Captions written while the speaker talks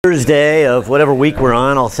Thursday of whatever week we're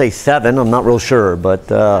on. I'll say 7. I'm not real sure, but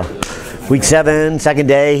week 7, second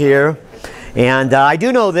day here. And I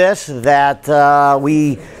do know this, that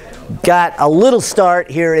we got a little start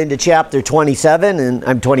here into chapter 27, and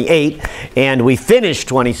I'm 28, and we finished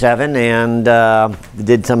 27 and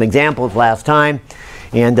did some examples last time.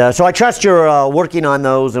 And so I trust you're working on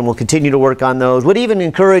those, and we'll continue to work on those. Would even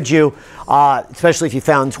encourage you, especially if you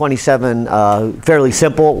found 27 fairly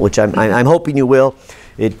simple, which I'm hoping you will.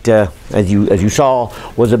 It, as you saw,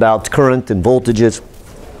 was about current and voltages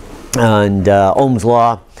and Ohm's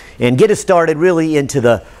law, and get us started really into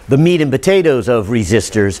the meat and potatoes of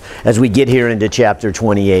resistors as we get here into chapter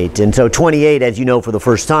 28. And so 28, as you know, for the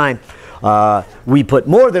first time, we put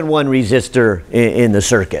more than one resistor in the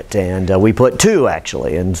circuit, and we put 2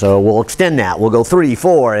 actually, and so we'll extend that. We'll go 3,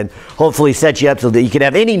 4, and hopefully set you up so that you could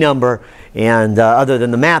have any number, and other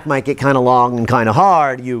than the math might get kind of long and kind of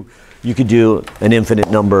hard, you could do an infinite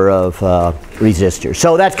number of resistors.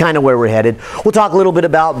 So that's kind of where we're headed. We'll talk a little bit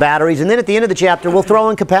about batteries, and then at the end of the chapter we'll throw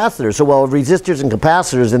in capacitors. So we'll have resistors and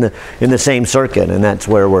capacitors in the same circuit, and that's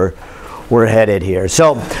where we're headed here.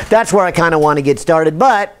 So that's where I kind of want to get started.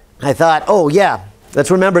 But I thought, oh yeah, let's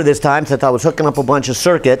remember this time, since I was hooking up a bunch of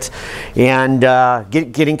circuits and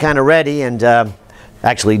getting kind of ready, and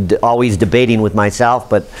actually always debating with myself,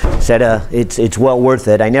 but said it's well worth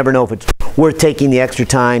it. I never know if it's worth taking the extra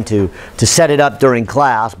time to set it up during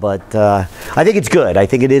class, but I think it's good. I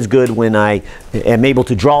think it is good when I am able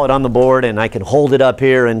to draw it on the board and I can hold it up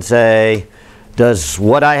here and say, does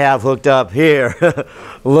what I have hooked up here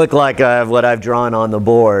look like what I've drawn on the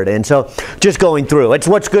board? And so just going through. It's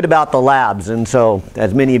what's good about the labs. And so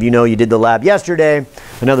as many of you know, you did the lab yesterday.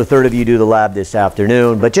 Another third of you do the lab this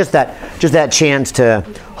afternoon. But just that chance to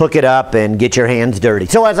hook it up and get your hands dirty.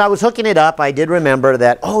 So as I was hooking it up, I did remember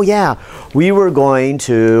that, oh yeah, we were going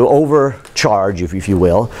to overcharge, if you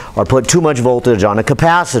will, or put too much voltage on a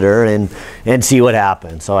capacitor and see what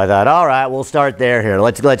happens. So I thought, all right, we'll start there here.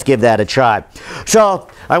 Let's give that a try. So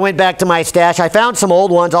I went back to my stash. I found some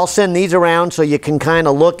old ones. I'll send these around so you can kind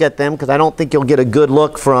of look at them, because I don't think you'll get a good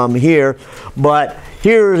look from here. But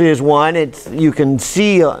here is one. You can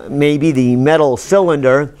see maybe the metal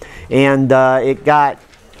cylinder, and it got,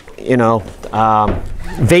 you know,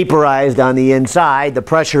 vaporized on the inside. The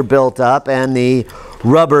pressure built up, and the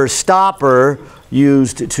rubber stopper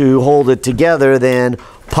used to hold it together then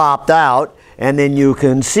popped out. And then you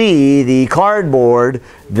can see the cardboard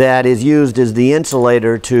that is used as the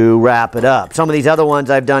insulator to wrap it up. Some of these other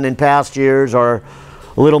ones I've done in past years are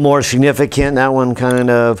a little more significant. That one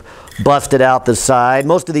kind of busted out the side.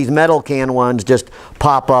 Most of these metal can ones just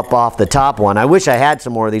pop up off the top one. I wish I had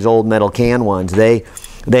some more of these old metal can ones. They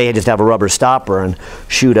just have a rubber stopper and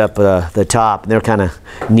shoot up the top. They're kind of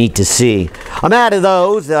neat to see. I'm out of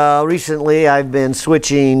those. Recently I've been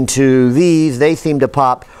switching to these. They seem to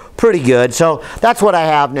pop pretty good. So that's what I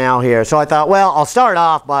have now here. So I thought, well, I'll start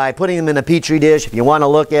off by putting them in a petri dish. If you want to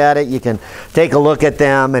look at it, you can take a look at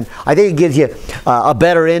them. And I think it gives you a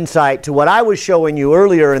better insight to what I was showing you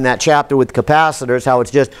earlier in that chapter with capacitors, how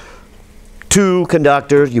it's just 2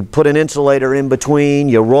 conductors. You put an insulator in between,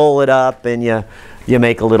 you roll it up, and you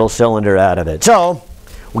make a little cylinder out of it. So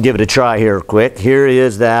we'll give it a try here quick. Here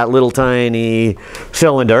is that little tiny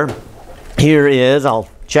cylinder. Here is, I'll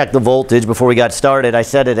check the voltage before we got started. I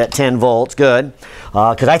set it at 10 volts, good,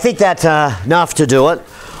 because I think that's enough to do it.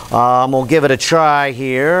 We'll give it a try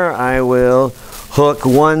here. I will hook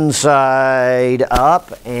one side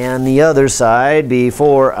up and the other side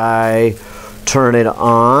before I turn it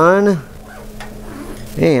on.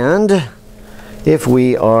 And if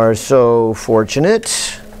we are so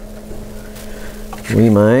fortunate, we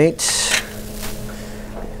might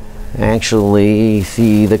actually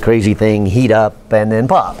see the crazy thing heat up and then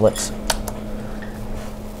pop. Let's.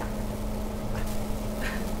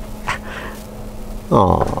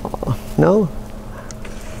 Oh, no?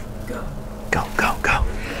 Go.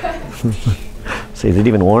 See, is it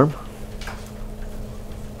even warm?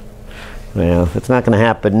 Well, it's not going to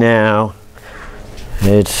happen now.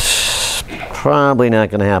 It's probably not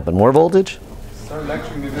going to happen. More voltage? Start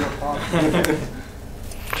lecturing me about pop.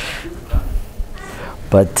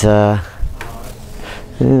 But, all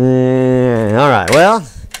right, well,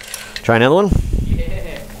 try another one?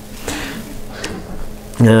 Yeah.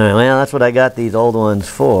 All right, well, that's what I got these old ones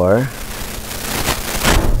for.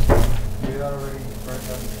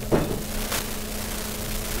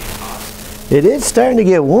 It is starting to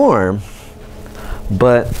get warm,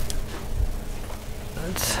 but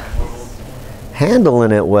it's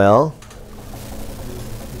handling it well.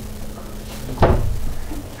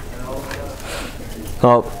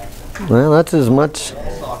 Oh, well, that's as much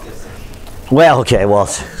Well, okay, well.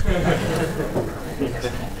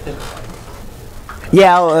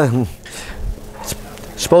 Yeah,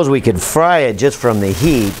 suppose we could fry it just from the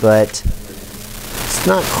heat, but it's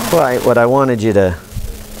not quite what I wanted you to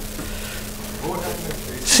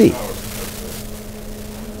see.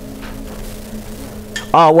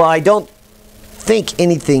 Oh, well, I don't think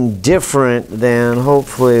anything different than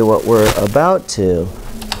hopefully what we're about to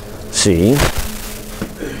see.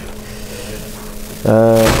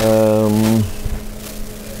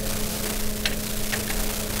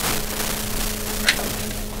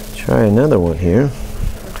 Try another one here.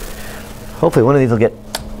 Hopefully one of these will get...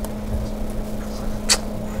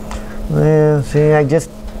 Well, see, I'm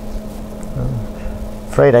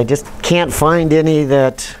afraid I just can't find any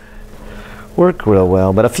that work real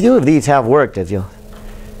well. But a few of these have worked, as you'll...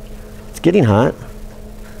 It's getting hot.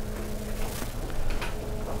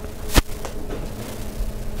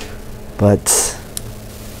 But...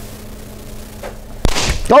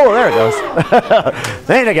 Oh, there it goes.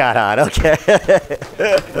 Ain't it got hot, okay.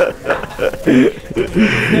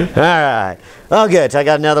 All right. Oh, good. So I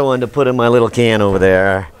got another one to put in my little can over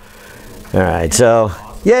there. All right, so,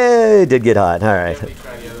 yay, it did get hot. All right.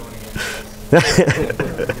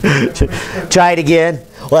 Try it again.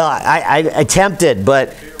 Well, I attempted,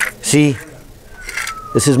 but see,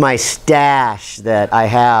 this is my stash that I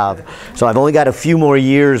have. So I've only got a few more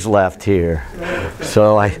years left here.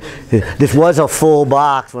 So this was a full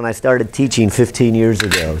box when I started teaching 15 years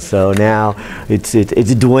ago. So now it's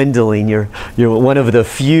dwindling. You're one of the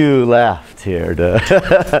few left here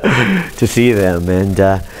to see them. And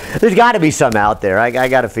there's got to be some out there. I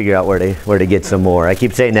got to figure out where to get some more. I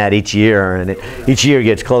keep saying that each year, and each year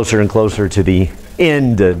gets closer and closer to the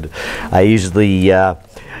end. And I usually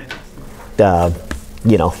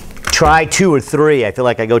you know, try 2 or 3. I feel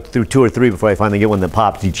like I go through 2 or 3 before I finally get one that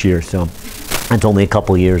pops each year. So it's only a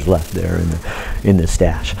couple years left there in the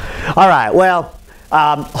stash. All right. Well,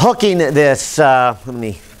 hooking this. Let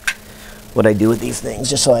me. What I do with these things,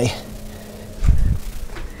 just so I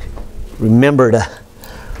remember to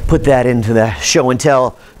put that into the show and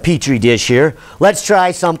tell petri dish here. Let's try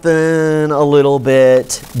something a little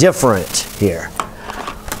bit different here.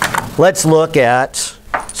 Let's look at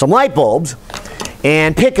some light bulbs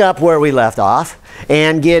and pick up where we left off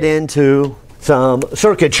and get into some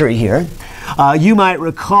circuitry here. You might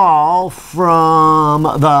recall from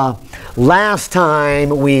the last time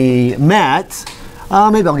we met,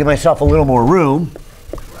 maybe I'll give myself a little more room,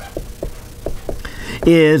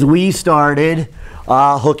 is we started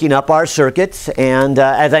hooking up our circuits. And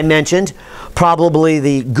as I mentioned, probably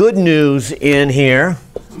the good news in here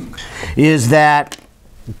is that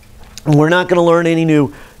we're not going to learn any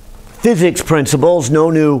new physics principles, no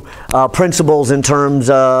new principles in terms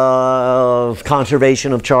of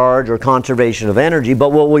conservation of charge or conservation of energy.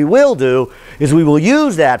 But what we will do is we will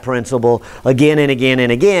use that principle again and again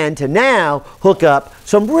and again to now hook up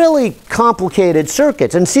some really complicated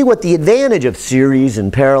circuits and see what the advantage of series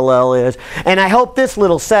and parallel is. And I hope this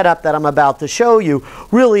little setup that I'm about to show you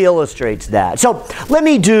really illustrates that. So let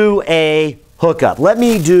me do a hookup. Let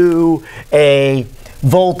me do a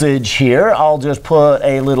voltage here. I'll just put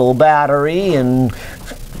a little battery and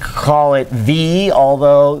call it V,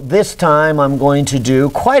 although this time I'm going to do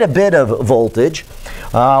quite a bit of voltage.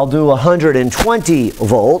 I'll do 120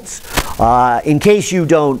 volts. In case you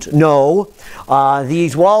don't know,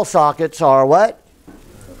 these wall sockets are what?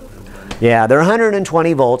 Yeah, they're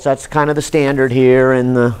 120 volts. That's kind of the standard here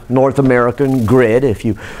in the North American grid. If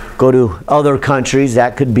you go to other countries,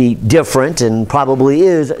 that could be different and probably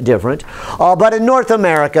is different. But in North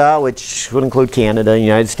America, which would include Canada,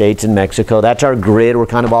 United States, and Mexico, that's our grid. We're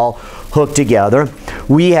kind of all hooked together.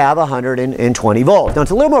 We have 120 volts. Now,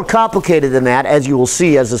 it's a little more complicated than that, as you will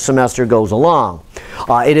see as the semester goes along.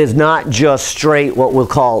 It is not just straight what we'll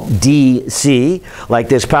call DC, like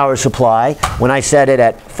this power supply. When I set it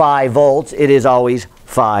at 5 volts, it is always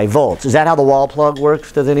 5 volts. Is that how the wall plug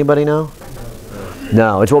works? Does anybody know?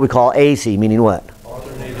 No, it's what we call AC, meaning what?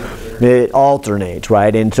 It alternates,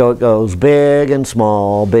 right? And so it goes big and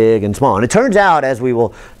small, big and small. And it turns out, as we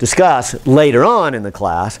will discuss later on in the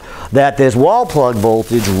class, that this wall plug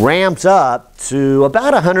voltage ramps up to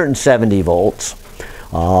about 170 volts.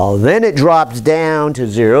 Then it drops down to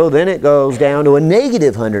 0, then it goes down to a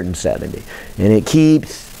negative 170, and it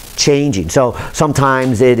keeps changing. So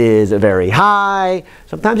sometimes it is very high,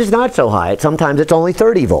 sometimes it's not so high, sometimes it's only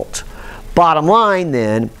 30 volts. Bottom line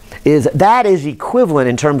then is that is equivalent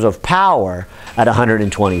in terms of power at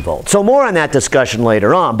 120 volts. So more on that discussion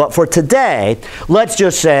later on, but for today, let's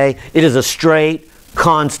just say it is a straight,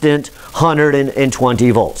 constant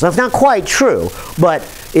 120 volts. That's not quite true, but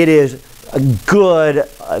it is a good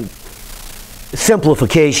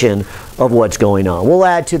simplification of what's going on. We'll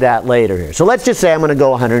add to that later here. So let's just say I'm going to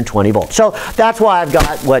go 120 volts. So that's why I've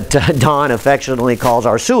got what Don affectionately calls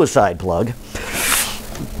our suicide plug,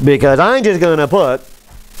 because I'm just going to put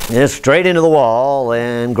this straight into the wall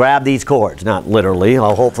and grab these cords. Not literally,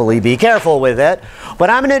 I'll hopefully be careful with it, but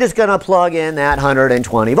I'm just going to plug in that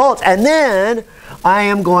 120 volts, and then I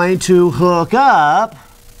am going to hook up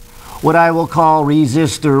what I will call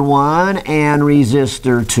resistor 1 and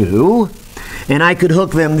resistor 2. And I could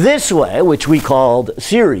hook them this way, which we called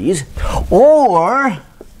series, or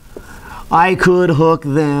I could hook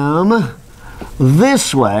them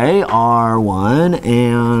this way, R1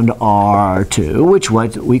 and R2, which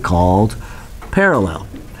what we called parallel.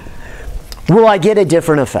 Will I get a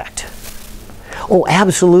different effect? Oh,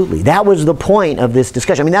 absolutely. That was the point of this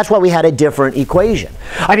discussion. I mean, that's why we had a different equation.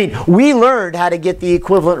 I mean, we learned how to get the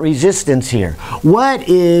equivalent resistance here. What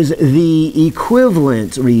is the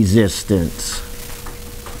equivalent resistance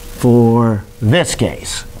for this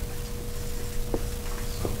case?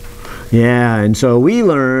 Yeah, and so we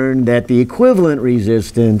learned that the equivalent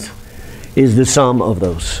resistance is the sum of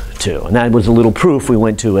those two. And that was a little proof we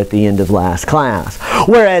went to at the end of last class.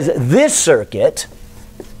 Whereas this circuit,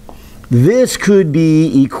 this could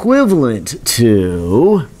be equivalent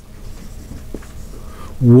to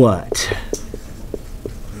what?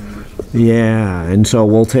 Yeah, and so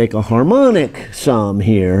we'll take a harmonic sum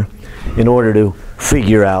here in order to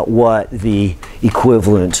figure out what the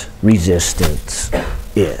equivalent resistance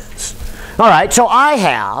is. All right, so I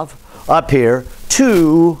have up here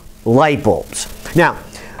 2 light bulbs. Now,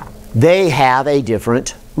 they have a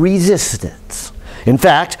different resistance. In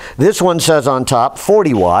fact, this one says on top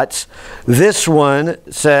 40 watts. This one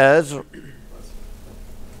says, I'm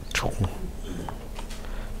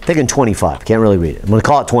thinking 25. Can't really read it. I'm going to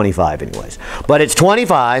call it 25 anyways. But it's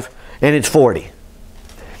 25 and it's 40.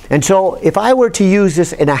 And so if I were to use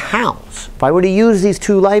this in a house, if I were to use these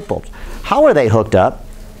 2 light bulbs, how are they hooked up?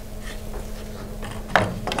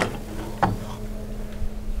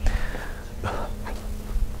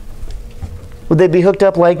 Would they be hooked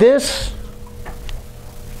up like this?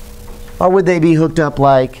 Or would they be hooked up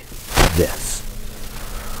like this?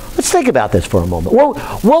 Let's think about this for a moment.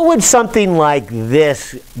 What would something like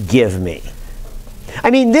this give me?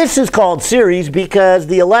 I mean, this is called series because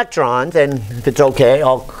the electrons, and if it's okay,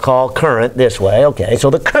 I'll call current this way. Okay, so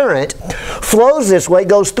the current flows this way,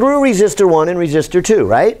 goes through resistor 1 and resistor 2,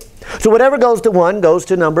 right? So whatever goes to 1 goes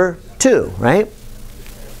to number 2, right?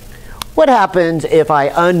 What happens if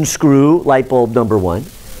I unscrew light bulb number 1,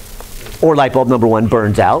 or light bulb number 1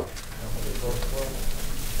 burns out?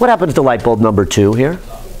 What happens to light bulb number 2 here?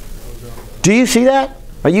 Do you see that?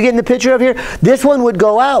 Are you getting the picture of here? This one would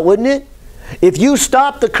go out, wouldn't it? If you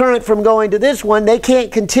stop the current from going to this one, they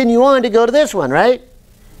can't continue on to go to this one, right?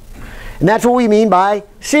 And that's what we mean by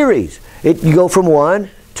series. You go from one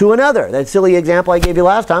to another. That silly example I gave you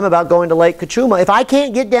last time about going to Lake Kachuma. If I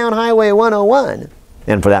can't get down Highway 101,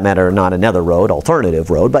 and for that matter, not another road, alternative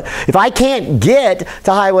road, but if I can't get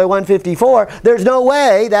to Highway 154, there's no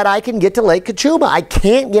way that I can get to Lake Kachuma. I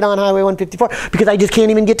can't get on Highway 154 because I just can't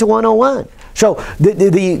even get to 101. So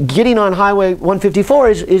the getting on Highway 154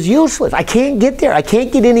 is useless. I can't get there. I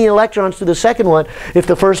can't get any electrons to the second one if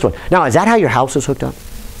the first one. Now, is that how your house is hooked up?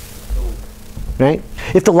 Right?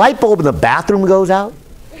 If the light bulb in the bathroom goes out,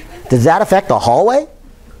 does that affect the hallway?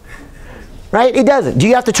 Right? It doesn't. Do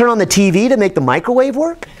you have to turn on the TV to make the microwave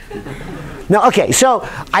work? No, okay, so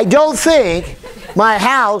I don't think my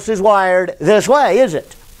house is wired this way, is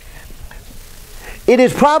it? It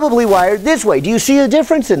is probably wired this way. Do you see a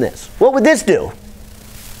difference in this? What would this do?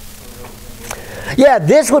 Yeah,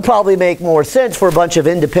 this would probably make more sense for a bunch of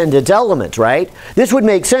independent elements, right? This would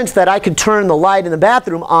make sense that I could turn the light in the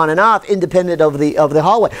bathroom on and off independent of the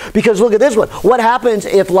hallway. Because look at this one. What happens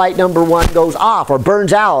if light number 1 goes off or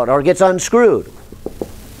burns out or gets unscrewed?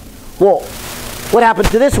 Well, what happens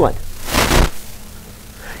to this one?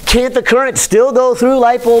 Can't the current still go through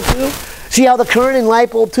light bulb 2? See how the current in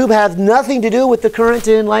light bulb 2 has nothing to do with the current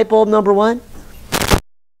in light bulb number 1?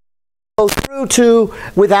 Go through 2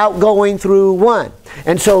 without going through 1.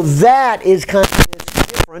 And so that is kind of this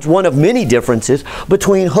difference, one of many differences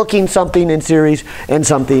between hooking something in series and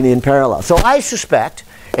something in parallel. So I suspect,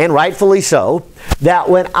 and rightfully so, that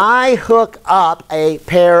when I hook up a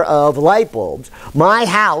pair of light bulbs, my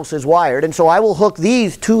house is wired, and so I will hook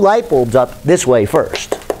these 2 light bulbs up this way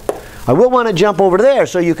first. I will want to jump over there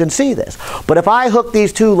so you can see this. But if I hook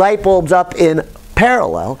these 2 light bulbs up in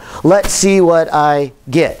parallel, let's see what I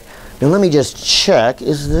get. Now let me just check,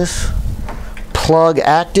 is this plug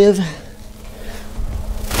active?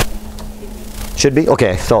 Should be?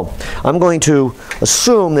 Okay, so I'm going to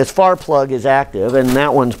assume this far plug is active and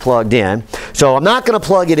that one's plugged in. So I'm not going to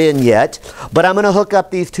plug it in yet, but I'm going to hook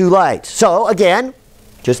up these two lights. So again,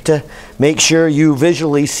 just to make sure you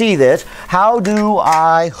visually see this, how do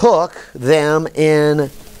I hook them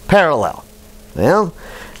in parallel? Well,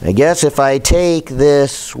 I guess if I take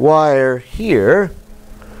this wire here,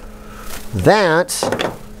 that,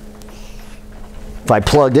 if I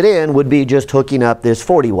plugged it in, would be just hooking up this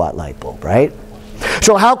 40-watt light bulb, right?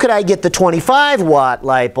 So how could I get the 25-watt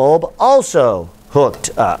light bulb also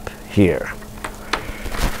hooked up here?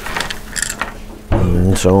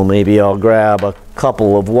 And so maybe I'll grab a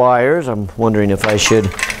couple of wires. I'm wondering if I should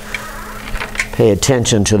pay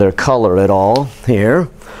attention to their color at all here.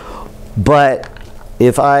 But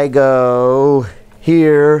if I go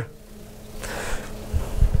here,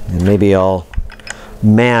 and maybe I'll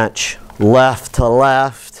match left to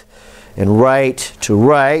left and right to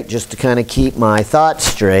right, just to kind of keep my thoughts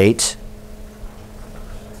straight.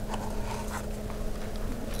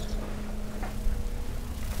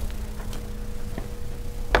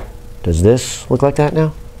 Does this look like that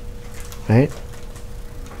now? Right?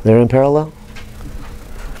 They're in parallel.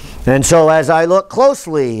 And so as I look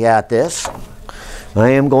closely at this, I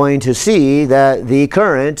am going to see that the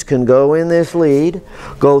current can go in this lead,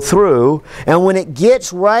 go through, and when it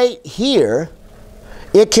gets right here,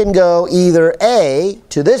 it can go either A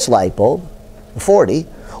to this light bulb, 40,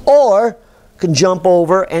 or can jump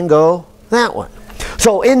over and go that one.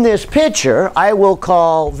 So in this picture, I will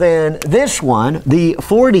call then this one the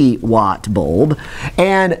 40-watt bulb,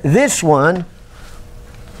 and this one,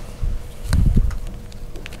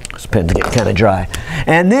 this pen's getting kind of dry,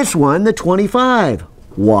 and this one the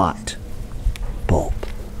 25-watt bulb.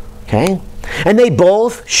 Okay? And they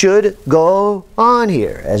both should go on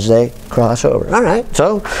here as they cross over. All right,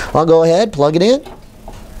 so I'll go ahead, plug it in.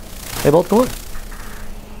 They both go on.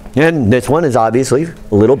 And this one is obviously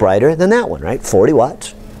a little brighter than that one, right? 40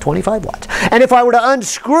 watts, 25 watts. And if I were to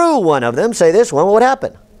unscrew one of them, say this one, what would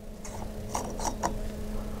happen?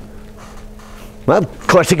 Well, of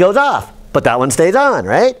course it goes off, but that one stays on,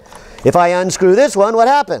 right? If I unscrew this one, what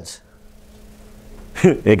happens?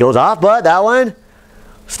 It goes off, but that one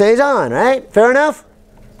stays on, right? Fair enough?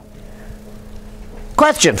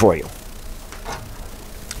 Question for you.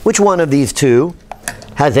 Which one of these two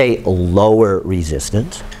has a lower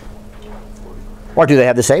resistance? Or do they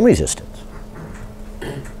have the same resistance?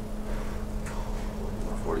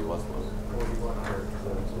 40 watts.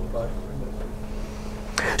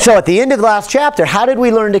 So at the end of the last chapter, how did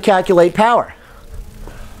we learn to calculate power?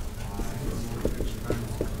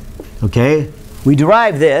 Okay, we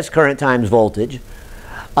derived this, current times voltage.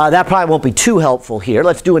 That probably won't be too helpful here.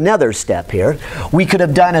 Let's do another step here. We could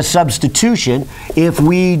have done a substitution. If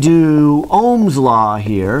we do Ohm's law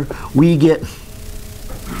here, we get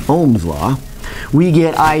Ohm's law. We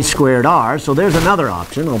get I squared R. So there's another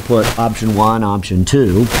option. I'll put option 1, option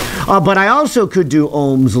 2. But I also could do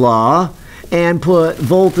Ohm's law and put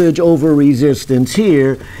voltage over resistance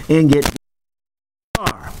here and get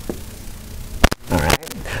R. All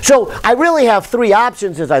right. So I really have three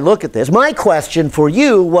options as I look at this. My question for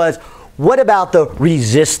you was, what about the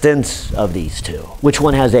resistance of these two? Which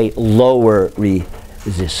one has a lower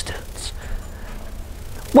resistance?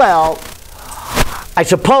 Well, I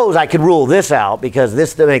suppose I could rule this out because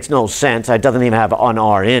this makes no sense. It doesn't even have an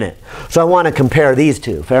R in it. So I want to compare these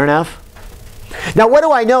two. Fair enough? Now, what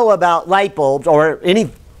do I know about light bulbs or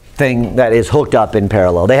anything that is hooked up in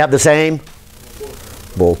parallel? They have the same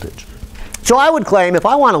voltage. So I would claim, if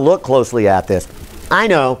I want to look closely at this, I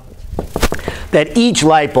know that each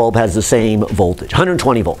light bulb has the same voltage,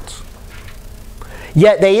 120 volts.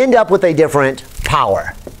 Yet they end up with a different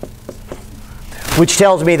power, which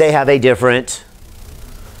tells me they have a different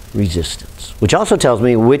resistance, which also tells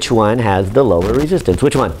me which one has the lower resistance.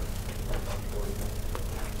 Which one?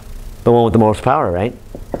 The one with the most power, right?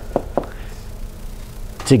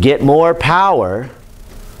 To get more power,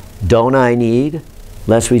 don't I need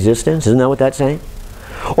less resistance? Isn't that what that's saying?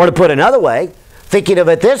 Or to put another way, thinking of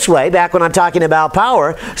it this way, back when I'm talking about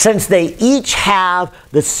power, since they each have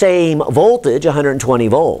the same voltage, 120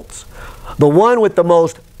 volts, the one with the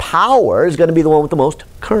most power is going to be the one with the most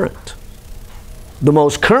current. The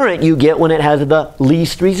most current you get when it has the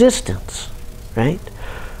least resistance, right?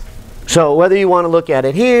 So whether you want to look at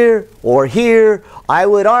it here or here, I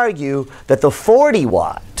would argue that the 40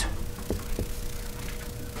 watt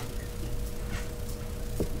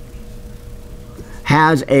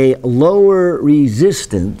has a lower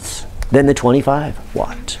resistance than the 25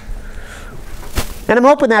 watt. And I'm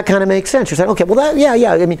hoping that kind of makes sense. You're saying, okay, well,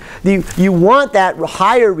 yeah. I mean, you want that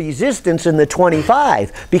higher resistance in the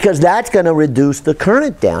 25 because that's going to reduce the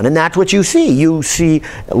current down. And that's what you see. You see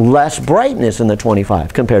less brightness in the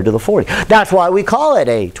 25 compared to the 40. That's why we call it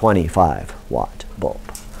a 25 watt bulb.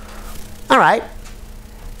 All right.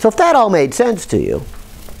 So if that all made sense to you,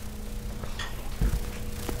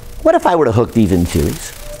 what if I were to hook these in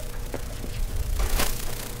series?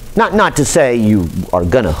 Not to say you are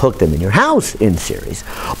going to hook them in your house in series,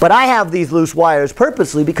 but I have these loose wires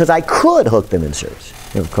purposely because I could hook them in series.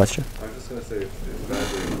 You have a question? I was just going to say, if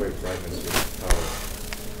that would equate brightness with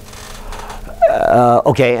power.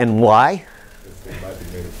 Okay, and why? Because they might be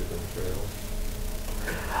made of different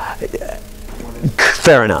materials.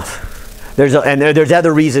 Fair enough. There's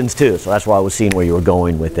other reasons too, so that's why I was seeing where you were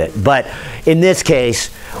going with it. But in this case,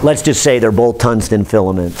 let's just say they're both tungsten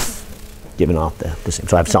filaments giving off the same.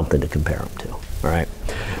 So I have something to compare them to. All right.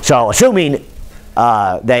 So assuming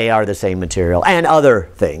they are the same material and other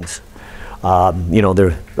things, you know,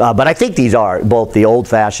 but I think these are both the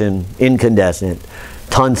old-fashioned incandescent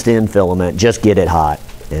tungsten filament. Just get it hot,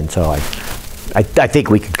 and so I think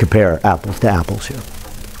we can compare apples to apples here.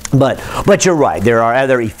 But you're right. There are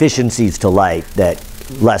other efficiencies to light that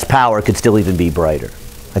less power could still even be brighter.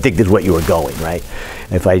 I think this is what you were going, right?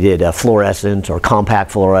 If I did fluorescence or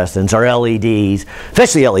compact fluorescence or LEDs,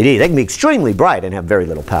 especially LEDs, they can be extremely bright and have very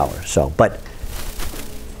little power. So, but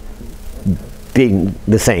being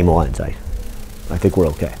the same ones, I think we're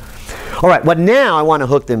okay. All right, but now I want to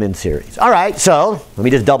hook them in series. All right, so let me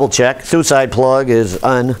just double check. Suicide plug is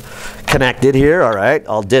unconnected here. All right,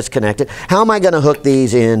 I'll disconnect it. How am I going to hook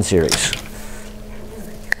these in series?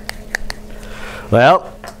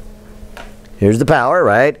 Well, here's the power,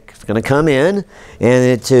 right? It's going to come in,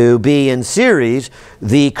 and to be in series,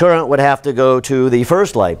 the current would have to go to the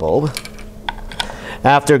first light bulb.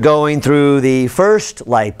 After going through the first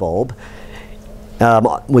light bulb,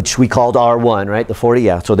 which we called R1, right? The 40,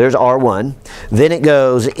 yeah. So there's R1. Then it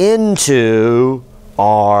goes into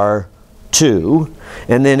R2,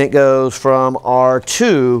 and then it goes from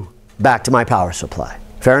R2 back to my power supply.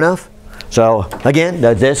 Fair enough? So again,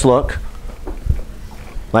 does this look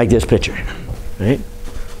like this picture? Right?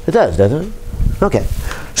 It does, doesn't it? Okay.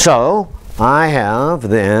 So I have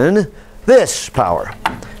then this power,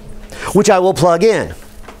 which I will plug in.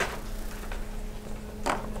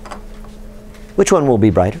 Which one will be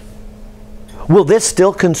brighter? Will this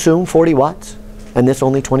still consume 40 watts and this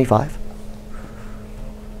only 25?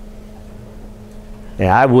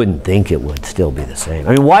 Yeah, I wouldn't think it would still be the same.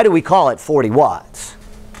 I mean, why do we call it 40 watts?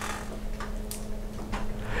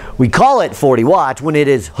 We call it 40 watts when it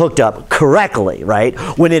is hooked up correctly, right?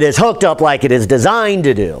 When it is hooked up like it is designed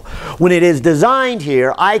to do. When it is designed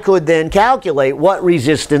here, I could then calculate what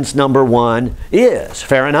resistance number 1 is.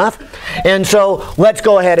 Fair enough? And so let's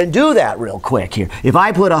go ahead and do that real quick here. If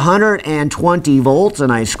I put 120 volts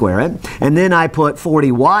and I square it, and then I put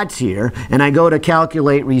 40 watts here, and I go to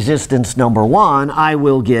calculate resistance number 1, I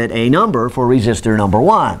will get a number for resistor number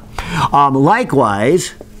 1.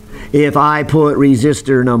 Likewise, if I put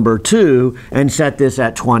resistor number 2 and set this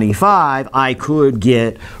at 25, I could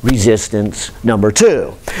get resistance number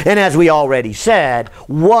 2. And as we already said,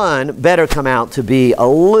 1 better come out to be a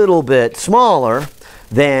little bit smaller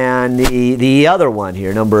than the other one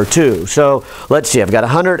here, number 2. So let's see, I've got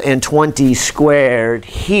 120 squared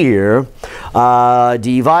here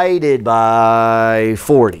divided by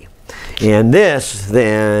 40. And this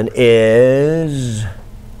then is,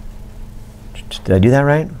 did I do that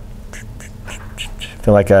right? I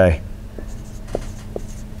feel like I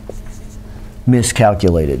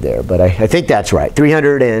miscalculated there, but I think that's right.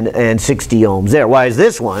 360 ohms there. Why is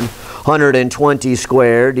this one 120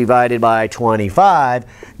 squared divided by 25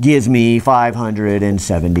 gives me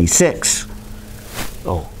 576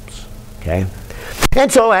 ohms. Okay,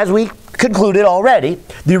 and so as we concluded already,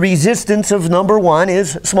 the resistance of number 1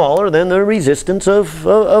 is smaller than the resistance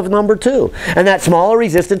of number 2. And that smaller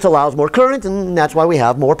resistance allows more current, and that's why we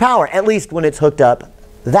have more power, at least when it's hooked up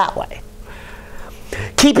that way.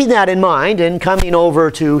 Keeping that in mind and coming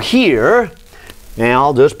over to here, and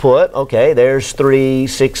I'll just put, okay, there's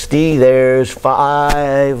 360, there's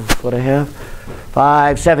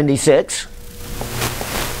 576.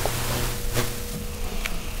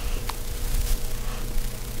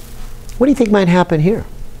 What do you think might happen here?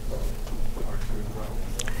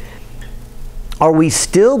 Are we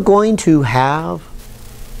still going to have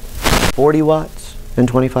 40 watts and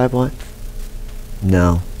 25 watts?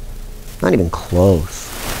 No, not even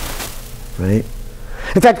close, right?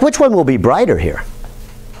 In fact, which one will be brighter here?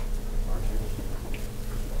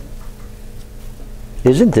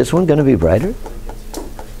 Isn't this one going to be brighter?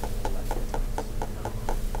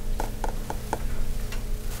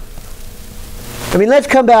 I mean, let's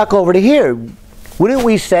come back over to here. Wouldn't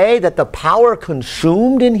we say that the power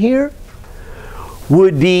consumed in here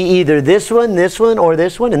would be either this one, or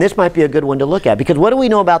this one? And this might be a good one to look at, because what do we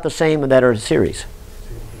know about the same that are in series?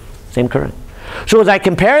 Same current. So as I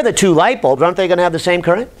compare the two light bulbs, aren't they going to have the same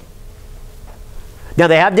current? Now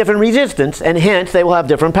they have different resistance, and hence they will have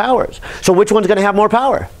different powers. So which one's going to have more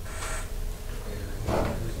power?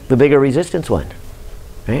 The bigger resistance one,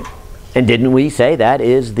 right? And didn't we say that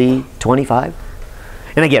is the 25?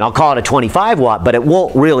 And again, I'll call it a 25 watt, but it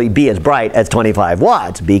won't really be as bright as 25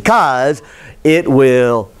 watts because it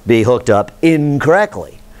will be hooked up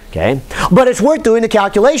incorrectly. Okay? But it's worth doing the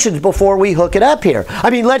calculations before we hook it up here. I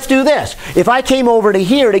mean, let's do this. If I came over to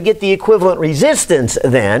here to get the equivalent resistance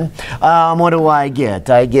then, what do I get?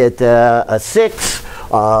 I get a 6,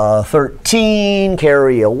 13,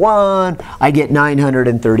 carry a 1, I get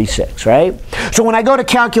 936, right? So when I go to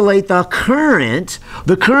calculate the current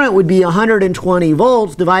would be 120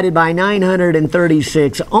 volts divided by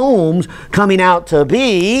 936 ohms, coming out to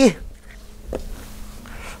be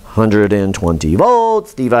 120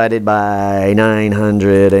 volts divided by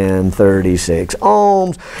 936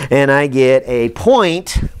 ohms, and I get a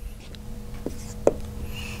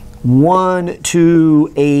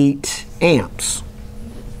 0.128 amps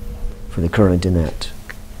for the current in that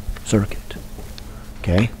circuit.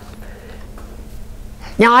 Okay.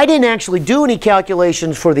 Now I didn't actually do any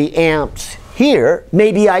calculations for the amps here.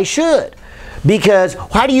 Maybe I should, because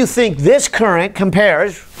how do you think this current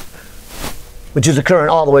compares, which is the current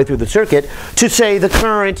all the way through the circuit, to say the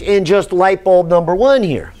current in just light bulb number 1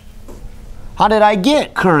 here? How did I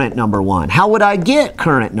get current number 1? How would I get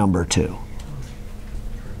current number 2?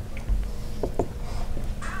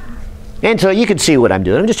 And so you can see what I'm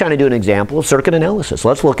doing. I'm just trying to do an example of circuit analysis.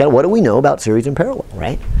 Let's look at what do we know about series and parallel,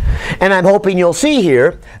 right? And I'm hoping you'll see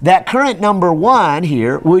here that current number 1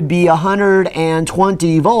 here would be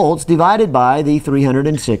 120 volts divided by the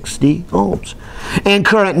 360 ohms. And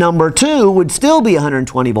current number 2 would still be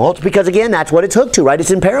 120 volts because, again, that's what it's hooked to, right?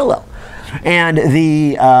 It's in parallel. And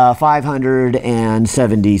the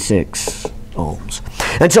 576 ohms.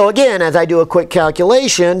 And so again, as I do a quick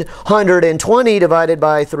calculation, 120 divided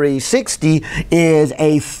by 360 is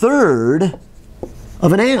 1/3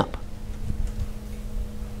 of an amp.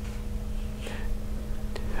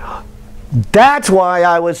 That's why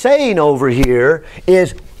I was saying over here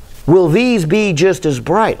is, will these be just as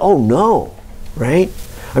bright? Oh no, right?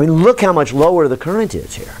 I mean, look how much lower the current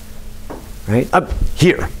is here, right?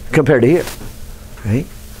 Here compared to here, right?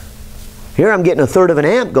 Here I'm getting 1/3 of an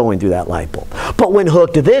amp going through that light bulb. But when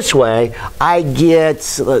hooked this way, I get,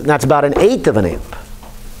 that's about 1/8 of an amp.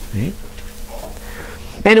 Right?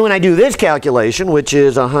 And when I do this calculation, which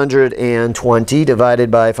is 120 divided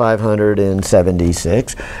by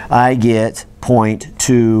 576, I get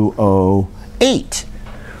 0.208.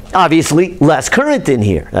 Obviously, less current in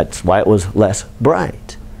here. That's why it was less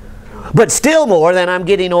bright. But still more than I'm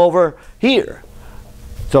getting over here.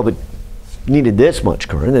 So, but needed this much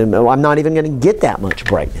current, and I'm not even going to get that much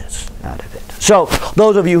brightness out of it. So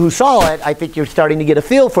those of you who saw it, I think you're starting to get a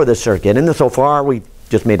feel for the circuit. And so far, we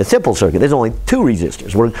just made a simple circuit. There's only 2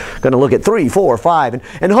 resistors. We're going to look at 3, 4, 5,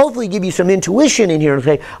 and hopefully give you some intuition in here and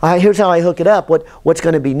say, here's how I hook it up. What's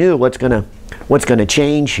going to be new? What's going to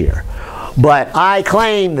change here? But I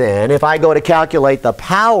claim then, if I go to calculate the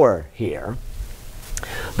power here,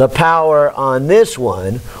 the power on this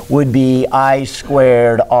one would be I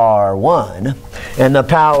squared R1, and the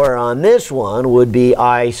power on this one would be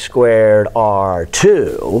I squared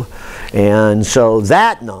R2, and so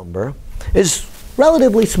that number is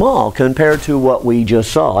relatively small compared to what we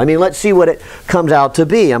just saw. I mean, let's see what it comes out to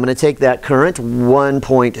be. I'm going to take that current,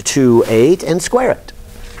 1.28, and square it,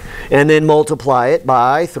 and then multiply it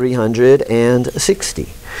by 360.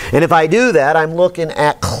 And if I do that, I'm looking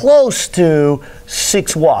at close to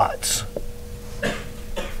 6 watts.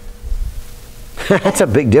 That's a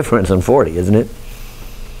big difference on 40, isn't it?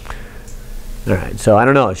 All right, so I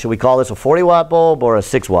don't know. Should we call this a 40-watt bulb or a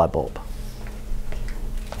 6-watt bulb?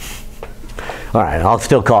 All right, I'll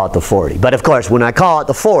still call it the 40. But of course, when I call it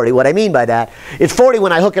the 40, what I mean by that, it's 40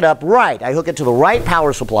 when I hook it up right. I hook it to the right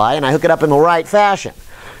power supply, and I hook it up in the right fashion.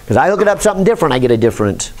 Because I hook it up something different, I get a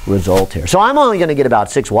different result here. So I'm only going to get about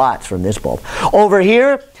 6 watts from this bulb. Over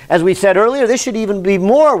here, as we said earlier, this should even be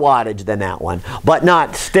more wattage than that one, but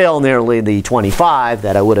not still nearly the 25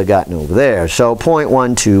 that I would have gotten over there. So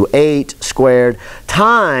 0.128 squared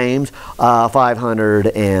times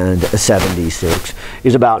 576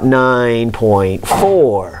 is about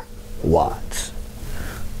 9.4 watts.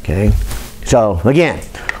 Okay, so again,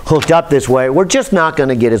 hooked up this way, we're just not going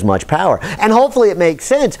to get as much power. And hopefully it makes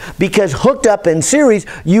sense, because hooked up in series,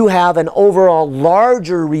 you have an overall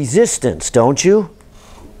larger resistance, don't you?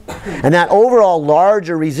 And that overall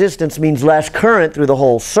larger resistance means less current through the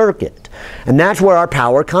whole circuit. And that's where our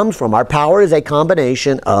power comes from. Our power is a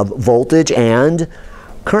combination of voltage and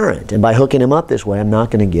current. And by hooking them up this way, I'm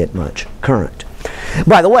not going to get much current.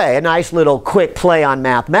 By the way, a nice little quick play on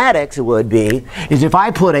mathematics would be, is if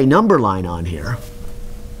I put a number line on here,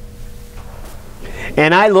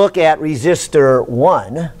 and I look at resistor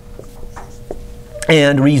 1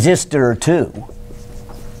 and resistor 2,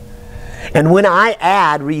 and when I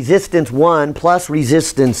add resistance 1 plus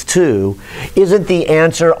resistance 2, isn't the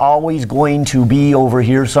answer always going to be over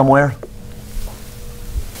here somewhere?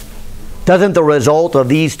 Doesn't the result of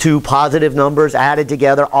these two positive numbers added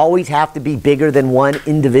together always have to be bigger than one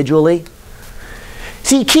individually?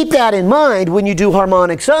 See, keep that in mind when you do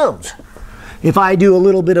harmonic sums. If I do a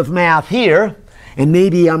little bit of math here, and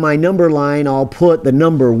maybe on my number line I'll put the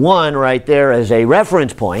number 1 right there as a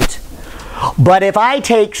reference point. But if I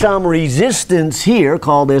take some resistance here,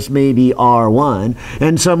 call this maybe R1,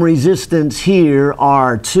 and some resistance here,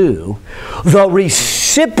 R2, the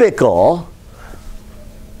reciprocal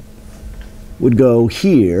would go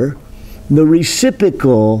here. The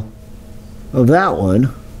reciprocal of that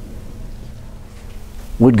one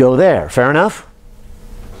would go there. Fair enough?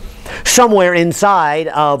 Somewhere inside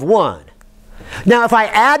of 1. Now if I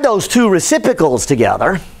add those two reciprocals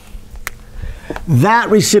together, that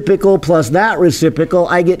reciprocal plus that reciprocal,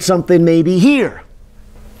 I get something maybe here.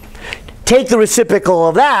 Take the reciprocal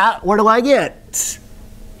of that, where do I get?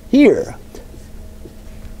 Here.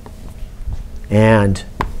 And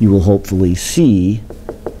you will hopefully see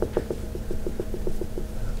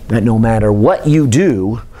that no matter what you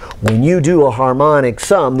do, when you do a harmonic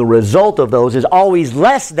sum, the result of those is always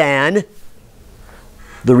less than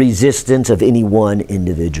the resistance of any one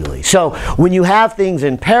individually. So when you have things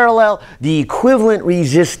in parallel, the equivalent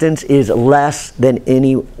resistance is less than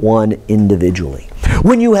any one individually.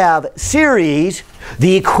 When you have series,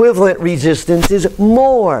 the equivalent resistance is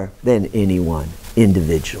more than any one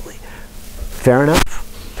individually. Fair enough?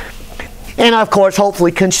 And of course,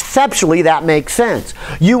 hopefully, conceptually, that makes sense.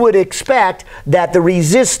 You would expect that the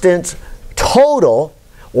resistance total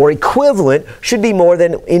or equivalent should be more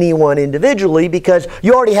than any one individually, because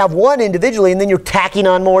you already have one individually and then you're tacking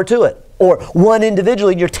on more to it. Or one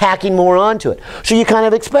individually and you're tacking more onto it. So you kind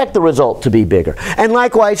of expect the result to be bigger. And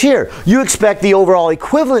likewise here, you expect the overall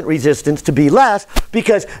equivalent resistance to be less,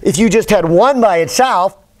 because if you just had one by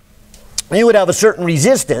itself, you would have a certain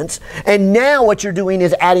resistance, and now what you're doing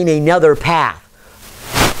is adding another path.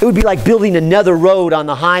 It would be like building another road on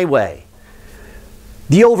the highway.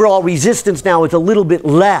 The overall resistance now is a little bit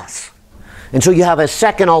less. And so you have a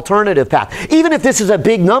second alternative path. Even if this is a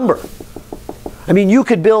big number. I mean, you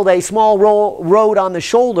could build a small road on the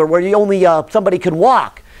shoulder where you only somebody can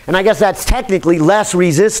walk. And I guess that's technically less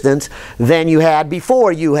resistance than you had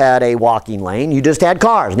before you had a walking lane. You just had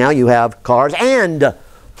cars. Now you have cars and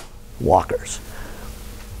walkers.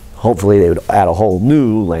 Hopefully they would add a whole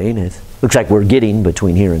new lane. It looks like we're getting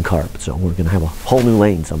between here and Carp. So we're going to have a whole new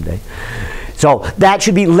lane someday. So that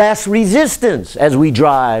should be less resistance as we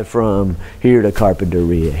drive from here to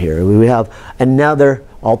Carpinteria here. We have another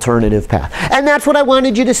alternative path. And that's what I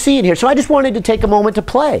wanted you to see in here. So I just wanted to take a moment to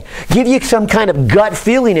play. Give you some kind of gut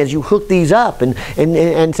feeling as you hook these up and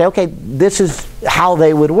say, okay, this is how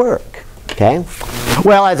they would work. Okay?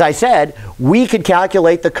 Well, as I said, we could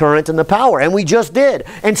calculate the current and the power, and we just did.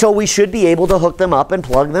 And so we should be able to hook them up and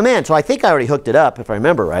plug them in. So I think I already hooked it up, if I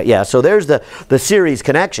remember right. Yeah, so there's the series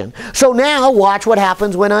connection. So now watch what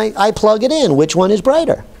happens when I plug it in. Which one is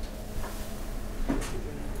brighter?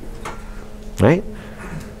 Right?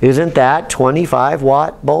 Isn't that 25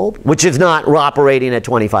 watt bulb? Which is not operating at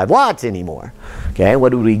 25 watts anymore. Okay, what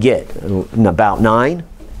did we get? About 9?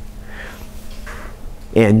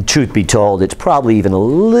 And truth be told, it's probably even a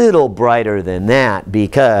little brighter than that,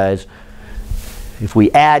 because if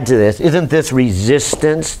we add to this, isn't this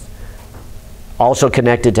resistance also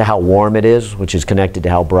connected to how warm it is, which is connected to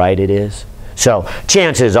how bright it is? So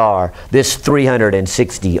chances are this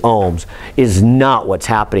 360 ohms is not what's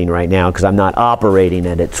happening right now, because I'm not operating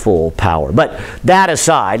at its full power. But that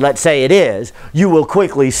aside, let's say it is, you will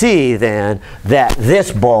quickly see then that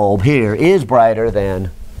this bulb here is brighter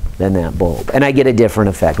than that bulb. And I get a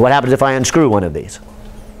different effect. What happens if I unscrew one of these?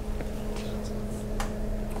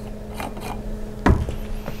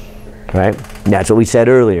 Right? That's what we said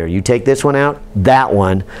earlier. You take this one out, that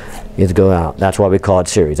one is go out. That's why we call it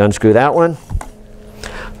series. Unscrew that one,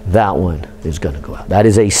 that one is going to go out. That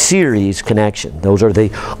is a series connection. Those are the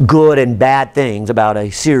good and bad things about a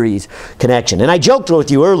series connection. And I joked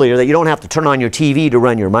with you earlier that you don't have to turn on your TV to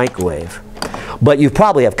run your microwave. But you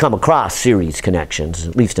probably have come across series connections,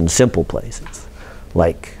 at least in simple places,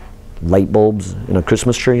 like light bulbs in a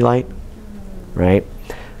Christmas tree light, right?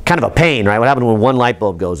 Kind of a pain, right? What happens when one light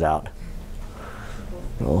bulb goes out?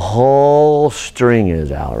 The whole string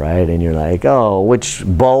is out, right? And you're like, oh, which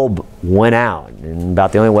bulb went out? And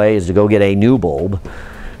about the only way is to go get a new bulb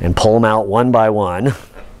and pull them out one by one.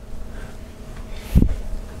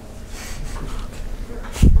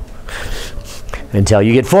 Until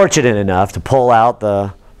you get fortunate enough to pull out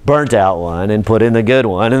the burnt out one and put in the good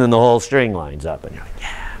one, and then the whole string lines up. And you're like,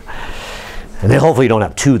 yeah. And then hopefully you don't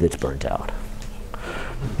have two that's burnt out.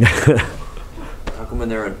 How come when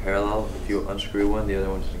they're in parallel, if you unscrew one, the other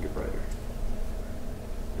one doesn't get brighter?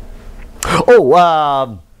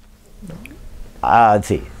 Oh, let's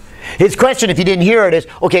see. His question, if you didn't hear it, is,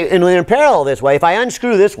 okay, and when they're in parallel this way, if I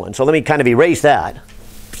unscrew this one, so let me kind of erase that.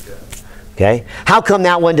 Okay, how come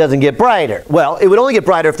that one doesn't get brighter? Well, it would only get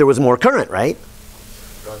brighter if there was more current, right?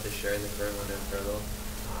 Aren't they sharing the current when they're in parallel?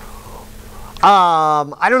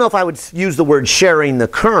 I don't know if I would use the word sharing the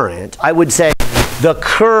current. I would say the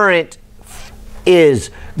current is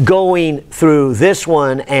going through this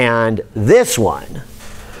one and this one.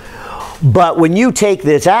 But when you take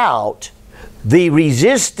this out, the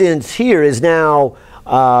resistance here is now,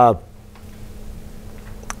 I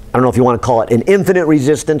don't know if you want to call it an infinite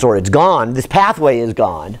resistance or it's gone. This pathway is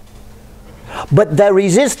gone. But the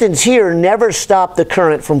resistance here never stopped the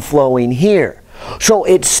current from flowing here. So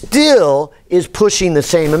it still is pushing the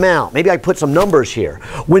same amount. Maybe I put some numbers here.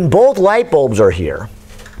 When both light bulbs are here,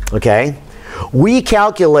 okay, we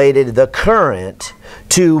calculated the current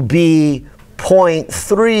to be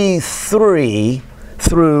 0.33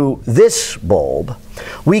 through this bulb.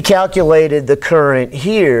 We calculated the current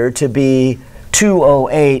here to be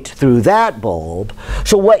 208 through that bulb.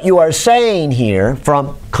 So what you are saying here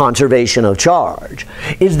from conservation of charge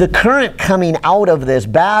is the current coming out of this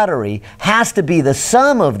battery has to be the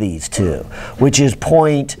sum of these two, which is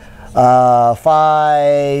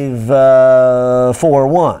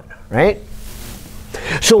 0.541, right?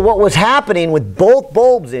 So what was happening with both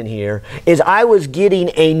bulbs in here is I was getting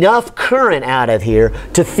enough current out of here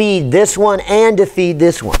to feed this one and to feed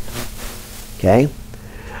this one, okay?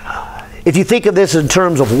 If you think of this in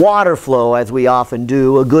terms of water flow, as we often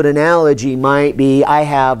do, a good analogy might be I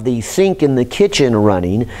have the sink in the kitchen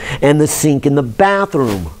running and the sink in the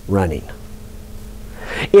bathroom running.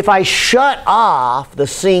 If I shut off the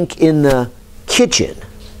sink in the kitchen,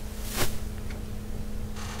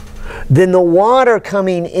 then the water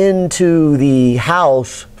coming into the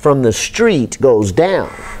house from the street goes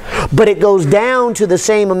down. But it goes down to the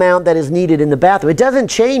same amount that is needed in the bathroom. It doesn't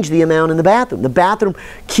change the amount in the bathroom. The bathroom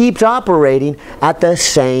keeps operating at the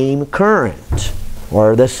same current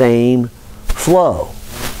or the same flow.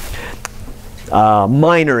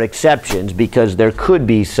 Minor exceptions because there could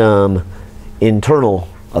be some internal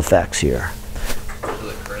effects here. So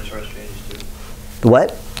the current source changes too? What?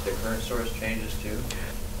 The current source changes too?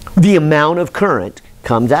 The amount of current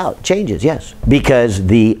comes out, changes, yes, because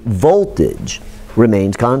the voltage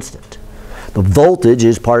remains constant. The voltage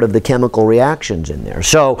is part of the chemical reactions in there.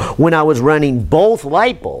 So when I was running both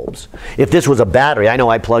light bulbs, if this was a battery, I know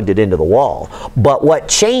I plugged it into the wall, but what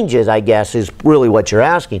changes, I guess, is really what you're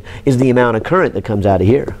asking, is the amount of current that comes out of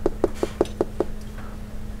here.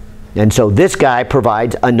 And so this guy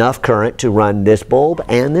provides enough current to run this bulb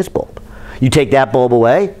and this bulb. You take that bulb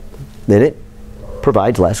away, then it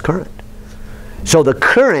provides less current. So the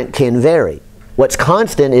current can vary. What's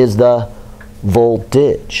constant is the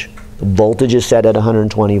voltage. The voltage is set at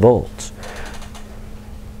 120 volts.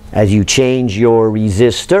 As you change your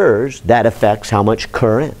resistors, that affects how much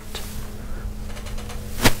current.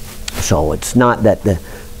 So it's not that the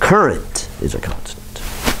current is a constant.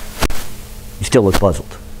 You still look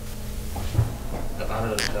puzzled. I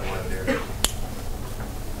don't understand why it varies.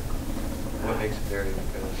 What makes it vary?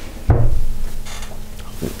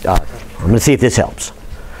 I'm going to see if this helps.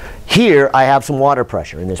 Here I have some water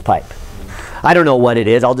pressure in this pipe. I don't know what it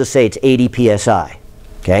is. I'll just say it's 80 psi.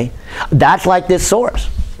 Okay? That's like this source.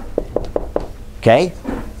 Okay?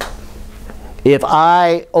 If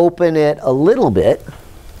I open it a little bit,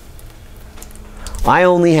 I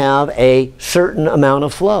only have a certain amount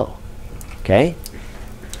of flow. Okay?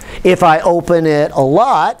 If I open it a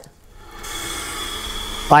lot,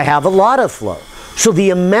 I have a lot of flow. So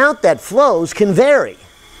the amount that flows can vary.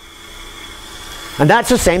 And that's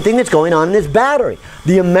the same thing that's going on in this battery.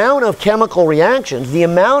 The amount of chemical reactions, the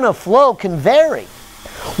amount of flow can vary.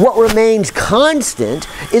 What remains constant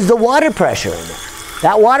is the water pressure in there.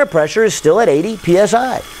 That water pressure is still at 80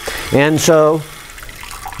 psi. And so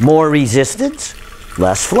more resistance,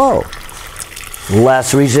 less flow.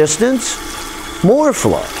 Less resistance, more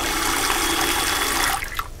flow.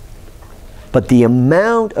 But the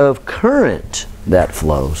amount of current that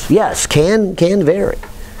flows, yes, can vary.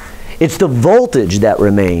 It's the voltage that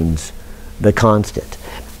remains the constant.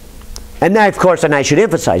 And that, of course, and I should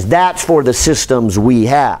emphasize, that's for the systems we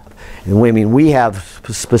have. And I mean, we have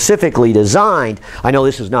specifically designed, I know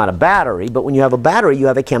this is not a battery, but when you have a battery, you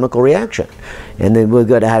have a chemical reaction. And then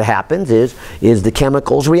what happens is the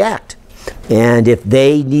chemicals react. And if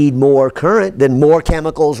they need more current, then more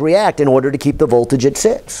chemicals react in order to keep the voltage at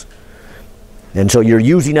 6. And so you're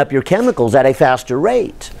using up your chemicals at a faster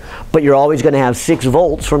rate, but you're always going to have 6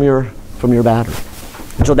 volts from your battery.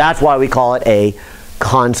 And so that's why we call it a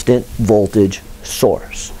constant voltage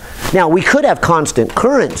source. Now, we could have constant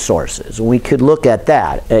current sources, and we could look at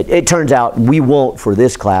that. It turns out we won't for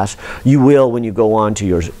this class. You will when you go on to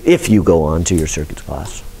your, if you go on to your circuits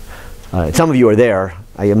class. Some of you are there.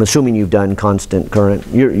 I am assuming you've done constant current.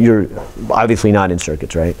 You're obviously not in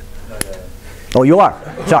circuits, right? Oh, you are.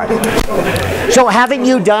 Sorry. So haven't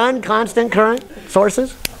you done constant current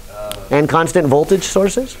sources and constant voltage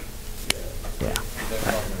sources? Yeah.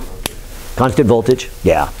 Constant voltage?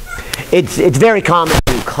 Yeah. It's very common to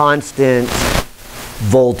do constant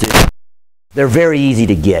voltage. They're very easy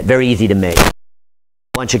to get, very easy to make. A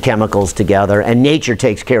bunch of chemicals together, and nature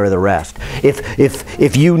takes care of the rest.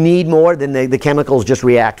 If you need more, then the chemicals just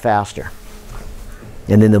react faster.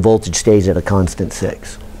 And then the voltage stays at a constant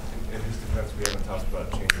 6.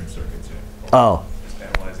 Oh,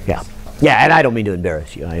 yeah. Yeah, and I don't mean to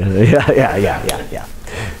embarrass you. Yeah.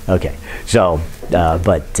 Okay, so,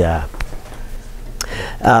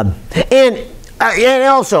 and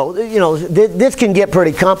also, you know, this can get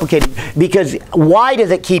pretty complicated because why does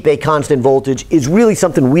it keep a constant voltage is really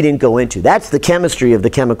something we didn't go into. That's the chemistry of the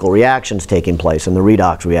chemical reactions taking place and the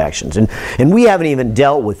redox reactions. And we haven't even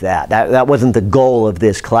dealt with that. That wasn't the goal of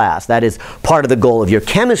this class. That is part of the goal of your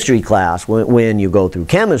chemistry class when you go through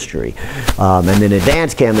chemistry. And then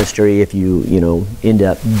advanced chemistry if you end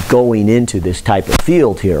up going into this type of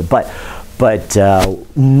field here. But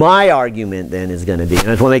my argument then is going to be, and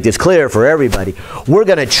I just want to make this clear for everybody, we're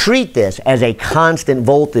going to treat this as a constant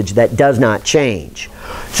voltage that does not change.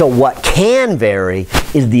 So what can vary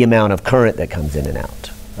is the amount of current that comes in and out,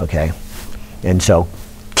 okay? And so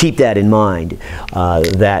keep that in mind,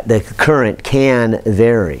 that the current can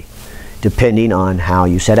vary depending on how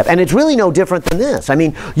you set up. And it's really no different than this. I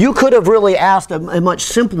mean, you could have really asked a much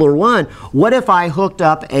simpler one. What if I hooked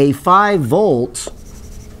up a 5 volts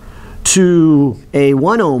to a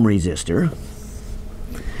 1 ohm resistor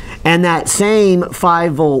and that same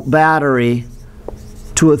 5 volt battery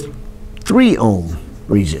to a 3 ohm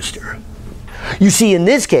resistor? You see, in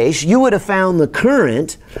this case, you would have found the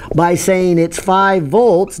current by saying it's 5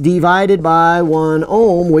 volts divided by 1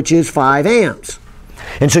 ohm, which is 5 amps.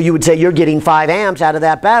 And so you would say you're getting 5 amps out of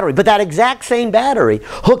that battery. But that exact same battery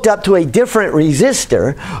hooked up to a different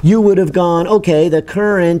resistor, you would have gone, okay, the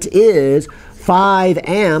current is 5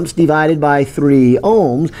 amps divided by 3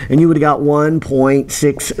 ohms, and you would have got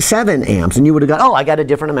 1.67 amps. And you would have got, oh, I got a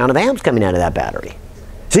different amount of amps coming out of that battery.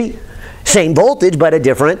 See? Same voltage, but a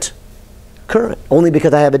different current, only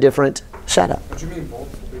because I have a different setup. What do you mean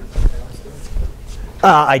volts?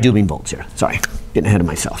 I do mean volts here. Sorry, getting ahead of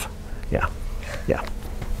myself. Yeah.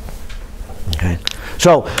 Okay.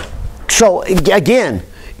 So again,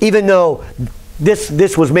 even though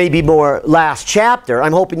this was maybe more last chapter,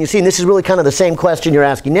 I'm hoping you see, and this is really kind of the same question you're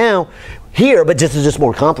asking now here, but this is just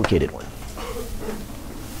more complicated one.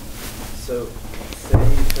 So, say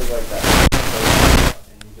you took like that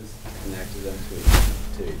and you just connected them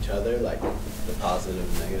to each other, like the positive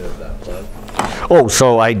and negative of that plug. Oh,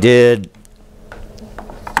 so I did,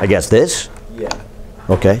 I guess this? Yeah.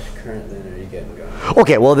 Okay. Current then are you getting going?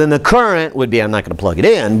 Okay, well then the current would be, I'm not going to plug it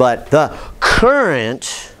in, but the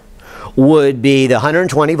current would be the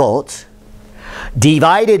 120 volts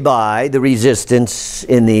divided by the resistance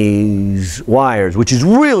in these wires, which is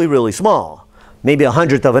really, really small, maybe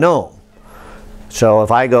 1/100th of an ohm. So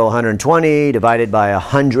if I go 120 divided by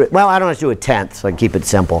 100, well, I don't have to do a tenth, so I can keep it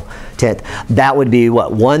simple, tenth. That would be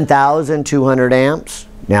what, 1,200 amps?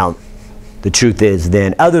 Now, the truth is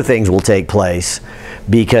then other things will take place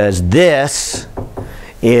because this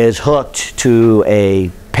is hooked to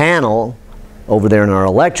a panel over there in our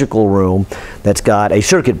electrical room that's got a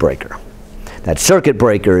circuit breaker. That circuit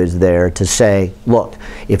breaker is there to say, look,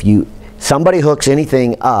 if somebody hooks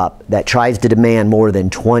anything up that tries to demand more than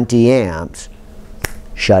 20 amps,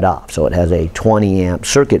 shut off. So it has a 20 amp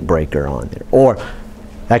circuit breaker on there. Or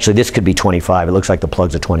actually this could be 25. It looks like the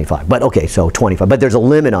plug's a 25. But okay, so 25. But there's a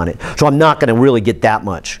limit on it. So I'm not going to really get that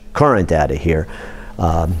much current out of here.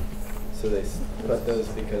 So they put those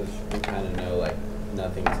because you kind of know like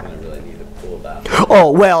nothing's going to really need to pull that.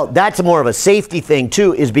 Oh, well, that's more of a safety thing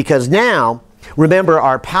too, is because now, remember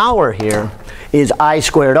our power here is I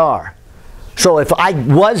squared R. So if I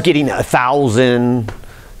was getting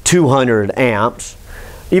 1,200 amps,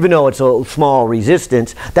 even though it's a small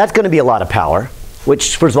resistance, that's going to be a lot of power,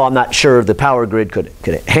 which, first of all, I'm not sure if the power grid could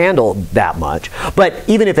handle that much. But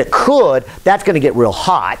even if it could, that's going to get real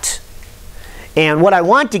hot. And what I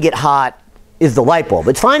want to get hot is the light bulb.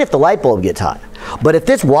 It's fine if the light bulb gets hot. But if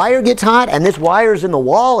this wire gets hot, and this wire's in the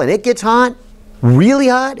wall, and it gets hot, really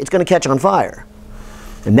hot, it's going to catch on fire.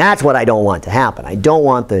 And that's what I don't want to happen. I don't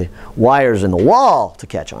want the wires in the wall to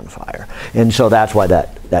catch on fire. And so that's why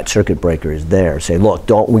that circuit breaker is there. Say, look,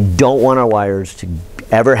 we don't want our wires to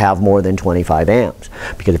ever have more than 25 amps.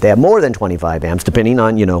 Because if they have more than 25 amps, depending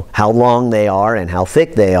on, you know, how long they are and how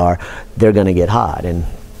thick they are, they're going to get hot. And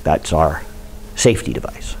that's our safety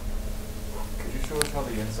device. Could you show us how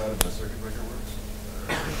the inside of the circuit breaker works?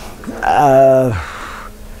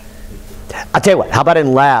 I'll tell you what. How about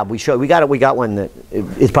in lab? We got one that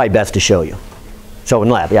is probably best to show you. So in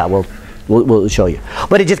lab, yeah, we'll show you.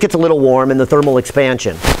 But it just gets a little warm in the thermal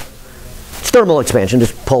expansion. It's thermal expansion.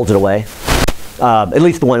 Just pulls it away. At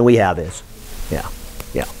least the one we have is. Yeah.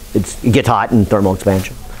 It gets hot in thermal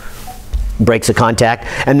expansion. Breaks the contact,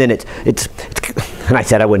 and then it's and I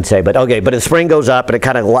said I wouldn't say, but okay, but the spring goes up and it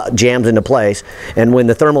kind of jams into place, and when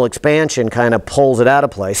the thermal expansion kind of pulls it out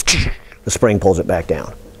of place, the spring pulls it back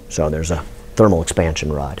down. So there's a thermal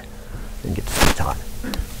expansion rod and gets hot.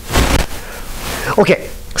 Okay,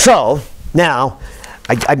 so now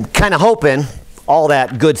I'm kind of hoping all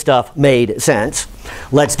that good stuff made sense.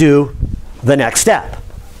 Let's do the next step.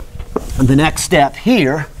 And the next step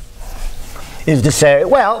here is to say,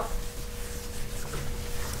 well,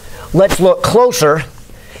 let's look closer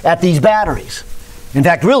at these batteries. In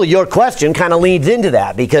fact, really, your question kind of leads into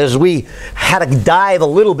that, because we had to dive a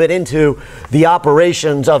little bit into the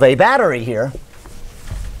operations of a battery here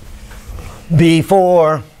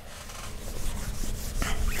before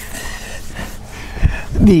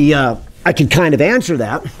I could kind of answer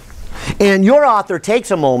that. And your author takes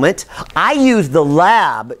a moment. I use the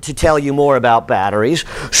lab to tell you more about batteries.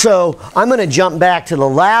 So I'm going to jump back to the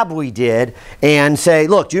lab we did and say,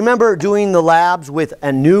 look, do you remember doing the labs with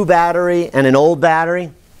a new battery and an old battery?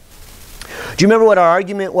 Do you remember what our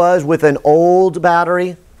argument was with an old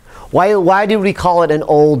battery? Why did we call it an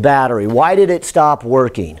old battery? Why did it stop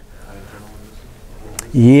working?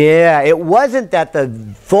 Yeah, it wasn't that the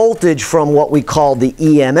voltage from what we called the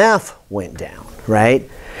EMF went down, right?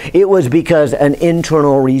 It was because an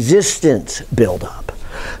internal resistance built up.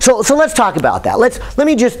 So let's talk about that. Let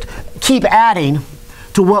me just keep adding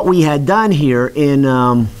to what we had done here in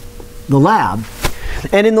the lab.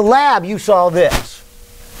 And in the lab, you saw this.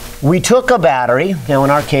 We took a battery. Now, in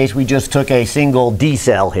our case, we just took a single D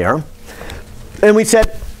cell here. And we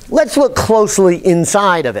said, let's look closely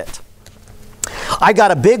inside of it. I got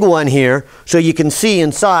a big one here, so you can see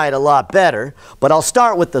inside a lot better. But I'll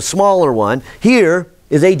start with the smaller one. Here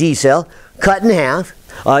is a D cell cut in half.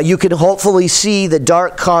 You can hopefully see the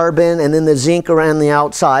dark carbon and then the zinc around the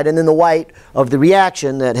outside and then the white of the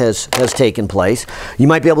reaction that has taken place. You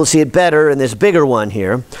might be able to see it better in this bigger one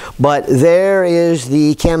here, but there is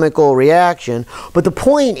the chemical reaction. But the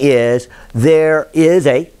point is, there is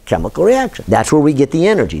a chemical reaction. That's where we get the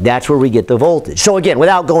energy. That's where we get the voltage. So again,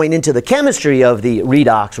 without going into the chemistry of the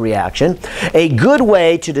redox reaction, a good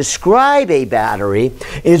way to describe a battery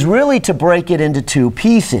is really to break it into two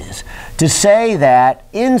pieces. To say that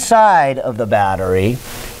inside of the battery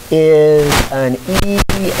is an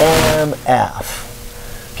EMF.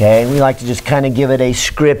 Okay, we like to just kind of give it a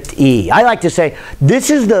script E. I like to say this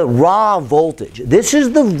is the raw voltage. This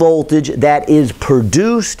is the voltage that is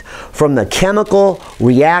produced from the chemical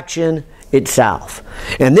reaction itself.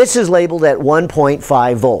 And this is labeled at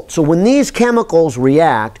 1.5 volts. So when these chemicals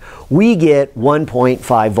react, we get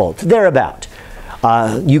 1.5 volts, thereabout.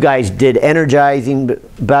 You guys did Energizer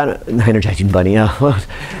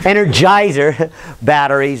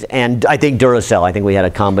batteries, and I think Duracell. I think we had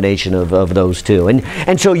a combination of those two.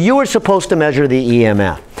 And so you were supposed to measure the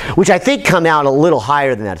EMF, which I think come out a little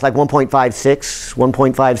higher than that. It's like 1.56,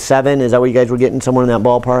 1.57. Is that what you guys were getting? Somewhere in that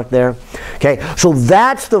ballpark there? Okay, so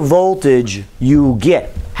that's the voltage you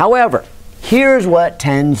get. However, here's what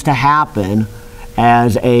tends to happen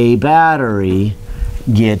as a battery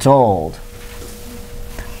gets old.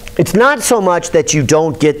 It's not so much that you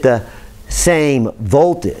don't get the same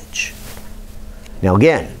voltage. Now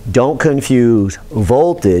again, don't confuse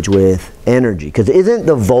voltage with energy, because isn't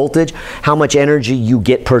the voltage how much energy you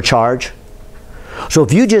get per charge? So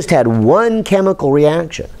if you just had one chemical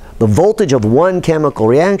reaction, the voltage of one chemical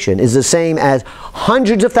reaction is the same as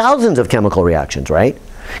hundreds of thousands of chemical reactions, right?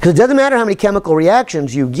 Because it doesn't matter how many chemical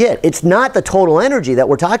reactions you get. It's not the total energy that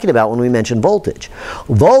we're talking about when we mention voltage.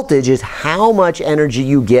 Voltage is how much energy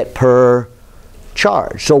you get per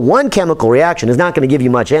charge. So one chemical reaction is not going to give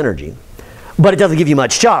you much energy, but it doesn't give you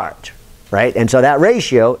much charge, right? And so that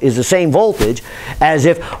ratio is the same voltage as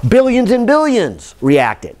if billions and billions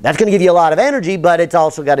reacted. That's going to give you a lot of energy, but it's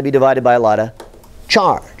also got to be divided by a lot of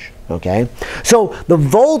charge, okay? So the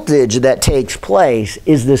voltage that takes place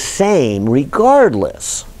is the same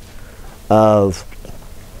regardless of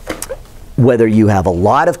whether you have a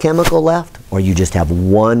lot of chemical left or you just have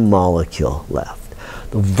one molecule left.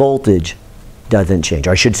 The voltage doesn't change,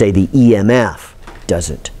 or I should say the EMF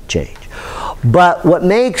doesn't change. But what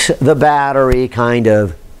makes the battery kind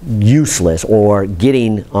of useless, or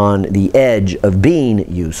getting on the edge of being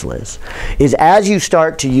useless, is as you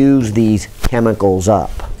start to use these chemicals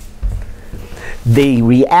up, the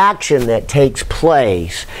reaction that takes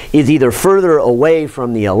place is either further away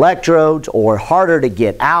from the electrodes or harder to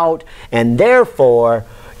get out, and therefore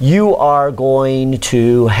you are going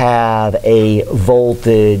to have a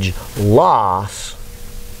voltage loss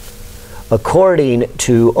according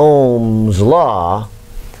to Ohm's law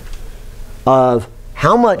of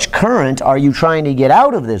how much current are you trying to get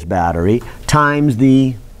out of this battery times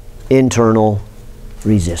the internal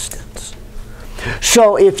resistance.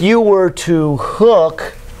 So if you were to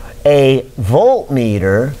hook a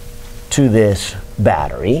voltmeter to this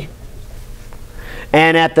battery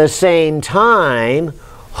and at the same time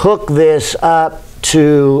hook this up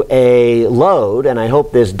to a load, and I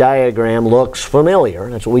hope this diagram looks familiar.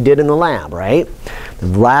 That's what we did in the lab, right? The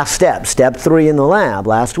last step, step 3 in the lab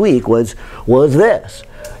last week was this.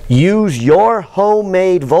 Use your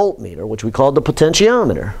homemade voltmeter, which we called the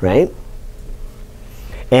potentiometer, right?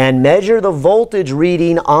 And measure the voltage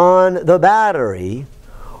reading on the battery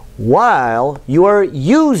while you are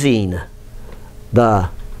using the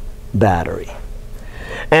battery.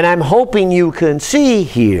 And I'm hoping you can see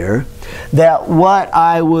here that what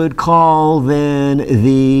I would call then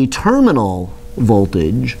the terminal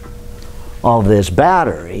voltage of this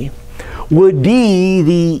battery would be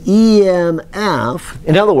the EMF.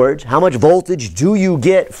 In other words, how much voltage do you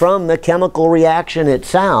get from the chemical reaction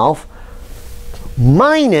itself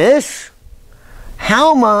minus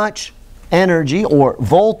how much energy or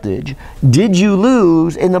voltage did you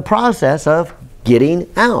lose in the process of getting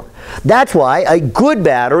out. That's why a good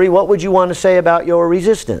battery, what would you want to say about your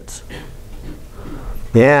resistance?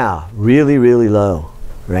 Yeah, really, really low,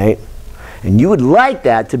 right? And you would like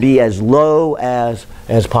that to be as low as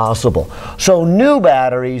possible. So new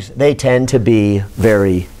batteries, they tend to be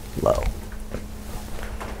very low.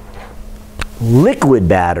 Liquid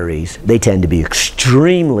batteries, they tend to be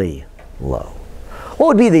extremely low. What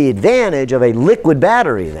would be the advantage of a liquid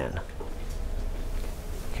battery then?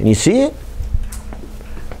 Can you see it?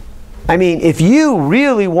 I mean, if you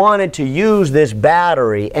really wanted to use this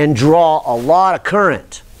battery and draw a lot of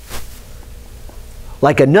current,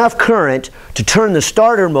 like enough current to turn the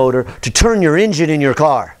starter motor to turn your engine in your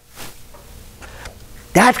car,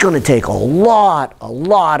 that's going to take a lot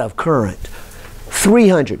of current.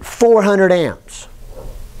 300, 400 amps.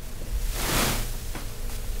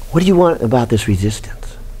 What do you want about this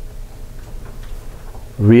resistance?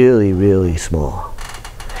 Really, really small.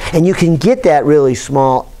 And you can get that really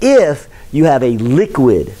small if you have a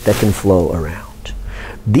liquid that can flow around.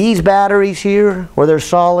 These batteries here, where they're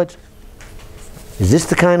solid, is this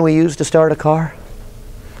the kind we use to start a car?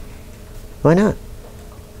 Why not?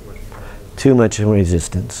 Too much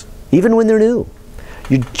resistance. Even when they're new.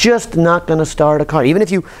 You're just not going to start a car. Even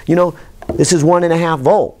if you know, this is 1.5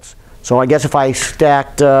 volts. So I guess if I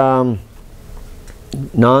stacked 9,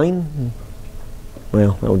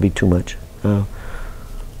 well, that would be too much.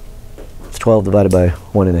 It's 12 divided by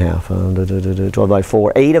 1.5. 12 by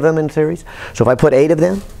 4. 8 of them in series. So if I put 8 of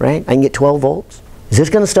them, right, I can get 12 volts. Is this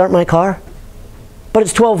going to start my car? But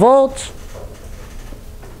it's 12 volts.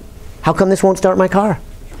 How come this won't start my car?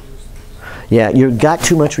 Yeah, you've got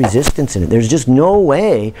too much resistance in it. There's just no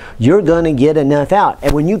way you're going to get enough out.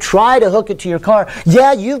 And when you try to hook it to your car,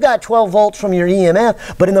 yeah, you've got 12 volts from your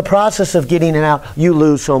EMF, but in the process of getting it out, you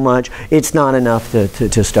lose so much, it's not enough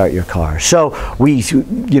to start your car. So we,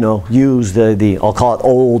 use the I'll call it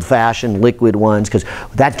old-fashioned liquid ones, because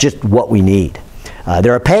that's just what we need.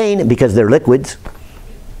 They're a pain because they're liquids,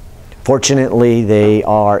 Fortunately, they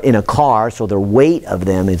are in a car, so their weight of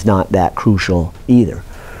them is not that crucial either.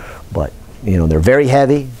 But, you know, they're very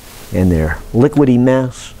heavy and they're liquidy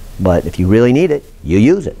mess. But if you really need it, you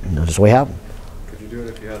use it. And that's the way I have them. Could you do it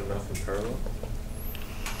if you had enough in parallel?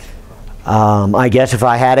 I guess if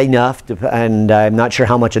I had enough, and I'm not sure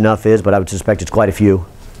how much enough is, but I would suspect it's quite a few.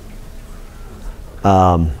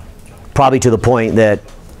 Probably to the point that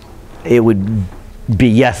it would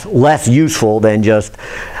be less useful than just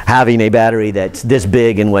having a battery that's this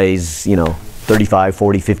big and weighs, you know, 35,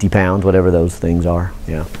 40, 50 pounds, whatever those things are.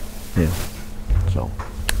 Yeah, yeah. So,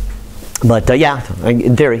 but yeah,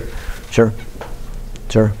 in theory, sure,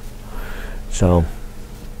 sure. So,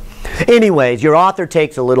 anyways, your author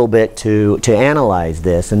takes a little bit to analyze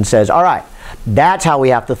this and says, all right, that's how we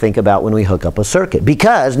have to think about when we hook up a circuit.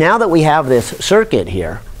 Because now that we have this circuit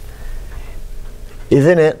here,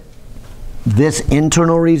 isn't it this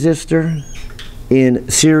internal resistor in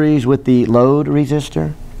series with the load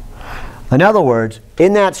resistor? In other words,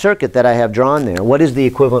 in that circuit that I have drawn there, what is the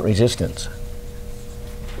equivalent resistance?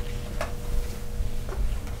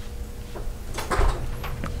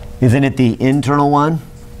 Isn't it the internal one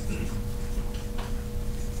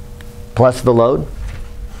plus the load?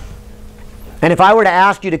 And if I were to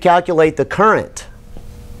ask you to calculate the current,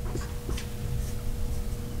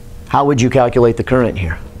 how would you calculate the current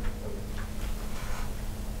here?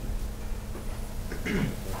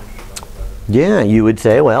 Yeah, you would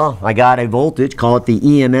say, well, I got a voltage, call it the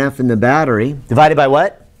EMF in the battery, divided by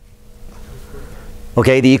what?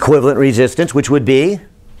 Okay, the equivalent resistance, which would be?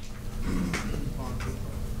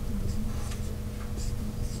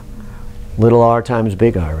 Little r times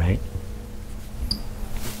big R, right?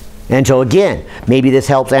 And so again, maybe this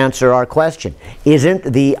helps answer our question. Isn't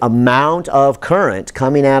the amount of current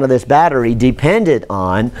coming out of this battery dependent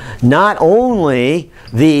on not only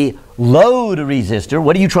the load resistor,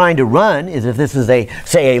 what are you trying to run, is if this is a,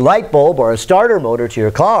 say, a light bulb or a starter motor to your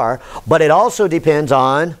car, but it also depends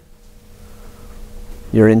on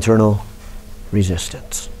your internal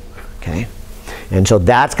resistance, okay? And so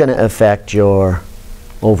that's going to affect your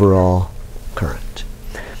overall current.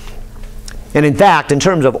 And in fact, in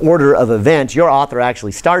terms of order of events, your author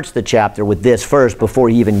actually starts the chapter with this first before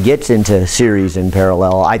he even gets into series and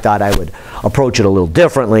parallel. I thought I would approach it a little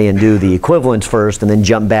differently and do the equivalents first and then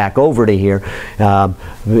jump back over to here.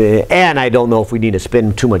 And I don't know if we need to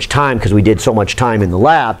spend too much time because we did so much time in the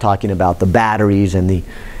lab talking about the batteries and the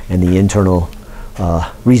internal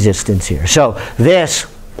resistance here. So this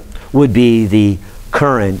would be the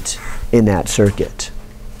current in that circuit.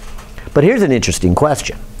 But here's an interesting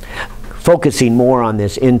question, focusing more on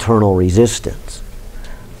this internal resistance.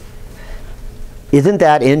 Isn't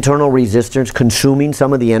that internal resistance consuming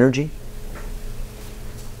some of the energy?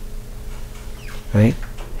 Right?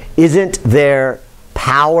 Isn't there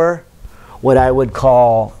power, what I would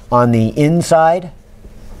call on the inside,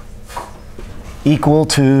 equal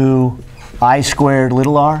to I squared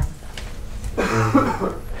little r?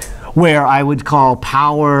 Where I would call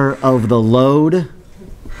power of the load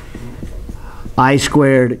I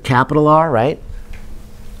squared capital R, right?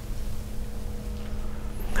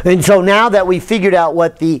 And so now that we figured out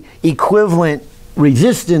what the equivalent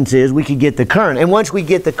resistance is, we could get the current. And once we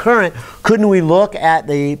get the current, couldn't we look at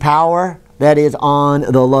the power that is on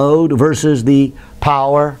the load versus the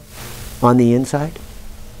power on the inside?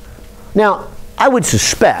 Now, I would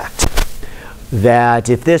suspect that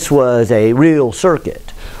if this was a real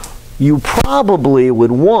circuit, you probably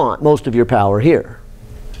would want most of your power here.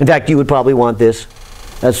 In fact, you would probably want this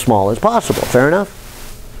as small as possible. Fair enough?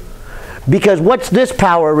 Because what's this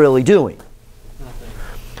power really doing?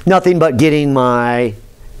 Nothing but getting my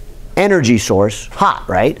energy source hot,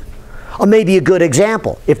 right? Or maybe a good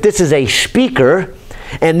example. If this is a speaker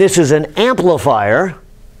and this is an amplifier,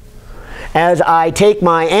 as I take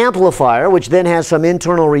my amplifier, which then has some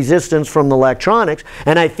internal resistance from the electronics,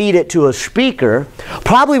 and I feed it to a speaker,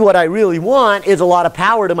 probably what I really want is a lot of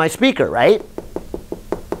power to my speaker, right?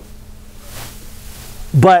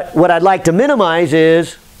 But what I'd like to minimize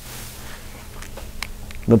is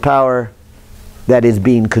the power that is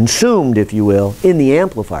being consumed, if you will, in the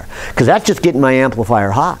amplifier. Because that's just getting my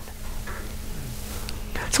amplifier hot.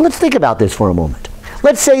 So let's think about this for a moment.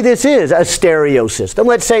 Let's say this is a stereo system.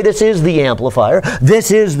 Let's say this is the amplifier.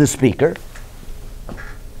 This is the speaker.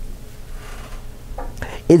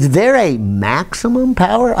 Is there a maximum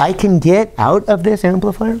power I can get out of this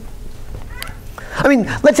amplifier? I mean,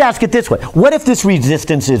 let's ask it this way. What if this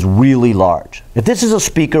resistance is really large? If this is a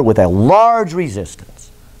speaker with a large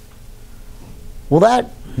resistance, will that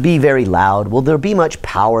be very loud? Will there be much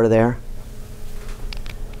power there?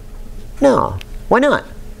 No. Why not?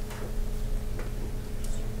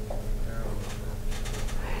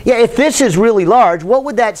 Yeah, if this is really large, what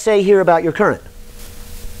would that say here about your current?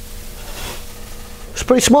 It's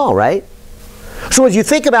pretty small, right? So as you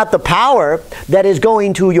think about the power that is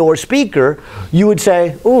going to your speaker, you would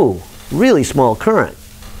say, ooh, really small current.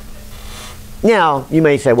 Now, you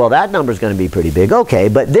may say, well, that number is going to be pretty big. Okay,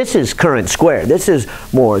 but this is current squared. This is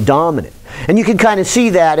more dominant. And you can kind of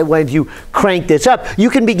see that when you crank this up.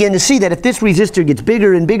 You can begin to see that if this resistor gets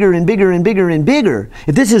bigger and bigger and bigger and bigger and bigger,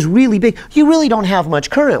 if this is really big, you really don't have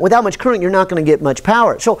much current. Without much current, you're not going to get much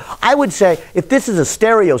power. So I would say, if this is a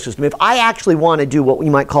stereo system, if I actually want to do what we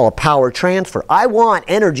might call a power transfer, I want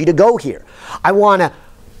energy to go here. I want to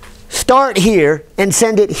start here and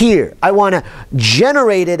send it here. I want to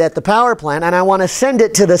generate it at the power plant, and I want to send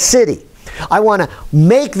it to the city. I want to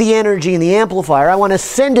make the energy in the amplifier. I want to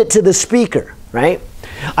send it to the speaker, right?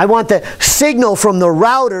 I want the signal from the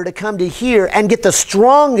router to come to here and get the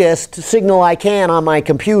strongest signal I can on my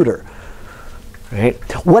computer. Right?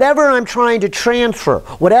 Whatever I'm trying to transfer,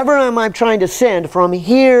 whatever I'm trying to send from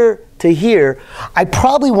here to here, I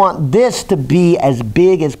probably want this to be as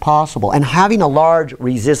big as possible. And having a large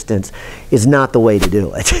resistance is not the way to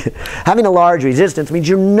do it. Having a large resistance means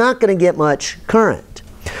you're not going to get much current.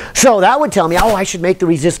 So that would tell me, oh, I should make the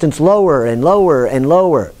resistance lower and lower and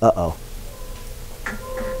lower. Uh-oh.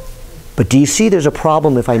 But do you see there's a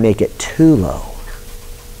problem if I make it too low?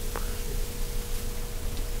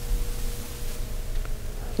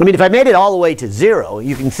 I mean, if I made it all the way to 0,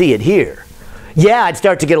 you can see it here. Yeah, I'd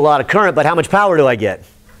start to get a lot of current, but how much power do I get?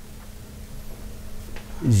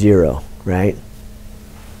 0, right?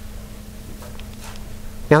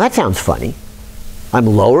 Now that sounds funny. I'm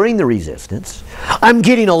lowering the resistance. I'm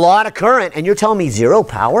getting a lot of current, and you're telling me 0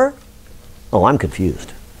 power? Oh, I'm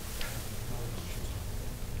confused.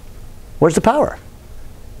 Where's the power?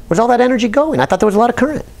 Where's all that energy going? I thought there was a lot of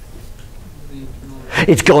current.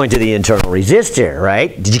 It's going to the internal resistor,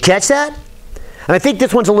 right? Did you catch that? And I think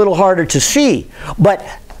this one's a little harder to see. But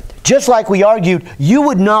just like we argued, you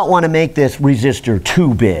would not want to make this resistor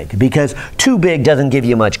too big, because too big doesn't give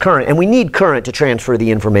you much current. And we need current to transfer the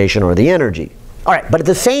information or the energy. All right, but at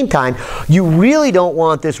the same time, you really don't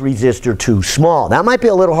want this resistor too small. That might be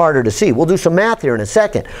a little harder to see. We'll do some math here in a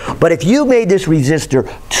second. But if you made this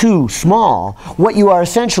resistor too small, what you are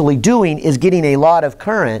essentially doing is getting a lot of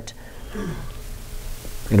current.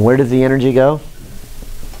 And where does the energy go?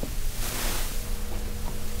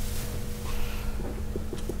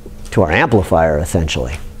 To our amplifier,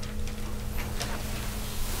 essentially.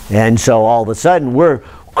 And so all of a sudden, we're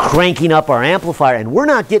cranking up our amplifier, and we're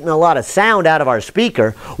not getting a lot of sound out of our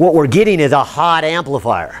speaker. What we're getting is a hot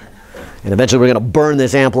amplifier. And eventually we're going to burn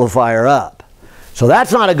this amplifier up. So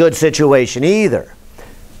that's not a good situation either.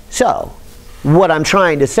 So what I'm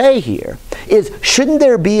trying to say here is, shouldn't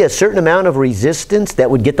there be a certain amount of resistance that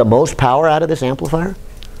would get the most power out of this amplifier?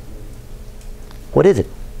 What is it?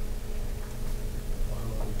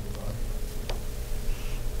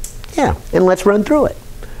 Yeah, and let's run through it.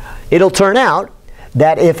 It'll turn out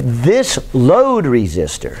that if this load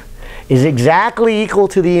resistor is exactly equal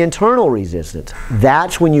to the internal resistance,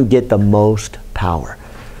 that's when you get the most power.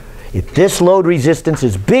 If this load resistance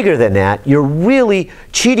is bigger than that, you're really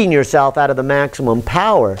cheating yourself out of the maximum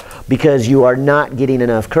power because you are not getting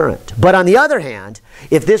enough current. But on the other hand,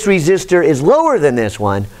 if this resistor is lower than this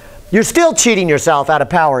one, you're still cheating yourself out of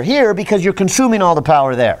power here because you're consuming all the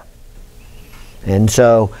power there. And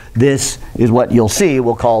so this is what you'll see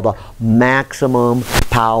we'll call the maximum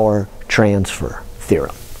power transfer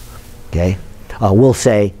theorem. Okay? We'll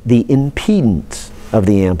say the impedance of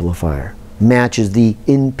the amplifier matches the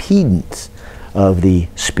impedance of the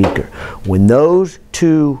speaker. When those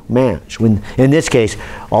two match, in this case,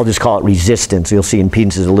 I'll just call it resistance. You'll see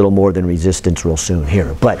impedance is a little more than resistance real soon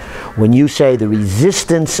here. But when you say the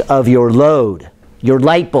resistance of your load, your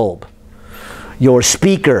light bulb, your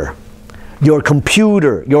speaker, your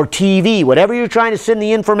computer, your TV, whatever you're trying to send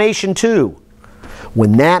the information to,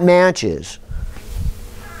 when that matches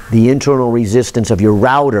the internal resistance of your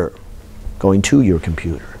router going to your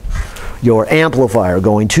computer, your amplifier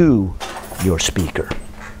going to your speaker,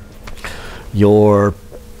 your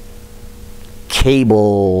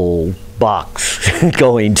cable box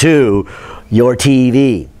going to your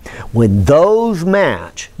TV, when those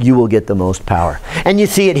match, you will get the most power. And you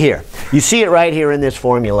see it here. You see it right here in this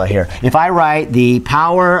formula here. If I write the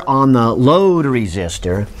power on the load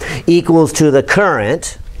resistor equals to the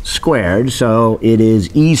current squared, so it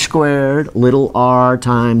is E squared little r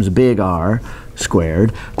times big R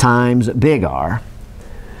squared times big R,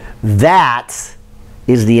 that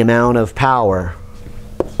is the amount of power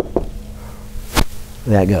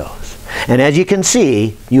that goes. And as you can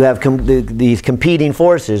see, you have these competing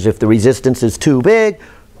forces. If the resistance is too big,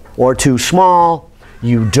 or too small,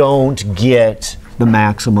 you don't get the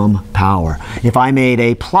maximum power. If I made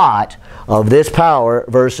a plot of this power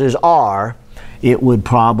versus R, it would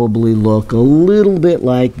probably look a little bit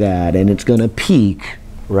like that, and it's going to peak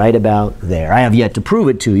right about there. I have yet to prove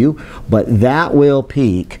it to you, but that will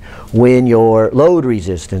peak when your load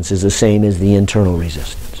resistance is the same as the internal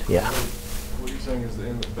resistance. Yeah. What you're saying is that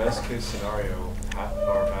in the best case scenario, half of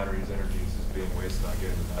our battery's energy is being wasted on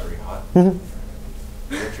getting the battery hot.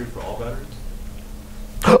 Mm-hmm. Is that true for all batteries?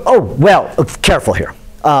 Oh, well, careful here.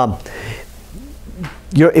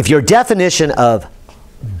 If your definition of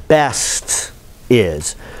best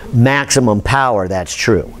is maximum power, that's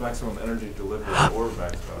true. Maximum energy delivered or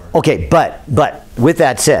max power. Okay, but with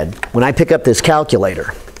that said, when I pick up this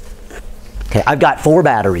calculator, okay, I've got 4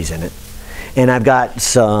 batteries in it, and I've got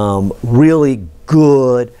some really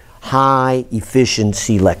good high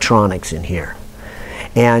efficiency electronics in here.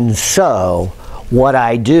 And so what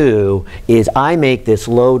I do is I make this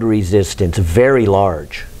load resistance very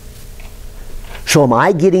large. So am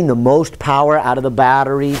I getting the most power out of the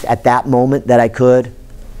batteries at that moment that I could?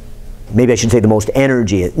 Maybe I should say the most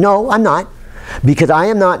energy. No, I'm not, because I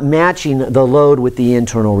am not matching the load with the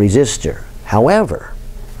internal resistor. However,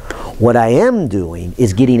 what I am doing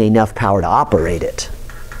is getting enough power to operate it.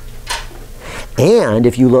 And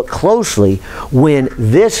if you look closely, when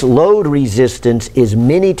this load resistance is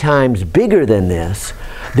many times bigger than this,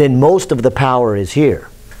 then most of the power is here.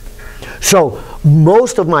 So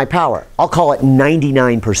most of my power, I'll call it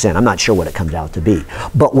 99%, I'm not sure what it comes out to be,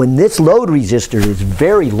 but when this load resistor is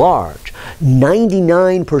very large,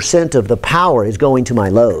 99% of the power is going to my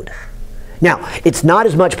load. Now, it's not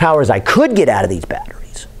as much power as I could get out of these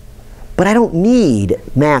batteries, but I don't need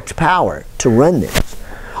max power to run this.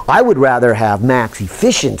 I would rather have max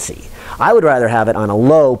efficiency. I would rather have it on a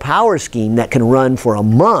low power scheme that can run for a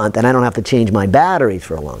month and I don't have to change my batteries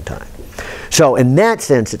for a long time. So in that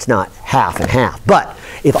sense, it's not half and half. But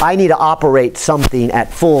if I need to operate something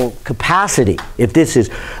at full capacity, if this is,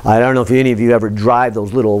 I don't know if any of you ever drive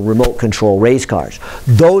those little remote control race cars.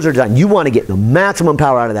 Those are done. You want to get the maximum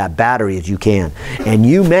power out of that battery as you can. And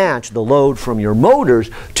you match the load from your motors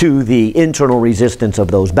to the internal resistance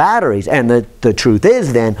of those batteries. And the truth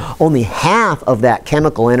is then, only half of that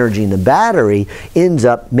chemical energy in the battery ends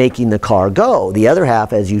up making the car go. The other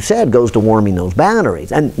half, as you said, goes to warming those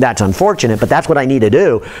batteries. And that's unfortunate, but that's what I need to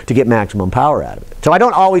do to get maximum power out of it. So I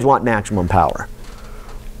don't always want maximum power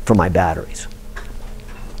for my batteries.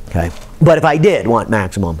 Okay? But if I did want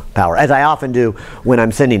maximum power, as I often do when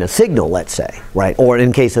I'm sending a signal, let's say, right? Or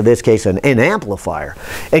in case of this case, an amplifier.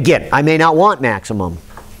 Again, I may not want maximum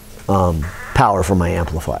power from my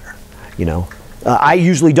amplifier. You know, I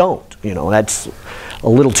usually don't. You know, that's a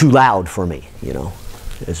little too loud for me. You know,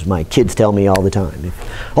 as my kids tell me all the time.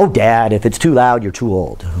 Oh, Dad, if it's too loud, you're too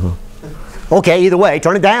old. Okay, either way,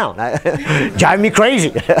 turn it down. Driving me crazy.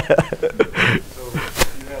 So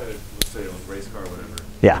if you had a, let's say, a race car or whatever,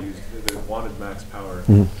 yeah, that wanted max power,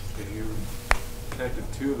 if you connected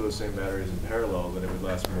 2 of those same batteries in parallel, then it would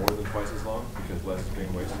last more than twice as long because less is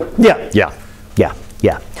being wasted?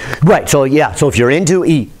 Yeah. Right, so yeah, so if you're into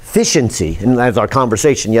efficiency, and as our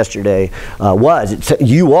conversation yesterday was,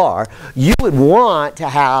 you would want to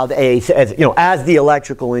have as the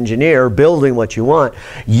electrical engineer building what you want,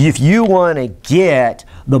 if you want to get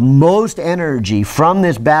the most energy from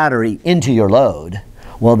this battery into your load,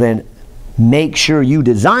 well then make sure you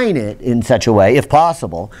design it in such a way, if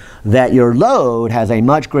possible, that your load has a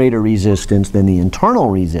much greater resistance than the internal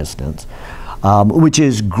resistance. Which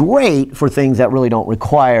is great for things that really don't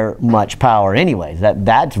require much power anyways.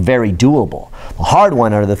 That's very doable. The hard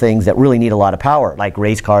one are the things that really need a lot of power, like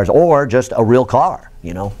race cars or just a real car,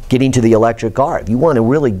 you know, getting to the electric car. If you want to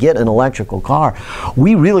really get an electrical car,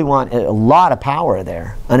 we really want a lot of power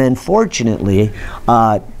there. And unfortunately,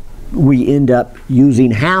 we end up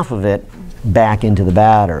using half of it back into the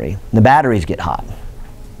battery. The batteries get hot.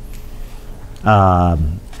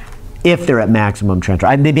 If they're at maximum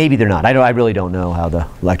transfer. Maybe they're not. I really don't know how the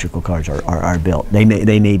electrical cars are built. They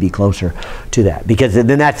may be closer to that, because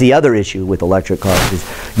then that's the other issue with electric cars is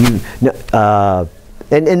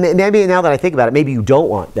and maybe now that I think about it, maybe you don't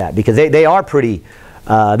want that, because they are pretty.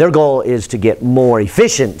 Their goal is to get more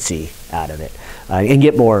efficiency out of it and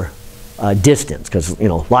get more distance, because a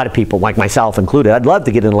lot of people, like myself included, I'd love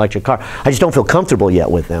to get an electric car. I just don't feel comfortable yet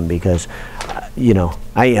with them because I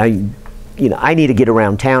need to get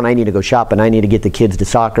around town, I need to go shopping, I need to get the kids to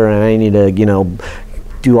soccer, and I need to,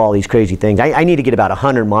 do all these crazy things. I need to get about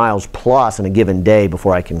 100 miles plus in a given day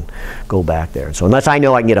before I can go back there. So unless I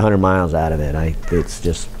know I can get 100 miles out of it, it's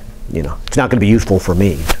just, it's not going to be useful for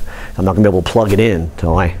me. I'm not going to be able to plug it in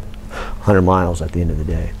until 100 miles at the end of the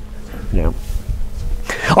day. Yeah.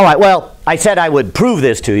 All right, well, I said I would prove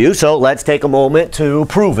this to you, so let's take a moment to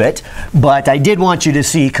prove it. But I did want you to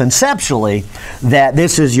see conceptually that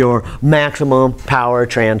this is your maximum power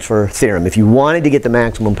transfer theorem. If you wanted to get the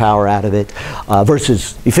maximum power out of it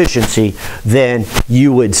versus efficiency, then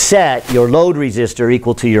you would set your load resistor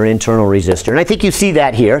equal to your internal resistor. And I think you see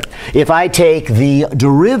that here. If I take the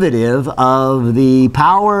derivative of the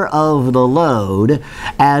power of the load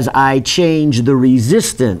as I change the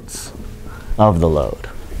resistance of the load,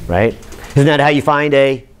 right? Isn't that how you find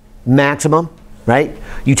a maximum, right?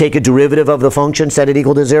 You take a derivative of the function, set it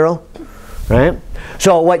equal to 0, right?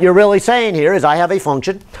 So what you're really saying here is I have a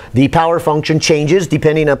function. The power function changes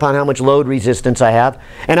depending upon how much load resistance I have.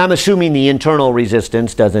 And I'm assuming the internal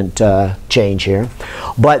resistance doesn't change here.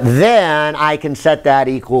 But then I can set that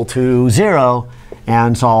equal to 0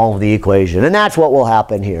 and solve the equation. And that's what will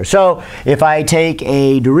happen here. So if I take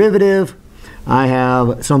a derivative, I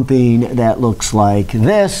have something that looks like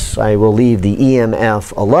this. I will leave the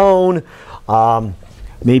EMF alone.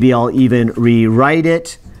 Maybe I'll even rewrite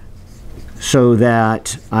it so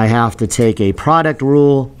that I have to take a product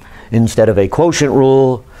rule instead of a quotient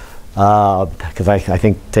rule, because I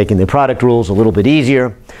think taking the product rule is a little bit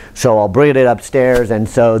easier. So I'll bring it upstairs, and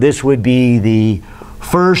so this would be the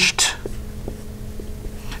first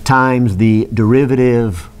times the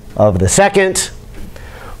derivative of the second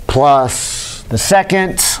plus the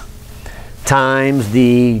second times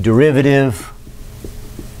the derivative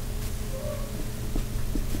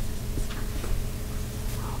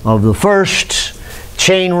of the first.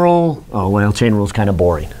 Chain rule, oh well, chain rule is kind of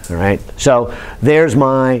boring, all right? So there's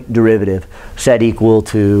my derivative set equal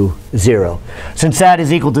to 0. Since that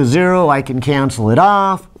is equal to 0, I can cancel it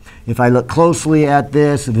off. If I look closely at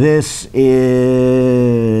this, this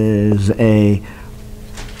is a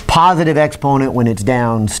positive exponent when it's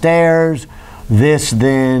downstairs. This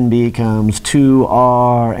then becomes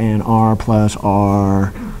 2r and r plus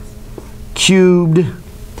r cubed.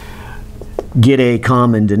 Get a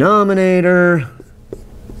common denominator.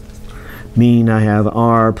 Mean I have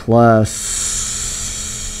r plus,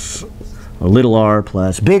 or little r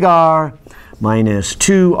plus big R minus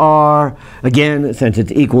 2r. Again, since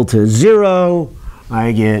it's equal to 0,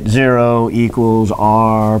 I get 0 equals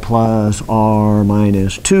r plus r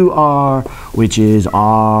minus 2r, which is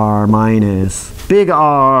r minus big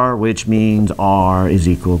R, which means r is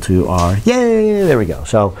equal to r. Yay, there we go.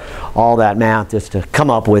 So all that math just to come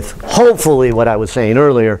up with, hopefully, what I was saying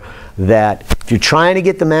earlier, that if you're trying to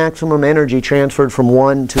get the maximum energy transferred from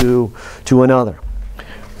one to another,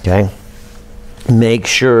 okay, make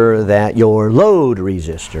sure that your load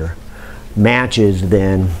resistor matches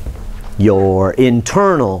then your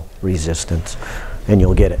internal resistance, and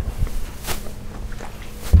you'll get it.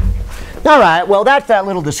 All right, well, that's that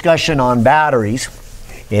little discussion on batteries,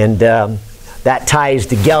 and that ties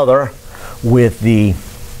together with the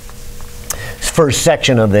first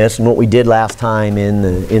section of this and what we did last time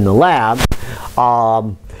in the lab.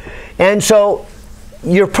 And so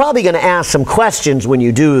you're probably going to ask some questions when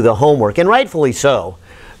you do the homework, and rightfully so,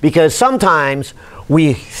 because sometimes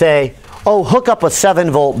we say, oh, hook up a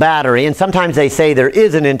 7-volt battery, and sometimes they say there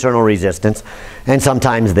is an internal resistance, and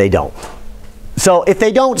sometimes they don't. So if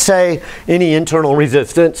they don't say any internal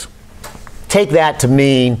resistance, take that to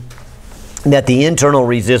mean that the internal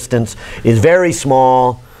resistance is very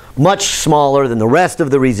small, much smaller than the rest of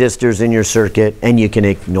the resistors in your circuit, and you can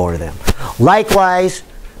ignore them. Likewise,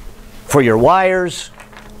 for your wires,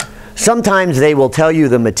 sometimes they will tell you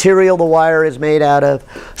the material the wire is made out of.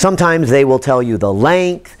 Sometimes they will tell you the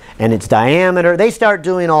length and its diameter. They start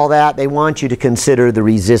doing all that. They want you to consider the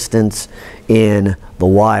resistance in the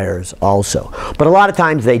wires also. But a lot of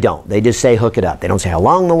times they don't. They just say hook it up. They don't say how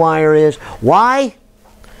long the wire is. Why?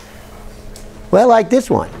 Well, like this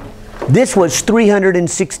one. This was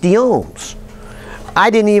 360 ohms. I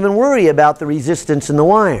didn't even worry about the resistance in the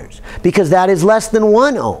wires because that is less than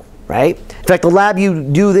 1 ohm, right? In fact, the lab you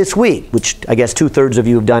do this week, which I guess 2/3 of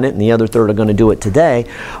you have done it and the other third are going to do it today.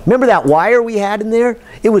 Remember that wire we had in there?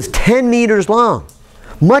 It was 10 meters long,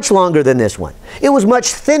 much longer than this one. It was much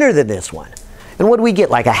thinner than this one. And what do we get,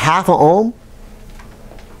 like a half an ohm?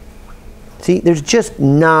 See, there's just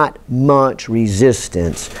not much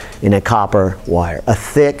resistance in a copper wire, a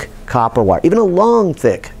thick copper wire, even a long,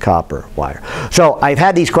 thick copper wire. So I've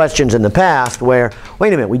had these questions in the past where,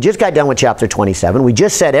 wait a minute, we just got done with chapter 27. We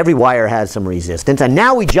just said every wire has some resistance, and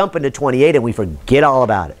now we jump into 28 and we forget all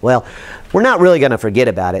about it. Well, we're not really going to forget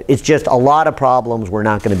about it. It's just a lot of problems we're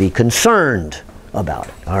not going to be concerned about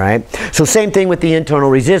it, all right? So same thing with the internal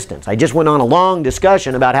resistance. I just went on a long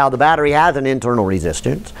discussion about how the battery has an internal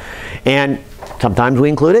resistance, and sometimes we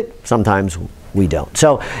include it, sometimes we don't.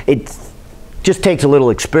 So it just takes a little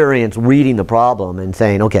experience reading the problem and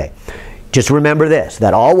saying, okay, just remember this,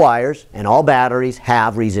 that all wires and all batteries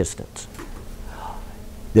have resistance.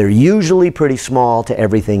 They're usually pretty small to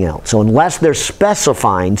everything else. So unless they're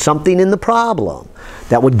specifying something in the problem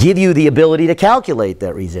that would give you the ability to calculate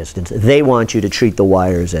that resistance, they want you to treat the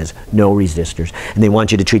wires as no resistors, and they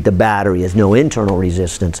want you to treat the battery as no internal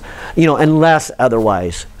resistance, you know, unless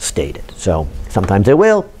otherwise stated. So sometimes they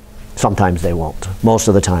will, sometimes they won't. Most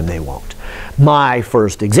of the time they won't. My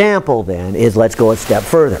first example then is, let's go a step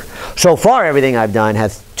further. So far everything I've done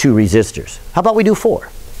has 2 resistors. How about we do 4?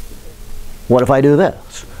 What if I do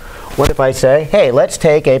this? What if I say, hey, let's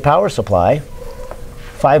take a power supply,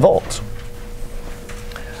 5 volts.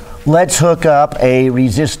 Let's hook up a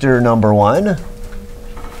resistor number 1,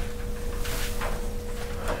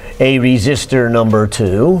 a resistor number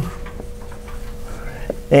 2,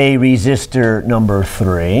 a resistor number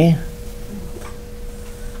 3,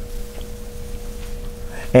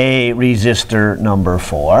 a resistor number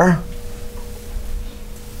 4.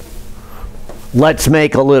 Let's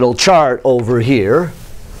make a little chart over here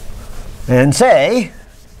and say,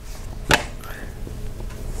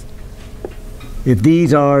 if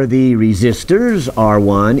these are the resistors,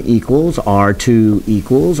 R1 equals, R2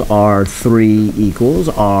 equals, R3 equals,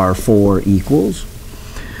 R4 equals,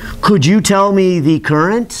 could you tell me the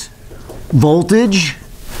current, voltage,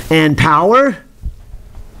 and power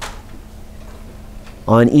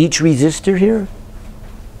on each resistor here?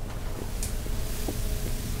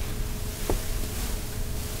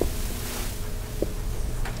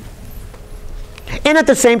 And at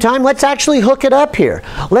the same time, let's actually hook it up here.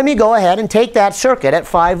 Let me go ahead and take that circuit at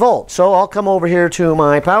 5 volts. So I'll come over here to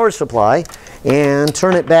my power supply and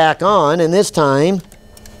turn it back on, and this time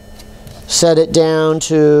set it down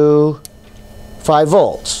to 5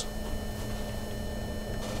 volts.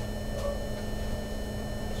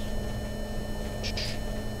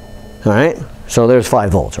 All right, so there's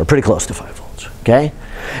 5 volts, or pretty close to 5 volts, okay?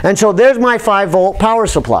 And so there's my 5 volt power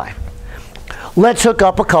supply. Let's hook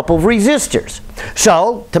up a couple of resistors.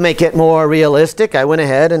 So, to make it more realistic, I went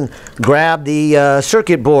ahead and grabbed the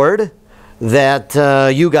circuit board that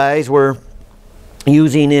you guys were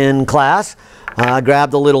using in class.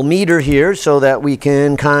 Grabbed a little meter here so that we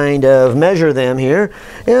can kind of measure them here.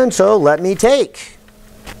 And so let me take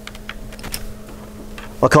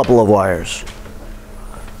a couple of wires.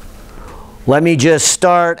 Let me just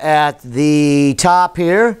start at the top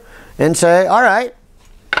here and say, all right,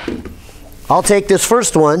 I'll take this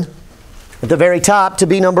first one at the very top to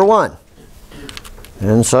be number 1.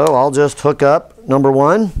 And so I'll just hook up number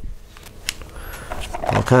 1.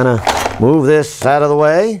 I'll kind of move this out of the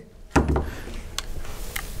way.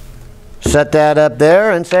 Set that up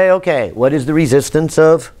there and say, okay, what is the resistance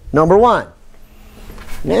of number 1?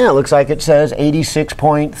 Yeah, it looks like it says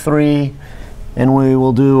 86.3, and we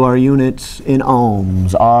will do our units in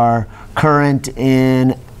ohms. Our current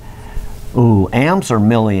in amps or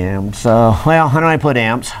milliamps? Well, how do I put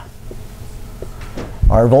amps?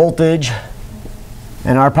 Our voltage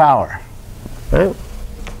and our power. Right?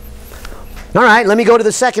 All right, let me go to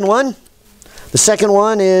the second one. The second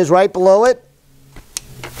one is right below it.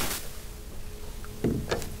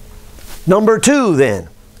 Number 2 then,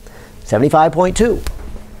 75.2.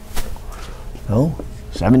 Oh,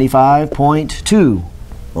 75.2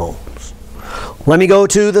 ohms. Let me go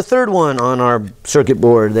to the third one on our circuit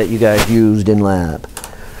board that you guys used in lab.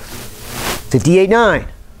 58.9.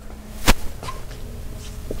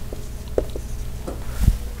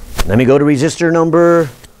 Let me go to resistor number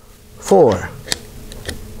 4.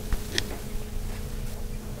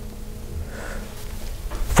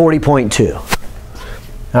 40.2.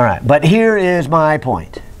 All right, but here is my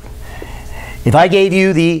point. If I gave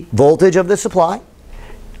you the voltage of the supply,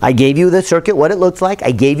 I gave you the circuit, what it looks like,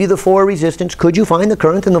 I gave you the 4 resistance, could you find the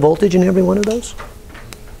current and the voltage in every one of those?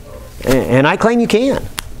 And I claim you can.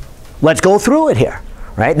 Let's go through it here.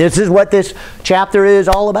 Right? This is what this chapter is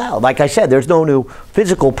all about. Like I said, there's no new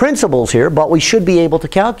physical principles here, but we should be able to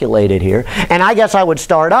calculate it here. And I guess I would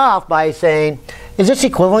start off by saying, is this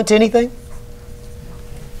equivalent to anything?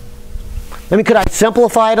 I mean, could I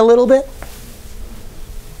simplify it a little bit?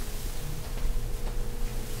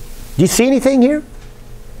 Do you see anything here?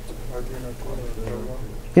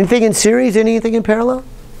 Anything in series, anything in parallel?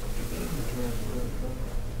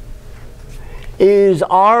 Is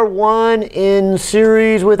R1 in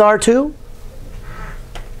series with R2?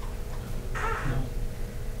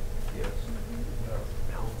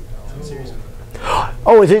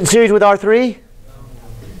 Oh, is it in series with R3?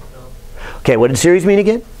 Okay, what did series mean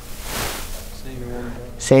again?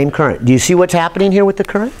 Same current. Do you see what's happening here with the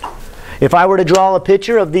current? If I were to draw a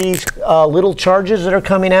picture of these little charges that are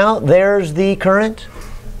coming out, there's the current.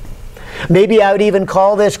 Maybe I would even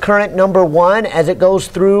call this current number 1 as it goes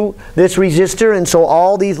through this resistor, and so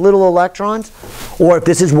all these little electrons, or if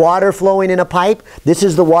this is water flowing in a pipe, this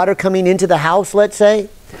is the water coming into the house, let's say.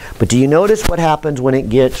 But do you notice what happens when it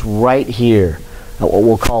gets right here, at what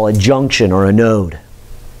we'll call a junction or a node?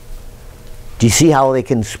 Do you see how they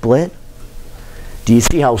can split? Do you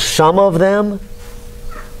see how some of them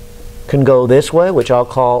can go this way, which I'll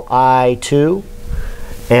call I2,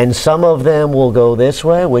 and some of them will go this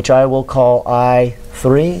way, which I will call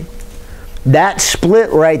I3? That split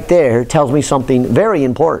right there tells me something very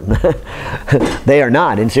important. They are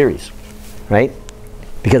not in series, right?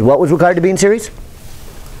 Because what was required to be in series?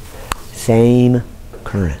 Same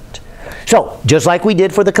current. So, just like we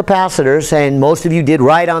did for the capacitors, and most of you did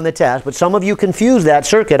right on the test, but some of you confused that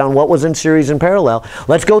circuit on what was in series and parallel.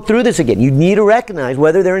 Let's go through this again. You need to recognize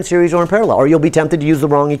whether they're in series or in parallel, or you'll be tempted to use the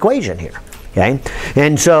wrong equation here. Okay?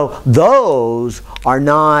 And so, those are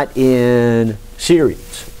not in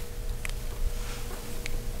series.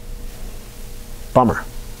 Bummer.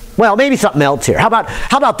 Well, maybe something else here. How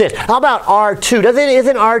about this? How about R2?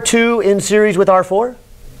 Isn't R2 in series with R4?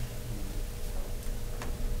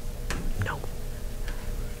 No.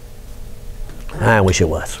 I wish it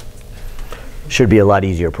was. Should be a lot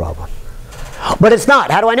easier problem. But it's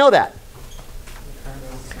not. How do I know that?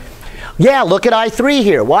 Yeah, look at I3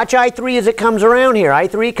 here. Watch I3 as it comes around here.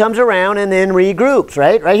 I3 comes around and then regroups,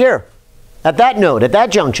 right? Right here. At that node, at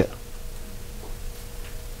that junction.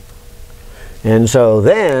 And so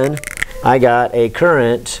then I got a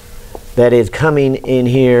current that is coming in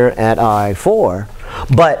here at I4.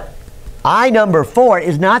 But I number 4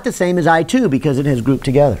 is not the same as I2 because it has grouped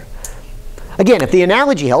together. Again, if the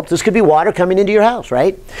analogy helps, this could be water coming into your house,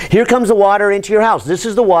 right? Here comes the water into your house. This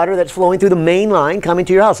is the water that's flowing through the main line coming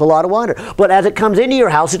to your house, a lot of water. But as it comes into your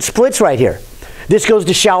house, it splits right here. This goes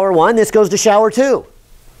to shower 1, this goes to shower 2,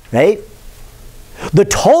 right? The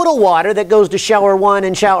total water that goes to shower 1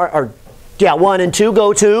 and shower, 1 and 2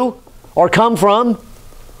 go to or come from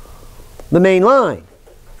the main line.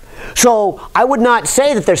 So I would not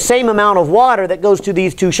say that the same amount of water that goes to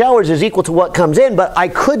these two showers is equal to what comes in, but I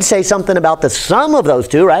could say something about the sum of those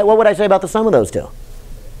two, right? What would I say about the sum of those two?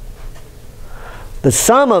 The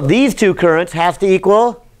sum of these two currents has to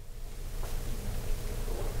equal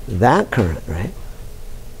that current, right?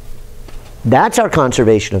 That's our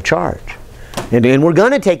conservation of charge. And we're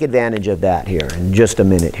going to take advantage of that here in just a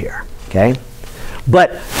minute here. Okay?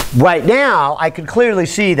 But right now, I could clearly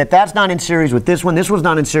see that that's not in series with this one. This one's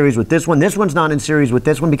not in series with this one. This one's not in series with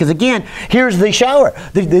this one. Because again, here's the shower.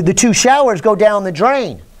 The two showers go down the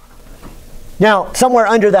drain. Now, somewhere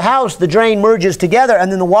under the house, the drain merges together.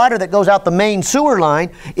 And then the water that goes out the main sewer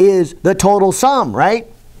line is the total sum, right?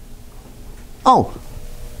 Oh,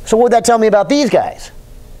 so what would that tell me about these guys?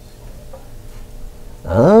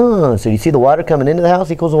 Oh, so you see the water coming into the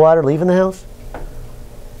house equals the water leaving the house?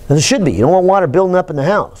 As it should be. You don't want water building up in the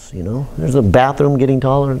house, you know. There's a bathroom getting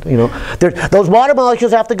taller, you know. Those water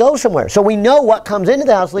molecules have to go somewhere. So we know what comes into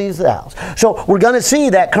the house leaves the house. So we're going to see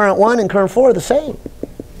that current 1 and current 4 are the same,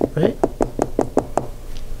 right?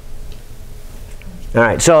 All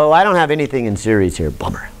right, so I don't have anything in series here.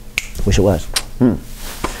 Bummer. Wish it was.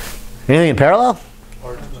 Anything in parallel?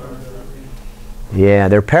 Yeah,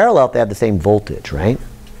 they're parallel if they have the same voltage, right?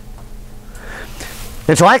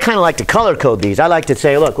 And so I kind of like to color code these. I like to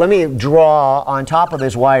say, look, let me draw on top of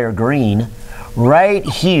this wire green, right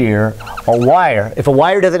here, a wire. If a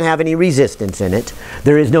wire doesn't have any resistance in it,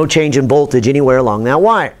 there is no change in voltage anywhere along that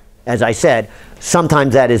wire. As I said,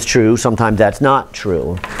 sometimes that is true, sometimes that's not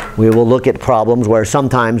true. We will look at problems where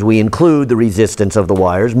sometimes we include the resistance of the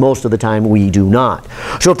wires, most of the time we do not.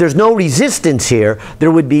 So if there's no resistance here,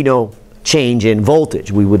 there would be no change in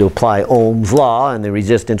voltage. We would apply Ohm's law and the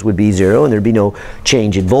resistance would be 0 and there'd be no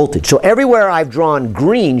change in voltage. So everywhere I've drawn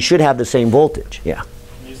green should have the same voltage. Yeah.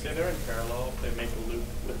 Can you say they're in parallel if they make a loop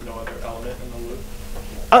with no other element in the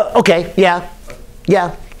loop? Okay, yeah.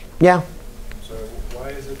 Yeah. Yeah. So why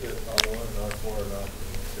is it that R1 and R4 are not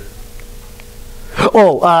in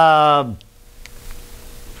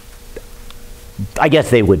series? I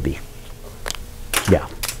guess they would be. Yeah.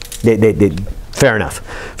 They fair enough.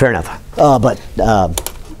 Fair enough. But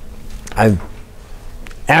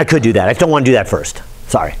I could do that. I just don't want to do that first.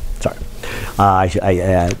 Sorry.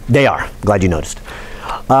 They are. Glad you noticed.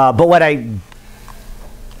 But what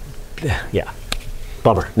yeah.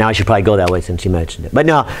 Bummer. Now I should probably go that way since you mentioned it. But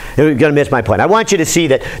no, you're going to miss my point. I want you to see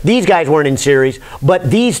that these guys weren't in series, but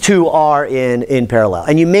these two are in parallel.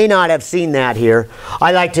 And you may not have seen that here.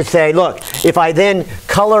 I like to say, look, if I then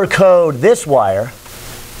color code this wire,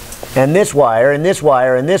 and this wire, and this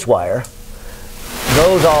wire, and this wire,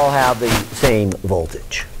 those all have the same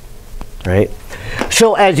voltage, right?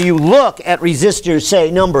 So as you look at resistor,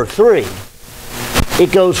 say, number 3,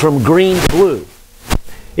 it goes from green to blue.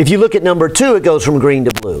 If you look at number 2, it goes from green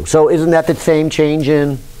to blue. So isn't that the same change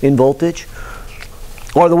in voltage?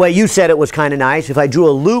 Or the way you said it was kind of nice. If I drew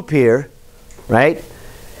a loop here, right?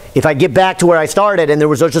 If I get back to where I started and there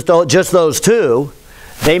was just those two,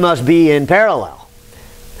 they must be in parallel.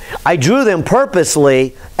 I drew them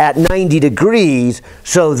purposely at 90 degrees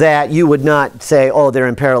so that you would not say, oh, they're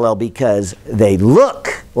in parallel because they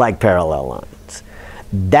look like parallel lines.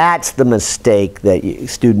 That's the mistake that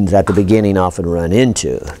students at the beginning often run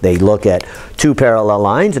into. They look at two parallel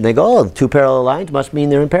lines and they go, oh, two parallel lines must mean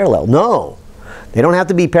they're in parallel. No. They don't have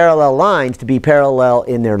to be parallel lines to be parallel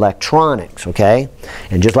in their electronics, okay?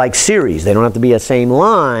 And just like series, they don't have to be a same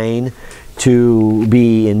line to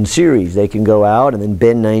be in series. They can go out and then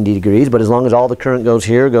bend 90 degrees, but as long as all the current goes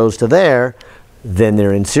here, goes to there, then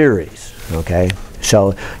they're in series, okay?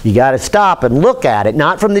 So you got to stop and look at it,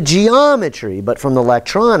 not from the geometry, but from the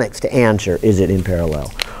electronics to answer, is it in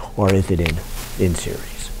parallel or is it in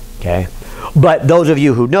series, okay? But those of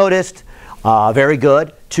you who noticed, very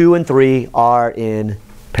good. 2 and 3 are in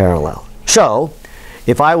parallel. So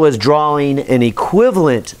if I was drawing an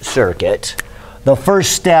equivalent circuit, the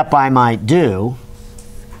first step I might do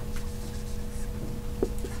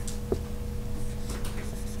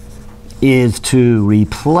is to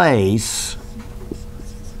replace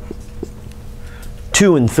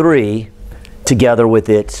 2 and 3 together with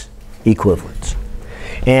its equivalents.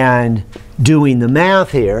 And doing the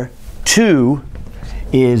math here, 2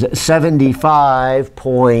 is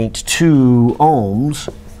 75.2 ohms.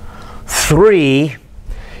 3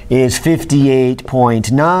 is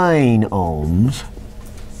 58.9 ohms.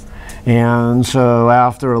 And so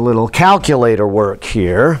after a little calculator work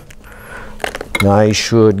here, I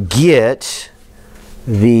should get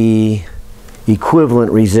the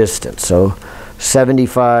equivalent resistance. So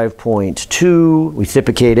 75.2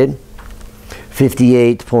 reciprocated,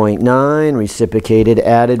 58.9 reciprocated,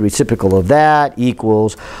 added reciprocal of that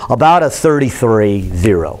equals about a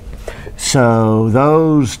 33.0. So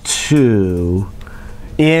those two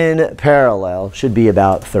in parallel should be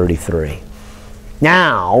about 33.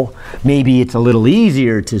 Now, maybe it's a little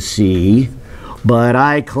easier to see, but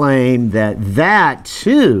I claim that that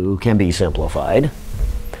too can be simplified.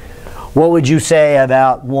 What would you say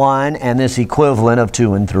about 1 and this equivalent of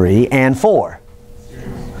 2 and 3 and 4?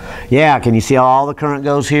 Yeah, can you see how all the current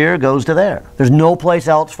goes here, goes to there? There's no place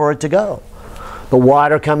else for it to go. The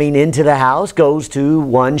water coming into the house goes to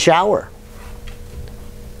one shower.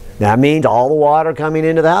 That means all the water coming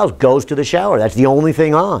into the house goes to the shower. That's the only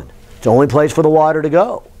thing on. It's the only place for the water to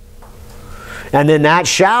go. And then that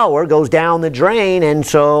shower goes down the drain, and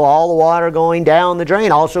so all the water going down the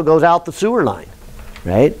drain also goes out the sewer line,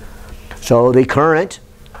 right? So the current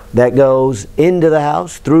that goes into the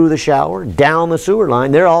house, through the shower, down the sewer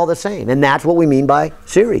line, they're all the same. And that's what we mean by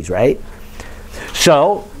series, right?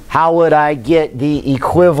 So how would I get the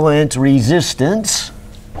equivalent resistance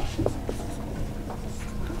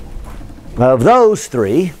of those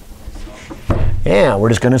three? Yeah, we're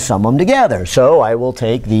just going to sum them together. So I will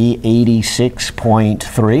take the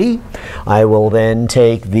 86.3. I will then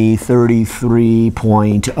take the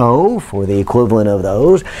 33.0 for the equivalent of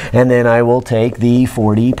those. And then I will take the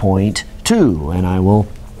 40.2. And I will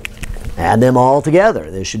add them all together.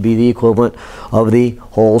 This should be the equivalent of the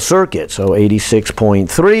whole circuit. So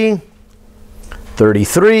 86.3,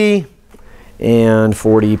 33, and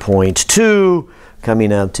 40.2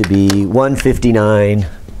 coming out to be 159.5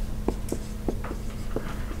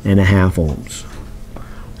 ohms.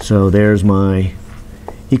 So there's my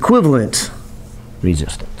equivalent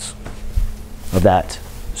resistance of that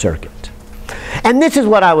circuit. And this is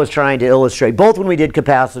what I was trying to illustrate, both when we did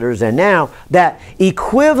capacitors and now, that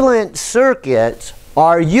equivalent circuits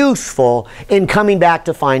are useful in coming back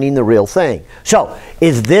to finding the real thing. So,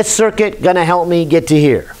 is this circuit going to help me get to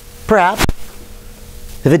here? Perhaps.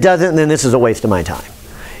 If it doesn't, then this is a waste of my time.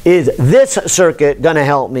 Is this circuit going to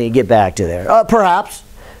help me get back to there? Perhaps.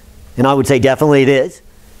 And I would say definitely it is.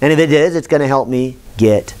 And if it is, it's going to help me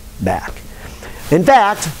get back. In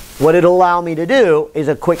fact, what it'll allow me to do is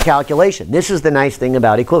a quick calculation. This is the nice thing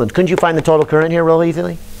about equivalence. Couldn't you find the total current here real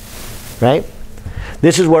easily? Right?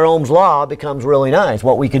 This is where Ohm's law becomes really nice.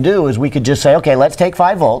 What we could do is we could just say, okay, let's take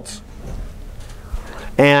 5 volts.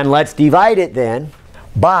 And let's divide it then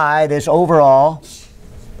by this overall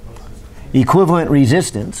equivalent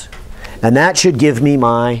resistance. And that should give me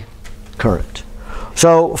my current.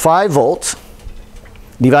 So 5 volts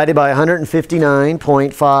divided by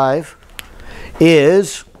 159.5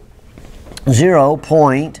 is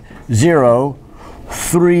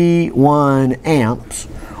 0.031 amps,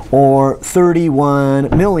 or 31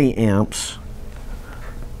 milliamps,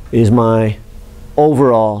 is my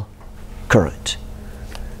overall current.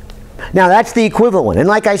 Now that's the equivalent one, and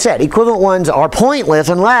like I said, equivalent ones are pointless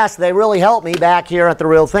unless they really help me back here at the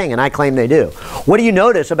real thing, and I claim they do. What do you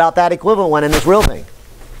notice about that equivalent one in this real thing?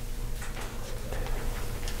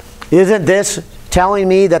 Isn't this telling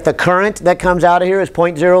me that the current that comes out of here is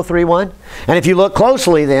 0.031? And if you look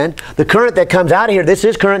closely then, the current that comes out of here, this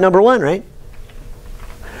is current number 1, right?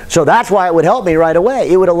 So that's why it would help me right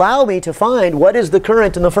away. It would allow me to find what is the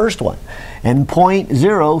current in the first one. And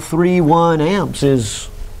 0.031 amps is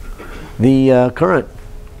the current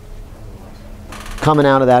coming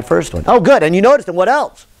out of that first one. Oh, good. And you noticed them. What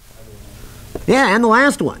else? Yeah, and the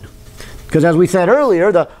last one. Because as we said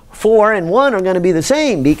earlier, the 4 and 1 are going to be the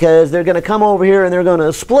same because they're going to come over here and they're going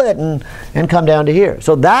to split and come down to here.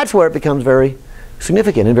 So that's where it becomes very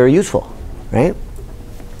significant and very useful, right?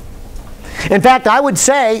 In fact, I would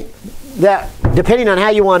say that depending on how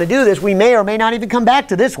you want to do this, we may or may not even come back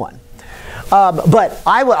to this one. But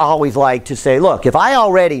I would always like to say, look, if I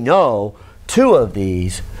already know 2 of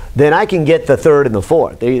these, then I can get the 3rd and the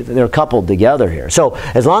 4th. They're coupled together here. So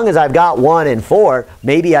as long as I've got 1 and 4,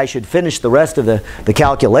 maybe I should finish the rest of the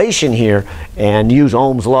calculation here and use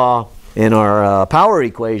Ohm's law in our power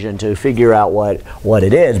equation to figure out what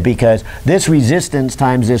it is, because this resistance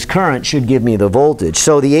times this current should give me the voltage.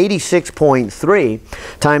 So the 86.3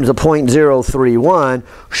 times the 0.031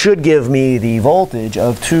 should give me the voltage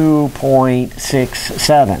of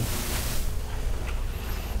 2.67.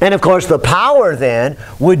 And of course the power then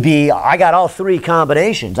would be, I got all 3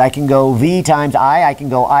 combinations. I can go V times I can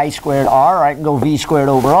go I squared R, or I can go V squared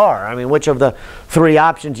over R. I mean, which of the 3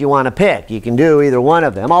 options you want to pick? You can do either one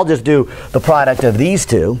of them. I'll just do the product of these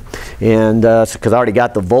 2, and because I already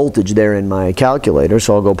got the voltage there in my calculator,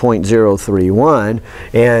 so I'll go 0.031,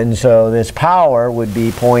 and so this power would be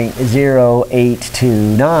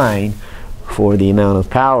 0.0829 for the amount of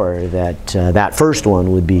power that that first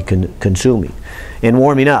one would be consuming and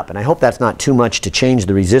warming up. And I hope that's not too much to change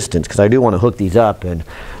the resistance, because I do want to hook these up and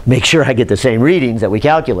make sure I get the same readings that we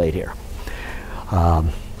calculate here.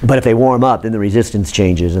 But if they warm up, then the resistance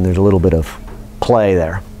changes and there's a little bit of play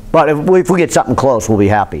there. But if we get something close, we'll be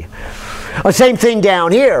happy. Same thing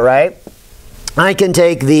down here, right? I can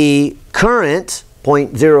take the current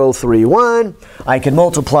 0.031, I can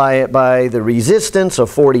multiply it by the resistance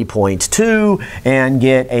of 40.2 and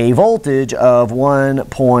get a voltage of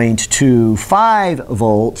 1.25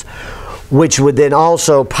 volts, which would then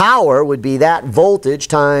also power would be that voltage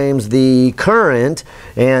times the current,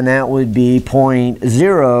 and that would be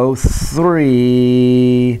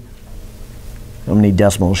 0.03, how many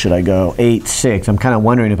decimals should I go? 86. I'm kind of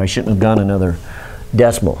wondering if I shouldn't have gone another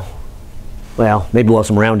decimal. Well, maybe we'll have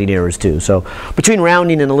some rounding errors too. So between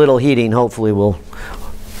rounding and a little heating, hopefully we'll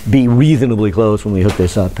be reasonably close when we hook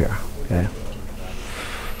this up here. Okay.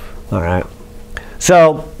 All right.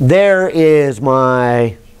 So there is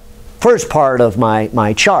my first part of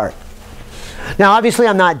my chart. Now obviously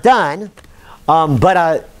I'm not done,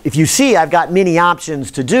 but if you see, I've got many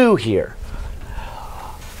options to do here.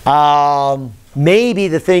 Maybe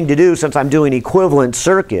the thing to do, since I'm doing equivalent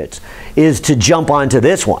circuits, is to jump onto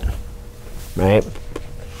this one. Right?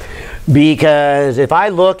 Because if I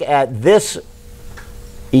look at this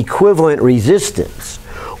equivalent resistance,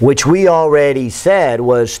 which we already said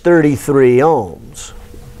was 33 ohms,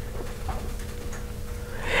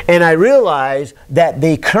 and I realize that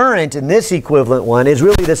the current in this equivalent one is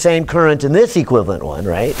really the same current in this equivalent one,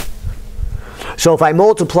 right? So if I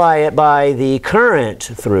multiply it by the current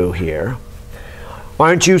through here,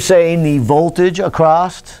 aren't you saying the voltage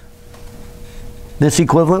across this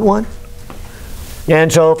equivalent one?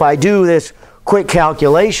 And so if I do this quick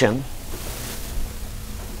calculation,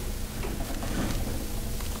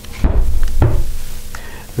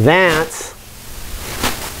 that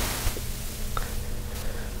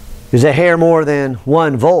is a hair more than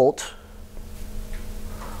 1 volt.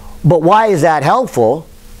 But why is that helpful?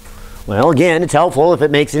 Well, again, it's helpful if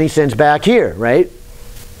it makes any sense back here, right?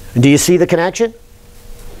 Do you see the connection?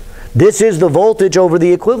 This is the voltage over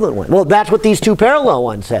the equivalent one. Well, that's what these 2 parallel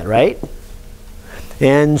ones said, right?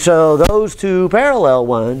 And so those 2 parallel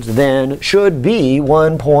ones then should be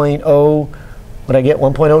 1.0, what I get,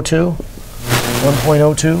 1.02?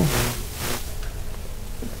 1.02?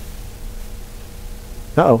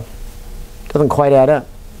 Uh-oh. Doesn't quite add up.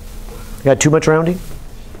 Got too much rounding?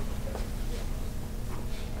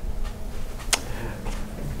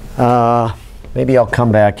 Maybe I'll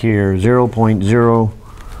come back here. 0.0,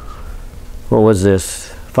 what was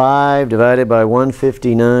this? 5 divided by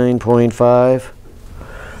 159.5.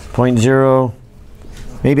 0.0.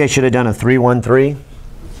 Maybe I should have done a 313.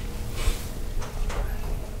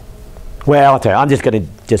 Well, I'll tell you, I'm just going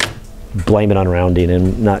to just blame it on rounding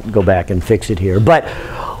and not go back and fix it here. But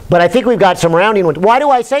I think we've got some rounding. Why do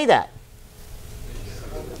I say that?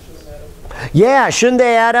 Yeah, shouldn't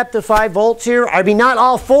they add up to 5 volts here? I mean, not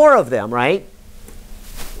all 4 of them, right?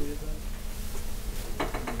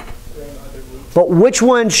 But which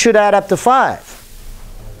one should add up to 5?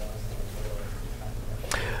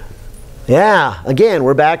 Yeah, again,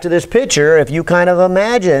 we're back to this picture. If you kind of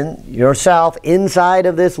imagine yourself inside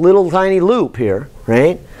of this little tiny loop here,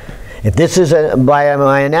 right? If this is, by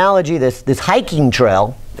my analogy, this hiking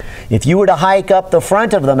trail, if you were to hike up the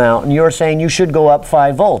front of the mountain, you're saying you should go up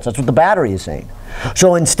 5 volts. That's what the battery is saying.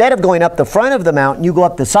 So instead of going up the front of the mountain, you go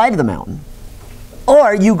up the side of the mountain.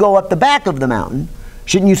 Or you go up the back of the mountain.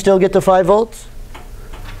 Shouldn't you still get to 5 volts?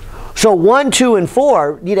 So 1, 2, and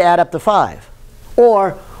 4 need to add up to 5.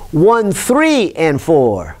 Or 1, 3, and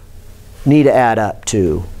 4 need to add up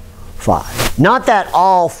to 5. Not that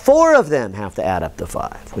all 4 of them have to add up to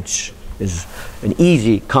 5, which is an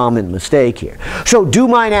easy, common mistake here. So do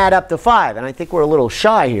mine add up to 5? And I think we're a little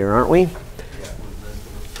shy here, aren't we?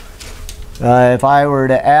 If I were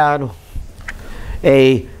to add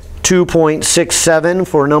a 2.67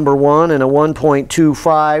 for number 1 and a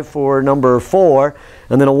 1.25 for number 4,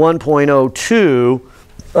 and then a 1.02,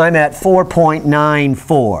 I'm at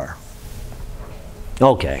 4.94.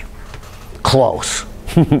 Okay, close.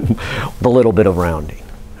 With a little bit of rounding,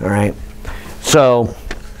 all right? So,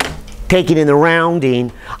 taking in the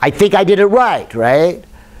rounding, I think I did it right, right?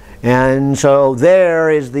 And so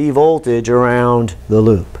there is the voltage around the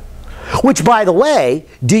loop. Which, by the way,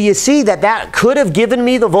 do you see that that could have given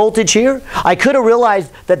me the voltage here? I could have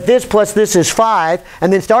realized that this plus this is 5,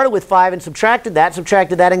 and then started with 5 and subtracted that,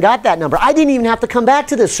 and got that number. I didn't even have to come back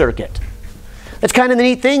to this circuit. That's kind of the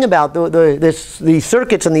neat thing about these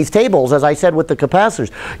circuits and these tables, as I said with the capacitors.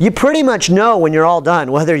 You pretty much know when you're all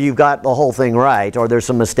done whether you've got the whole thing right or there's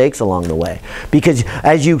some mistakes along the way. Because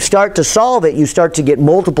as you start to solve it, you start to get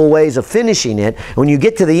multiple ways of finishing it. When you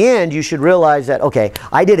get to the end, you should realize that, okay,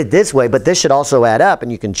 I did it this way, but this should also add up,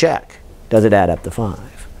 and you can check. Does it add up to 5?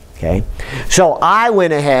 Okay? So I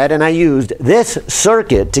went ahead and I used this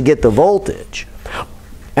circuit to get the voltage,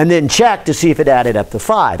 and then check to see if it added up to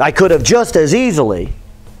 5. I could have just as easily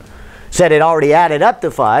said it already added up to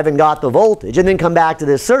 5 and got the voltage, and then come back to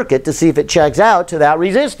this circuit to see if it checks out to that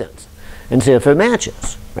resistance and see if it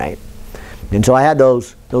matches, right? And so I had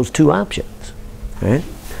those 2 options, right?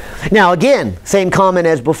 Now again, same comment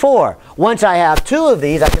as before. Once I have 2 of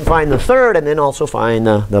these, I can find the third and then also find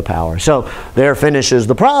the power. So there finishes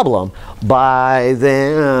the problem by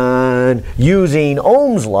then using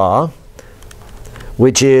Ohm's law,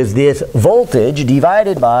 which is this voltage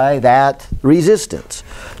divided by that resistance,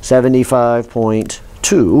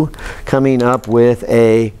 75.2, coming up with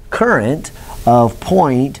a current of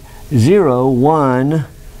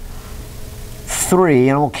 0.013,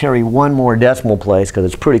 and we'll carry one more decimal place because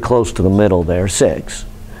it's pretty close to the middle there, 6.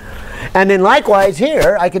 And then likewise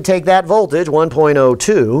here, I could take that voltage,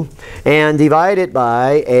 1.02, and divide it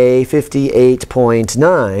by a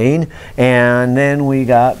 58.9, and then we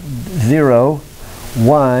got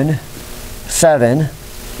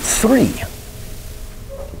 0.173.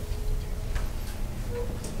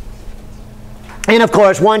 And of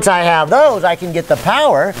course, once I have those, I can get the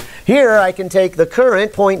power. Here, I can take the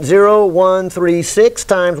current, 0.0136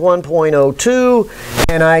 times 1.02,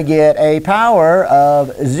 and I get a power of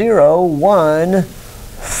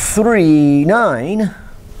 0.139.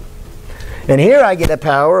 And here I get a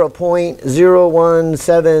power of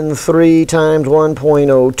 0.0173 times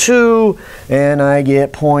 1.02, and I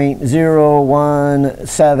get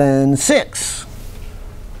 0.0176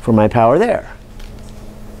 for my power there.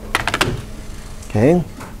 Okay.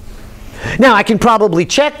 Now I can probably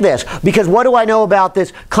check this, because what do I know about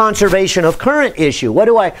this conservation of current issue? What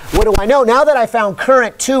do I know? Now that I found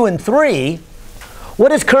current 2 and 3, what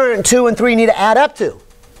does current 2 and 3 need to add up to?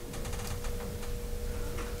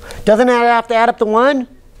 Doesn't it have to add up to 1?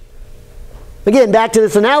 Again, back to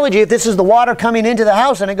this analogy, if this is the water coming into the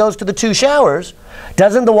house and it goes to the 2 showers,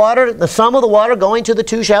 doesn't the sum of the water going to the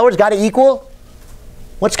 2 showers got to equal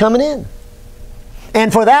what's coming in?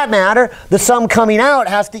 And for that matter, the sum coming out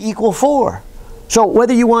has to equal 4. So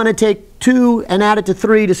whether you want to take 2 and add it to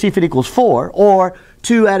 3 to see if it equals 4, or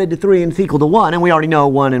 2 added to 3 and it's equal to 1, and we already know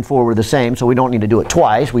 1 and 4 were the same, so we don't need to do it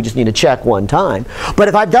twice. We just need to check one time. But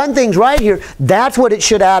if I've done things right here, that's what it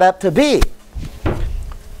should add up to be.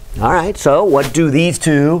 All right, so what do these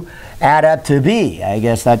two add up to be? I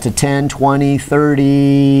guess that's a 10, 20,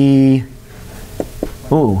 30,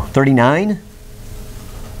 ooh, 39?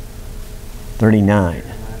 39.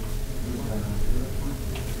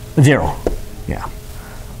 0. Yeah.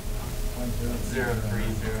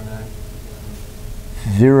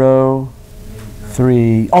 0,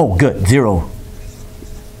 3. Oh, good. 0.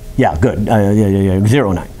 Yeah, good. Yeah.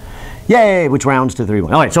 0, 9. Yay, which rounds to 3,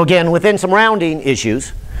 1. All right, so again, within some rounding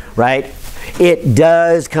issues, right, it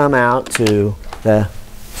does come out to the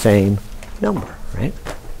same number, right?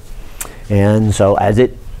 And so as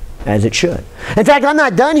it should. In fact, I'm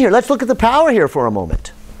not done here. Let's look at the power here for a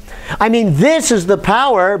moment. I mean, this is the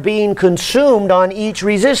power being consumed on each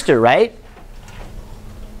resistor, right?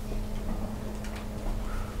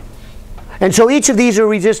 And so each of these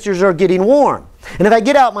resistors are getting warm. And if I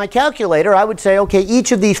get out my calculator, I would say, okay,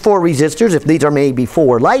 each of these 4 resistors, if these are maybe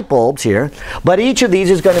 4 light bulbs here, but each of these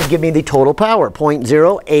is going to give me the total power,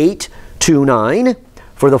 0.0829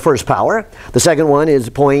 for the first power. The second one is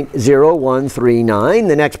 0.0139.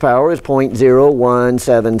 The next power is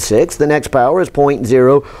 0.0176. The next power is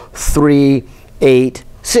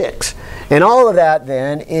 0.0386. And all of that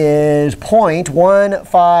then is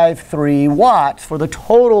 0.153 watts for the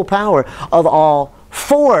total power of all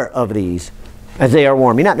 4 of these as they are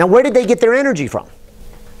warming up. Now, where did they get their energy from?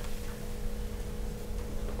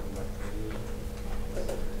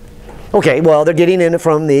 Okay, well, they're getting it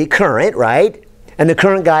from the current, right? And the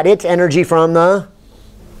current got its energy from the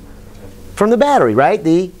battery, right?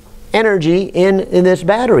 The energy in this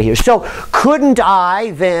battery here. So couldn't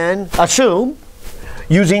I then assume,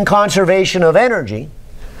 using conservation of energy,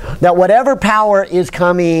 that whatever power is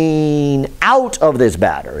coming out of this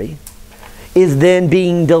battery is then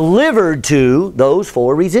being delivered to those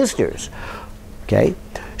 4 resistors? Okay?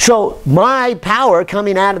 So my power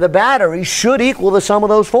coming out of the battery should equal the sum of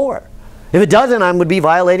those 4. If it doesn't, I would be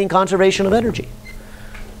violating conservation of energy,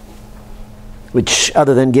 which,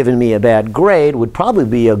 other than giving me a bad grade, would probably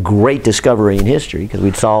be a great discovery in history, because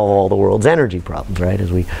we'd solve all the world's energy problems, right,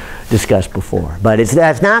 as we discussed before. But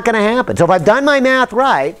that's not going to happen. So if I've done my math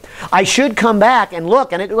right, I should come back and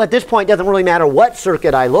look, and at this point it doesn't really matter what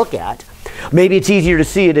circuit I look at. Maybe it's easier to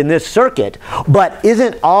see it in this circuit, but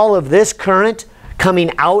isn't all of this current coming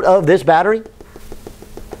out of this battery?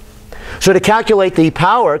 So to calculate the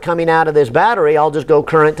power coming out of this battery, I'll just go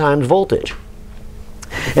current times voltage.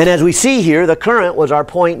 And as we see here, the current was our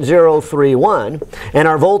 0.031, and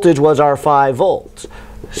our voltage was our 5 volts.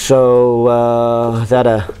 So is that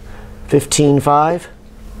a 15.5?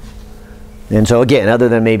 And so again, other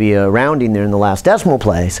than maybe a rounding there in the last decimal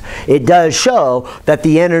place, it does show that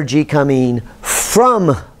the energy coming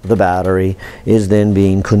from the battery is then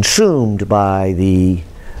being consumed by the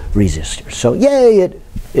resistors. So yay,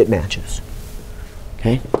 it matches.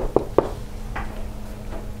 Okay?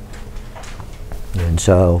 And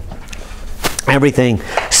so everything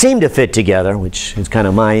seemed to fit together, which is kind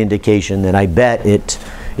of my indication that I bet it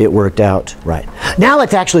worked out right. Now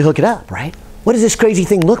let's actually hook it up, right? What does this crazy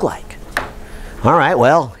thing look like? All right,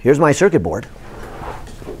 well, here's my circuit board.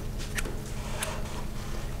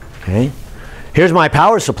 Okay. Here's my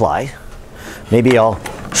power supply. Maybe I'll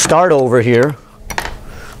start over here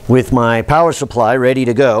with my power supply ready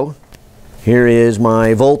to go. Here is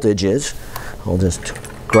my voltages. I'll just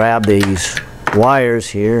grab these wires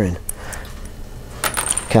here and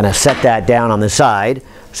kind of set that down on the side.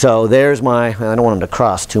 So there's my, I don't want them to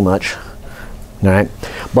cross too much, all right,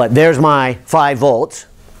 but there's my 5 volts,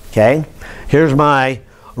 okay? Here's my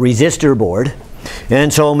resistor board,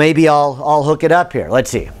 and so maybe I'll hook it up here. Let's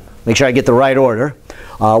see, make sure I get the right order.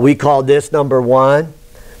 We called this number 1,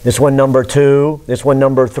 this one number 2, this one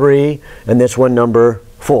number 3, and this one number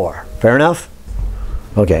 4. Fair enough?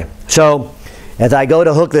 Okay, so as I go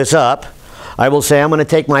to hook this up, I will say I'm going to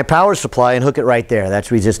take my power supply and hook it right there. That's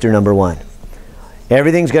resistor number 1.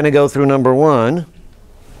 Everything's going to go through number 1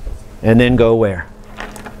 and then go where?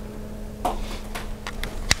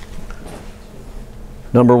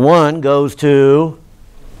 Number 1 goes to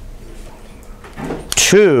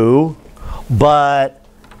 2, but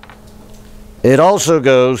it also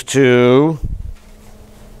goes to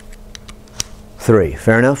 3.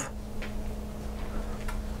 Fair enough?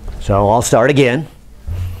 So I'll start again.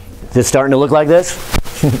 Is this starting to look like this?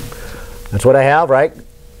 That's what I have, right?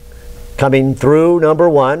 Coming through number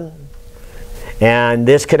 1. And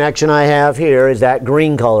this connection I have here is that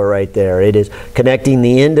green color right there. It is connecting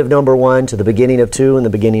the end of number 1 to the beginning of 2 and the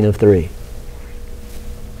beginning of 3.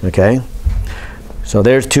 Okay? So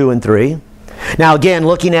there's 2 and 3. Now again,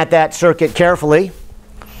 looking at that circuit carefully,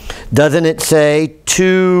 doesn't it say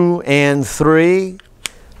 2 and 3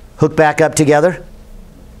 hook back up together?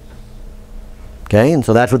 Okay, and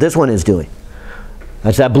so that's what this one is doing.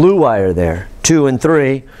 That's that blue wire there. 2 and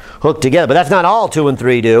 3 hooked together. But that's not all 2 and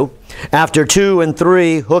 3 do. After 2 and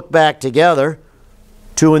 3 hook back together,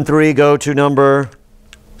 2 and 3 go to number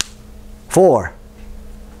 4.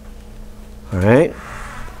 All right.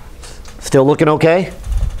 Still looking okay?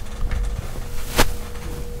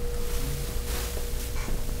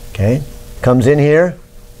 Okay. Comes in here.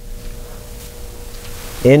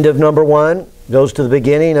 End of number 1 goes to the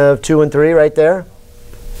beginning of 2 and 3 right there.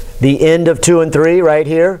 The end of 2 and 3 right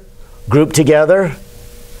here. Group together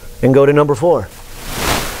and go to number 4.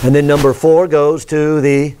 And then number 4 goes to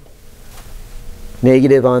the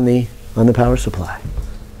negative on the power supply.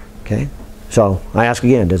 Okay? So I ask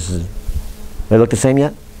again, do they look the same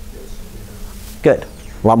yet? Good.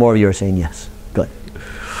 A lot more of you are saying yes. Good.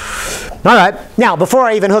 All right. Now, before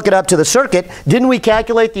I even hook it up to the circuit, didn't we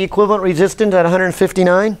calculate the equivalent resistance at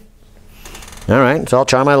 159? All right. So I'll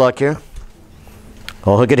try my luck here.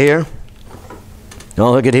 I'll hook it here.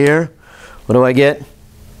 I'll hook it here. What do I get?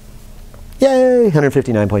 Yay,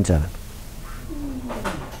 159.7.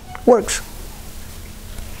 Works.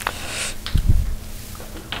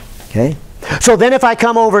 Okay. So then if I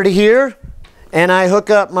come over to here and I hook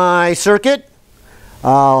up my circuit,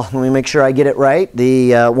 let me make sure I get it right.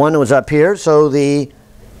 The one was up here, so the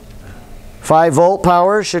 5-volt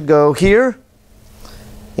power should go here,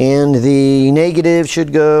 and the negative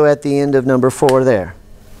should go at the end of number 4 there.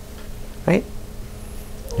 Right?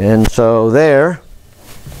 And so there,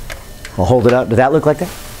 I'll hold it up. Does that look like that?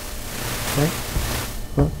 Right?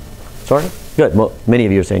 Well, sort of? Good. Well, many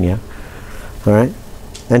of you are saying yeah. All right.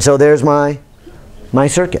 And so there's my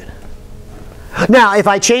circuit. Now, if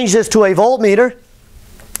I change this to a voltmeter,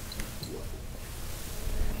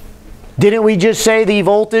 didn't we just say the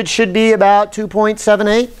voltage should be about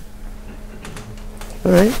 2.78?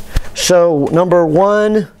 All right. So number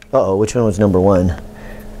 1, uh-oh, which one was number 1?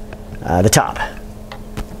 The top.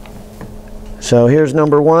 So here's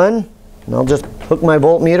number 1, and I'll just hook my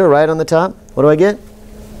voltmeter right on the top. What do I get?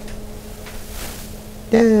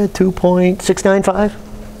 Yeah, 2.695,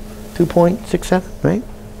 2.67, right?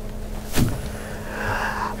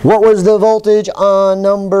 What was the voltage on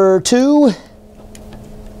number 2?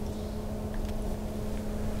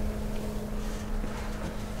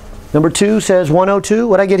 Number 2 says 102.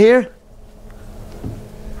 What I get here?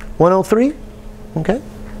 103. Okay.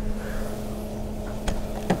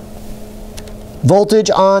 Voltage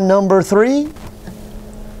on number 3.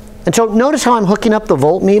 And so notice how I'm hooking up the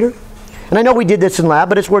voltmeter. And I know we did this in lab,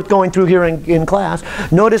 but it's worth going through here in class.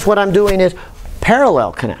 Notice what I'm doing is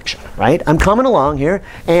parallel connection, right? I'm coming along here,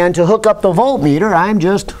 and to hook up the voltmeter, I'm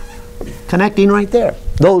just connecting right there.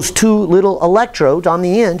 Those 2 little electrodes on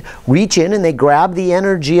the end reach in and they grab the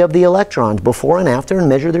energy of the electrons before and after and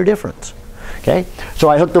measure their difference. Okay, so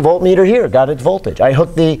I hooked the voltmeter here, got its voltage. I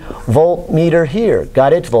hooked the voltmeter here,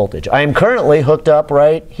 got its voltage. I am currently hooked up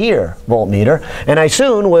right here, voltmeter, and I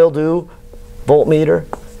soon will do voltmeter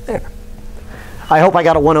there. I hope I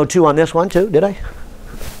got a 102 on this one too, did I?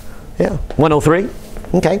 Yeah, 103.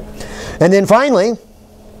 Okay, and then finally,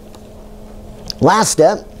 last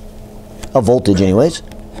step of voltage anyways,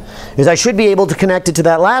 is I should be able to connect it to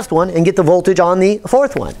that last one and get the voltage on the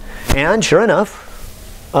 4th one. And sure enough,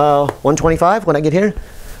 125 when I get here,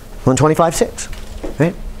 125.6,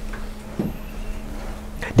 right?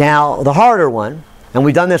 Now the harder one, and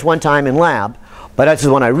we've done this one time in lab, but that's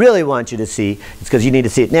the one I really want you to see. It's because you need to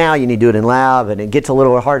see it now, you need to do it in lab, and it gets a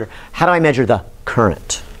little harder. How do I measure the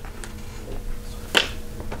current?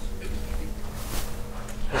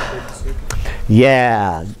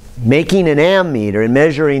 Yeah, making an ammeter and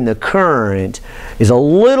measuring the current is a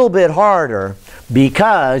little bit harder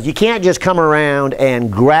because you can't just come around and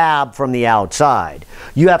grab from the outside.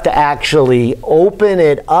 You have to actually open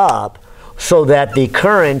it up so that the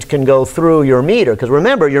current can go through your meter. Because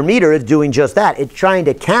remember, your meter is doing just that. It's trying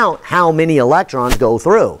to count how many electrons go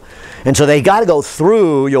through. And so they got to go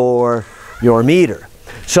through your meter.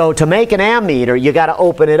 So to make an ammeter, you got to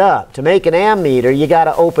open it up. To make an ammeter, you got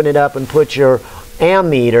to open it up and put your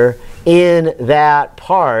ammeter in that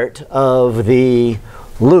part of the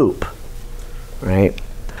loop, right?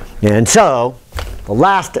 And so the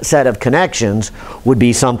last set of connections would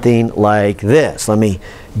be something like this. Let me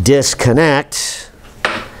disconnect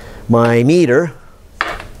my meter.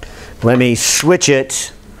 Let me switch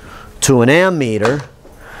it to an ammeter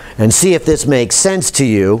and see if this makes sense to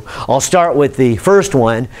you. I'll start with the first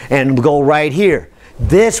one and go right here.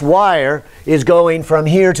 This wire is going from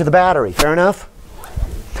here to the battery. Fair enough?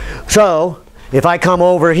 So if I come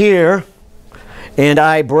over here and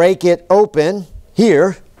I break it open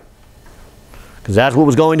here, because that's what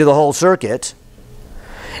was going to the whole circuit,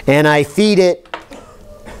 and I feed it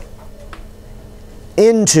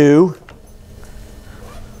into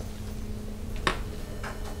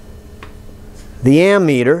the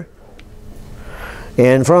ammeter,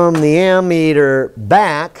 and from the ammeter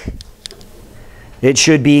back, it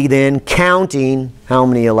should be then counting how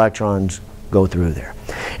many electrons go through there.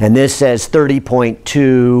 And this says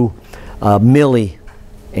 30.2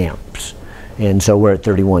 milliamps. And so we're at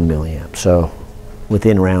 31 milliamps. So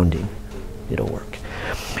within rounding, it'll work.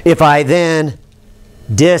 If I then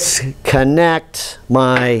disconnect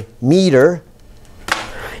my meter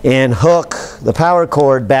and hook the power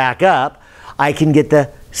cord back up, I can get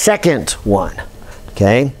the second one.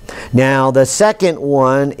 Okay? Now the second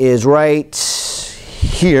one is right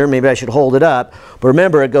here. Maybe I should hold it up. But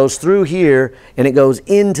remember, it goes through here and it goes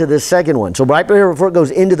into the second one. So right here before it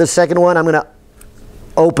goes into the second one, I'm going to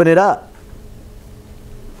open it up.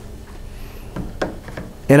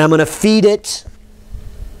 And I'm going to feed it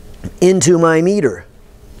into my meter.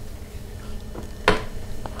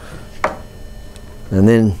 And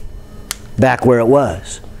then back where it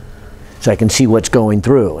was. So I can see what's going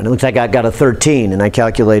through. And it looks like I got a 13, and I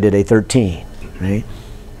calculated a 13, right?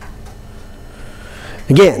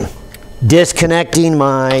 Again, disconnecting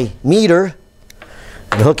my meter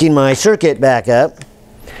and hooking my circuit back up,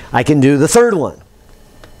 I can do the third one.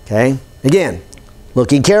 Okay? Again,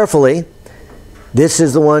 looking carefully, this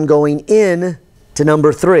is the one going in to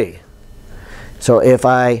number 3. So if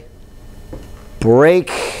I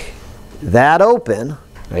break that open,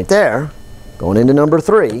 right there, going into number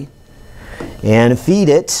 3, and feed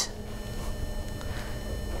it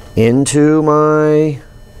into my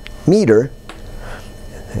meter,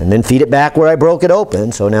 and then feed it back where I broke it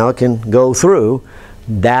open, so now it can go through,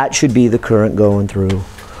 that should be the current going through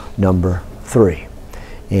number 3.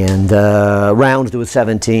 And rounds to a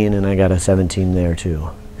 17, and I got a 17 there too.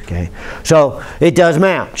 Okay, so it does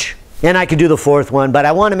match. And I could do the fourth one, but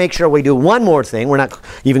I want to make sure we do one more thing. We're not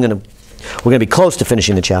even going to, we're going to be close to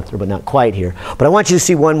finishing the chapter, but not quite here. But I want you to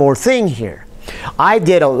see one more thing here. I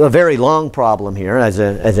did a very long problem here as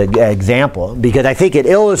an example because I think it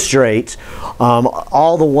illustrates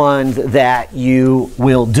all the ones that you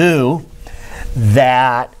will do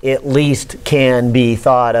that at least can be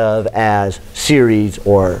thought of as series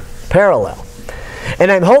or parallel.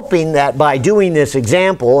 And I'm hoping that by doing this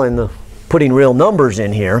example and putting real numbers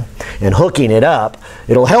in here and hooking it up,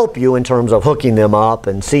 it'll help you in terms of hooking them up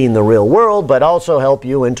and seeing the real world, but also help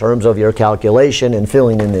you in terms of your calculation and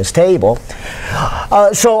filling in this table.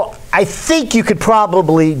 So I think you could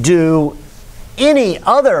probably do any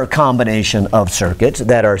other combination of circuits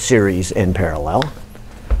that are series and parallel.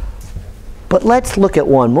 But let's look at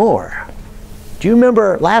one more. Do you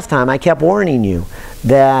remember last time I kept warning you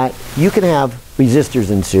that you can have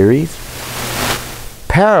resistors in series,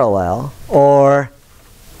 parallel, or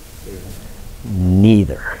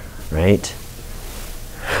neither, right?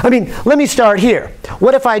 I mean, let me start here.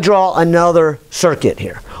 What if I draw another circuit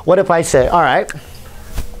here? What if I say, all right,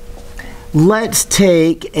 let's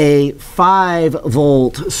take a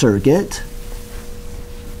 5-volt circuit.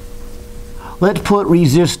 Let's put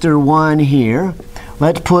resistor 1 here.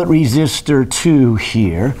 Let's put resistor 2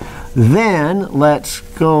 here. Then let's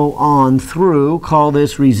go on through, call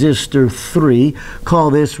this resistor 3,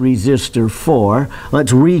 call this resistor 4.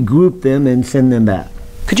 Let's regroup them and send them back.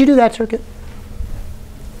 Could you do that circuit?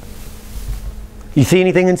 You see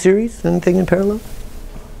anything in series? Anything in parallel?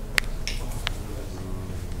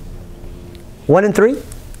 1 and 3?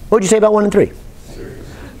 What would you say about 1 and 3? Series.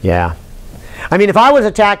 Yeah. I mean, if I was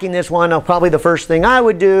attacking this one, probably the first thing I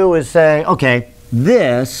would do is say, okay,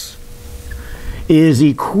 this is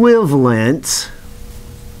equivalent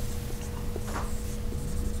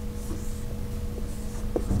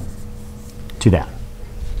to that,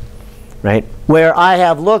 right? Where I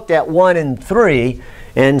have looked at 1 and 3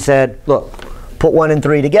 and said, look, put 1 and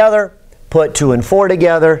 3 together, put 2 and 4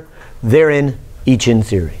 together, they're each in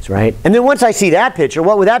series, right? And then once I see that picture,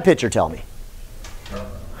 what would that picture tell me?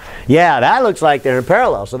 Yeah, that looks like they're in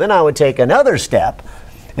parallel. So then I would take another step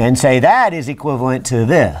and say that is equivalent to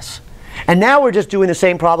this. And now we're just doing the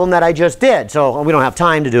same problem that I just did. So we don't have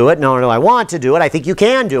time to do it, nor do I want to do it. I think you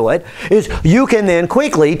can do it. Is you can then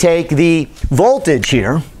quickly take the voltage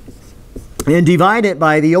here and divide it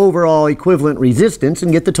by the overall equivalent resistance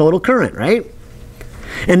and get the total current, right?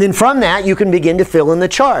 And then from that, you can begin to fill in the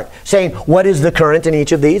chart, saying what is the current in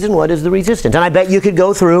each of these and what is the resistance. And I bet you could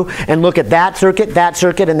go through and look at that circuit,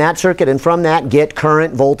 and that circuit, and from that get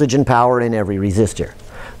current, voltage, and power in every resistor.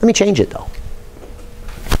 Let me change it, though.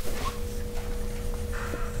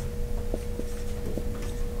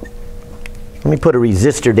 Let me put a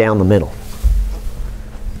resistor down the middle.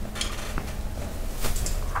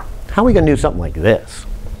 How are we going to do something like this?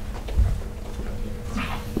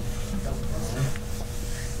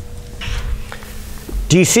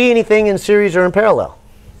 Do you see anything in series or in parallel?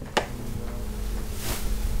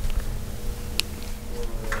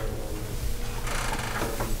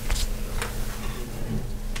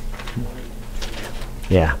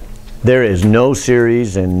 Yeah, there is no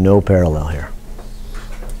series and no parallel here.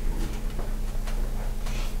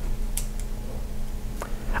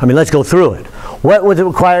 I mean, let's go through it. What was it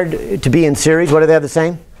required to be in series? What do they have the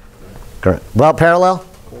same? Current. Well, parallel?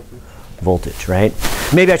 Voltage, right?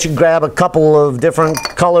 Maybe I should grab a couple of different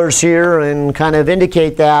colors here and kind of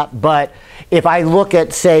indicate that. But if I look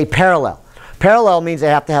at, say, parallel means they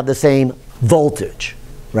have to have the same voltage,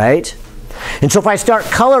 right? And so if I start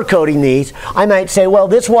color coding these, I might say, well,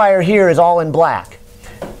 this wire here is all in black.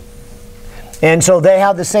 And so they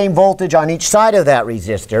have the same voltage on each side of that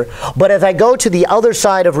resistor. But as I go to the other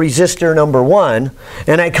side of resistor number 1,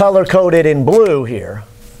 and I color code it in blue here,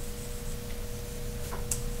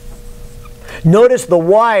 notice the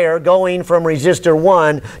wire going from resistor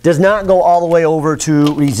 1 does not go all the way over to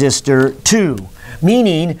resistor 2,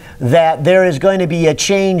 meaning that there is going to be a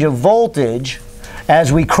change of voltage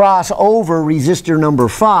as we cross over resistor number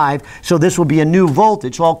 5, so this will be a new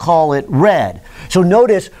voltage, so I'll call it red. So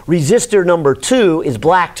notice resistor number 2 is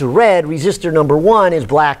black to red, resistor number 1 is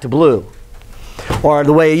black to blue. Or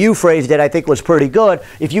the way you phrased it I think was pretty good.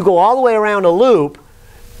 If you go all the way around a loop,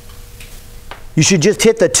 you should just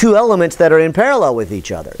hit the two elements that are in parallel with each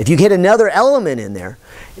other. If you hit another element in there,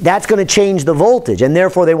 that's going to change the voltage, and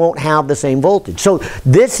therefore they won't have the same voltage. So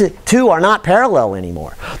these two are not parallel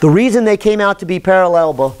anymore. The reason they came out to be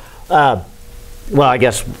parallel, well, I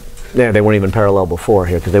guess they weren't even parallel before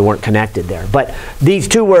here because they weren't connected there. But these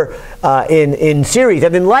two were in series.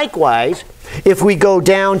 And then likewise, if we go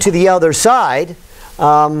down to the other side,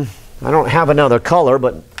 I don't have another color,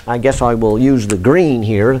 but I guess I will use the green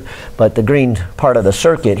here, but the green part of the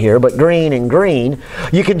circuit here, but green and green.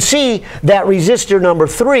 You can see that resistor number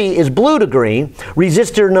 3 is blue to green.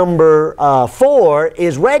 Resistor number 4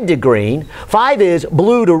 is red to green. 5 is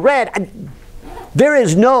blue to red. There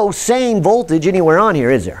is no same voltage anywhere on here,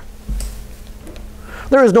 is there?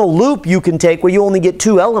 There is no loop you can take where you only get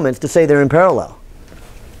two elements to say they're in parallel.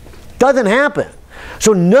 Doesn't happen.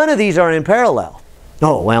 So none of these are in parallel.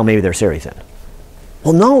 Oh, well, maybe they're series then.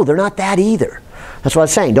 Well, no, they're not that either. That's what I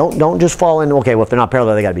was saying. Don't just fall in, okay, well, if they're not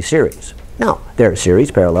parallel, they got to be series. No, they're series,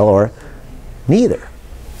 parallel, or neither,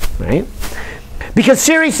 right? Because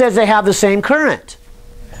series says they have the same current.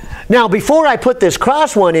 Now, before I put this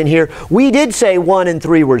cross one in here, we did say 1 and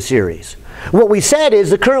 3 were series. What we said is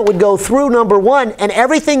the current would go through number 1, and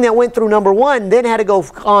everything that went through number 1 then had to go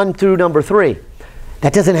on through number 3.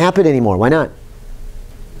 That doesn't happen anymore. Why not?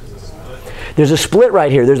 There's a split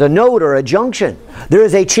right here. There's a node or a junction. There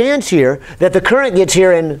is a chance here that the current gets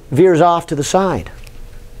here and veers off to the side.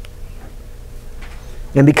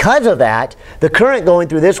 And because of that, the current going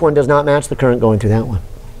through this one does not match the current going through that one.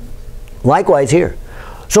 Likewise here.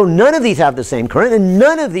 So none of these have the same current, and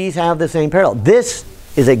none of these have the same parallel. This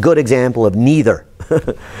is a good example of neither.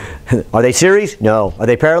 Are they series? No. Are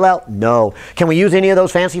they parallel? No. Can we use any of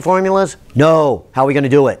those fancy formulas? No. How are we going to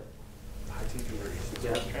do it?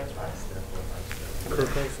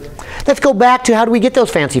 Let's go back to how do we get those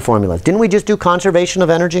fancy formulas? Didn't we just do conservation of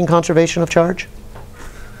energy and conservation of charge?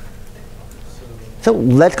 So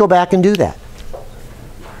let's go back and do that.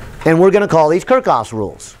 And we're going to call these Kirchhoff's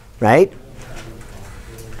rules, right?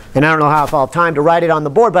 And I don't know how if I'll have time to write it on the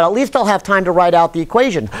board, but at least I'll have time to write out the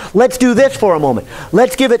equation. Let's do this for a moment.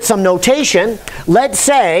 Let's give it some notation. Let's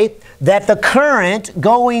say that the current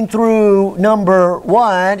going through number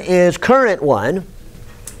 1 is current 1.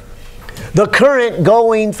 The current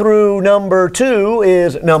going through number 2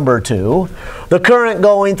 is number 2. The current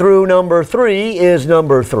going through number 3 is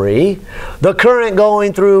number 3. The current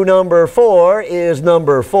going through number 4 is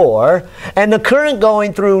number 4. And the current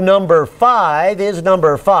going through number 5 is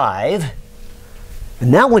number 5.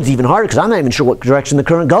 And that one's even harder because I'm not even sure what direction the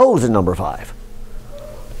current goes in number 5.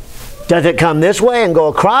 Does it come this way and go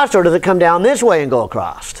across, or does it come down this way and go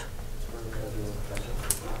across?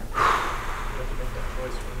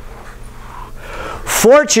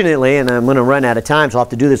 Fortunately, and I'm going to run out of time, so I'll have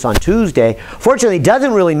to do this on Tuesday. Fortunately, it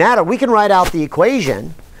doesn't really matter. We can write out the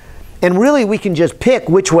equation, and really we can just pick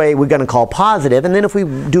which way we're going to call positive. And then if we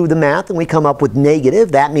do the math and we come up with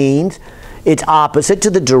negative, that means it's opposite to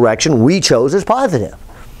the direction we chose as positive.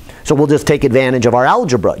 So we'll just take advantage of our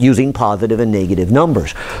algebra using positive and negative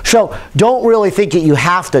numbers. So don't really think that you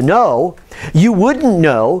have to know. You wouldn't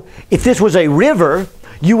know if this was a river.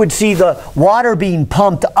 You would see the water being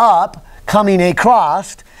pumped up, coming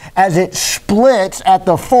across. As it splits at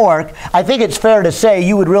the fork, I think it's fair to say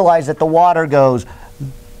you would realize that the water goes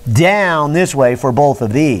down this way for both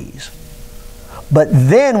of these. But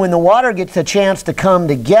then when the water gets a chance to come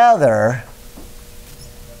together,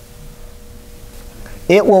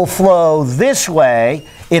 it will flow this way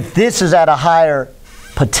if this is at a higher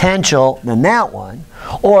potential than that one,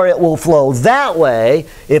 or it will flow that way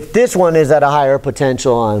if this one is at a higher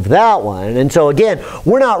potential on that one. And so again,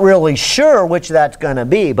 we're not really sure which that's going to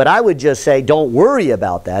be, but I would just say don't worry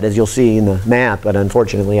about that, as you'll see in the math, but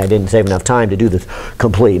unfortunately I didn't save enough time to do this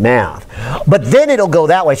complete math. But then it'll go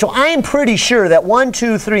that way. So I'm pretty sure that 1,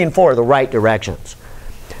 2, 3, and 4 are the right directions.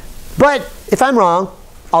 But if I'm wrong,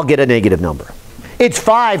 I'll get a negative number. It's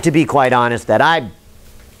 5, to be quite honest, that I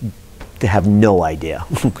have no idea.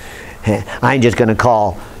 I'm just going to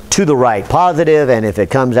call to the right positive, and if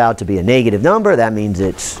it comes out to be a negative number, that means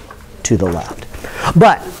it's to the left.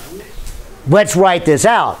 But let's write this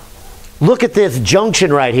out. Look at this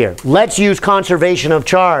junction right here. Let's use conservation of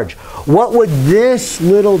charge. What would this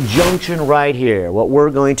little junction right here, what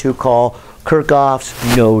we're going to call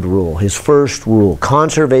Kirchhoff's node rule, his first rule,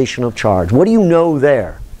 conservation of charge. What do you know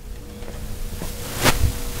there?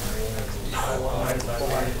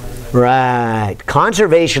 Right.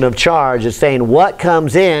 Conservation of charge is saying what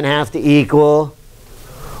comes in has to equal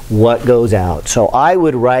what goes out. So I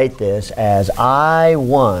would write this as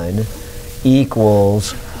I1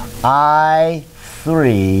 equals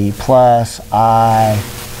I3 plus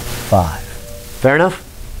I5. Fair enough?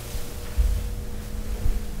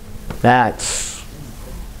 That's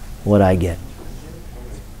what I get.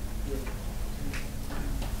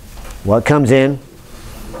 What comes in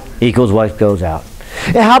equals what goes out.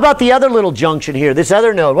 And how about the other little junction here, this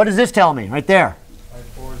other node? What does this tell me right there?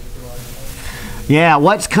 Yeah,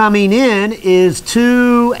 what's coming in is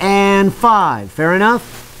 2 and 5. Fair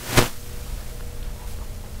enough?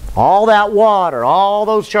 All that water, all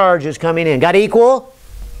those charges coming in. Got equal?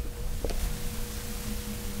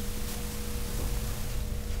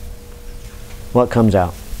 What comes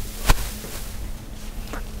out?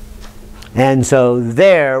 And so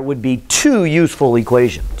there would be 2 useful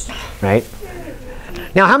equations, right?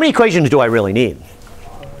 Now, how many equations do I really need?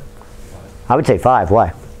 I would say 5. Why?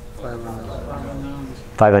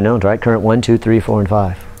 5 unknowns, right? Current 1, 2, 3, 4, and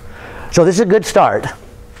 5. So this is a good start.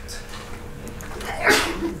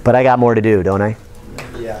 But I got more to do, don't I?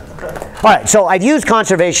 Yeah. All right, so I've used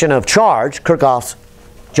conservation of charge, Kirchhoff's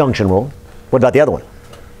junction rule. What about the other one?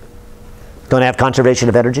 Don't I have conservation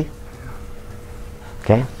of energy?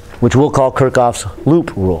 Okay, which we'll call Kirchhoff's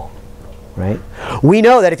loop rule. Right? We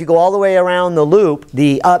know that if you go all the way around the loop,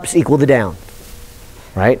 the ups equal the down.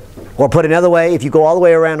 Right? Or put another way, if you go all the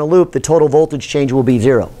way around a loop, the total voltage change will be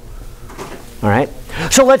 0. All right?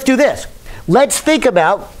 So let's do this. Let's think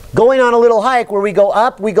about going on a little hike where we go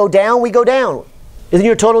up, we go down, we go down. Isn't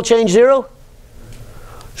your total change 0?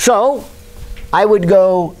 So I would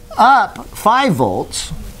go up 5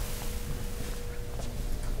 volts.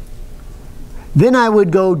 Then I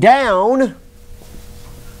would go down,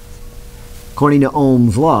 according to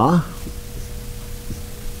Ohm's law,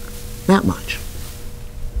 that much.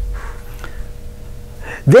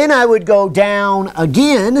 Then I would go down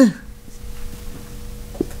again,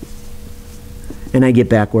 and I get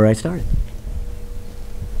back where I started.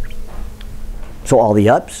 So all the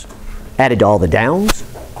ups added to all the downs,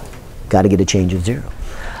 got to get a change of 0.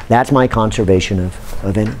 That's my conservation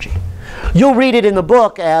of energy. You'll read it in the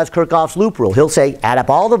book as Kirchhoff's loop rule. He'll say, add up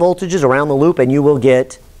all the voltages around the loop, and you will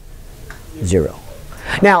get 0.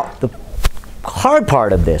 Now, the hard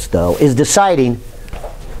part of this, though, is deciding,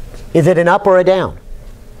 is it an up or a down?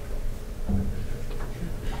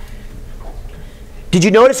 Did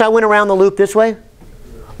you notice I went around the loop this way?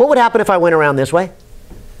 What would happen if I went around this way?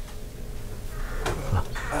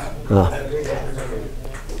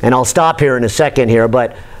 And I'll stop here in a second here,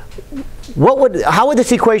 but how would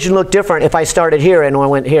this equation look different if I started here and I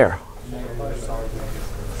went here?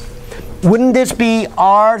 Wouldn't this be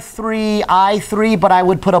R3, I3, but I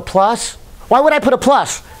would put a plus? Why would I put a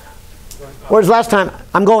plus? Whereas last time,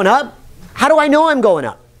 I'm going up? How do I know I'm going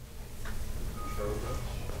up?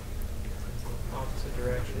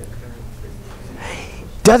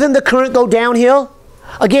 Doesn't the current go downhill?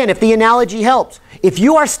 Again, if the analogy helps. If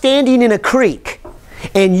you are standing in a creek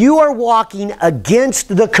and you are walking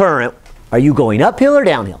against the current, are you going uphill or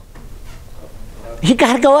downhill? You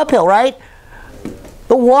got to go uphill, right?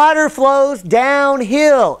 The water flows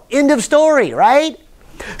downhill. End of story, right?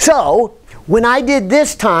 So, when I did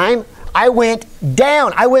this time, I went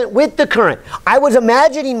down. I went with the current. I was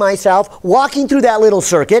imagining myself walking through that little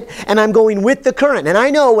circuit, and I'm going with the current. And I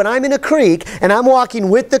know when I'm in a creek and I'm walking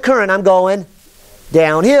with the current, I'm going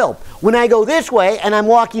downhill. When I go this way and I'm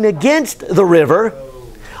walking against the river,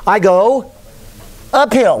 I go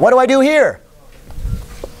uphill. What do I do here?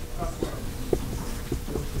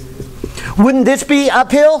 Wouldn't this be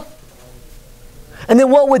uphill? And then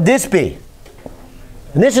what would this be?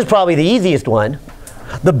 And this is probably the easiest one.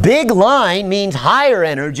 The big line means higher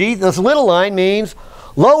energy. This little line means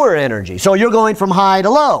lower energy. So you're going from high to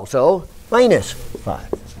low. So minus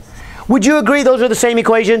 5. Would you agree those are the same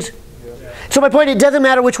equations? So my point, it doesn't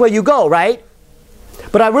matter which way you go, right?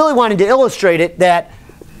 But I really wanted to illustrate it that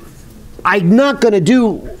I'm not going to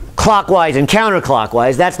do clockwise and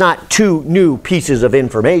counterclockwise. That's not two new pieces of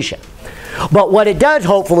information. But what it does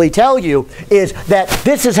hopefully tell you is that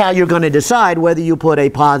this is how you're going to decide whether you put a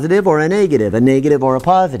positive or a negative or a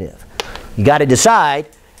positive. You got to decide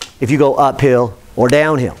if you go uphill or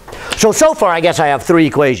downhill. So far I guess I have 3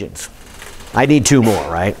 equations. I need 2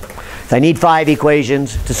 more, right? So I need 5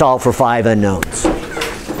 equations to solve for 5 unknowns.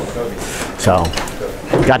 So,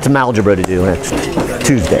 got some algebra to do next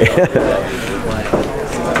Tuesday.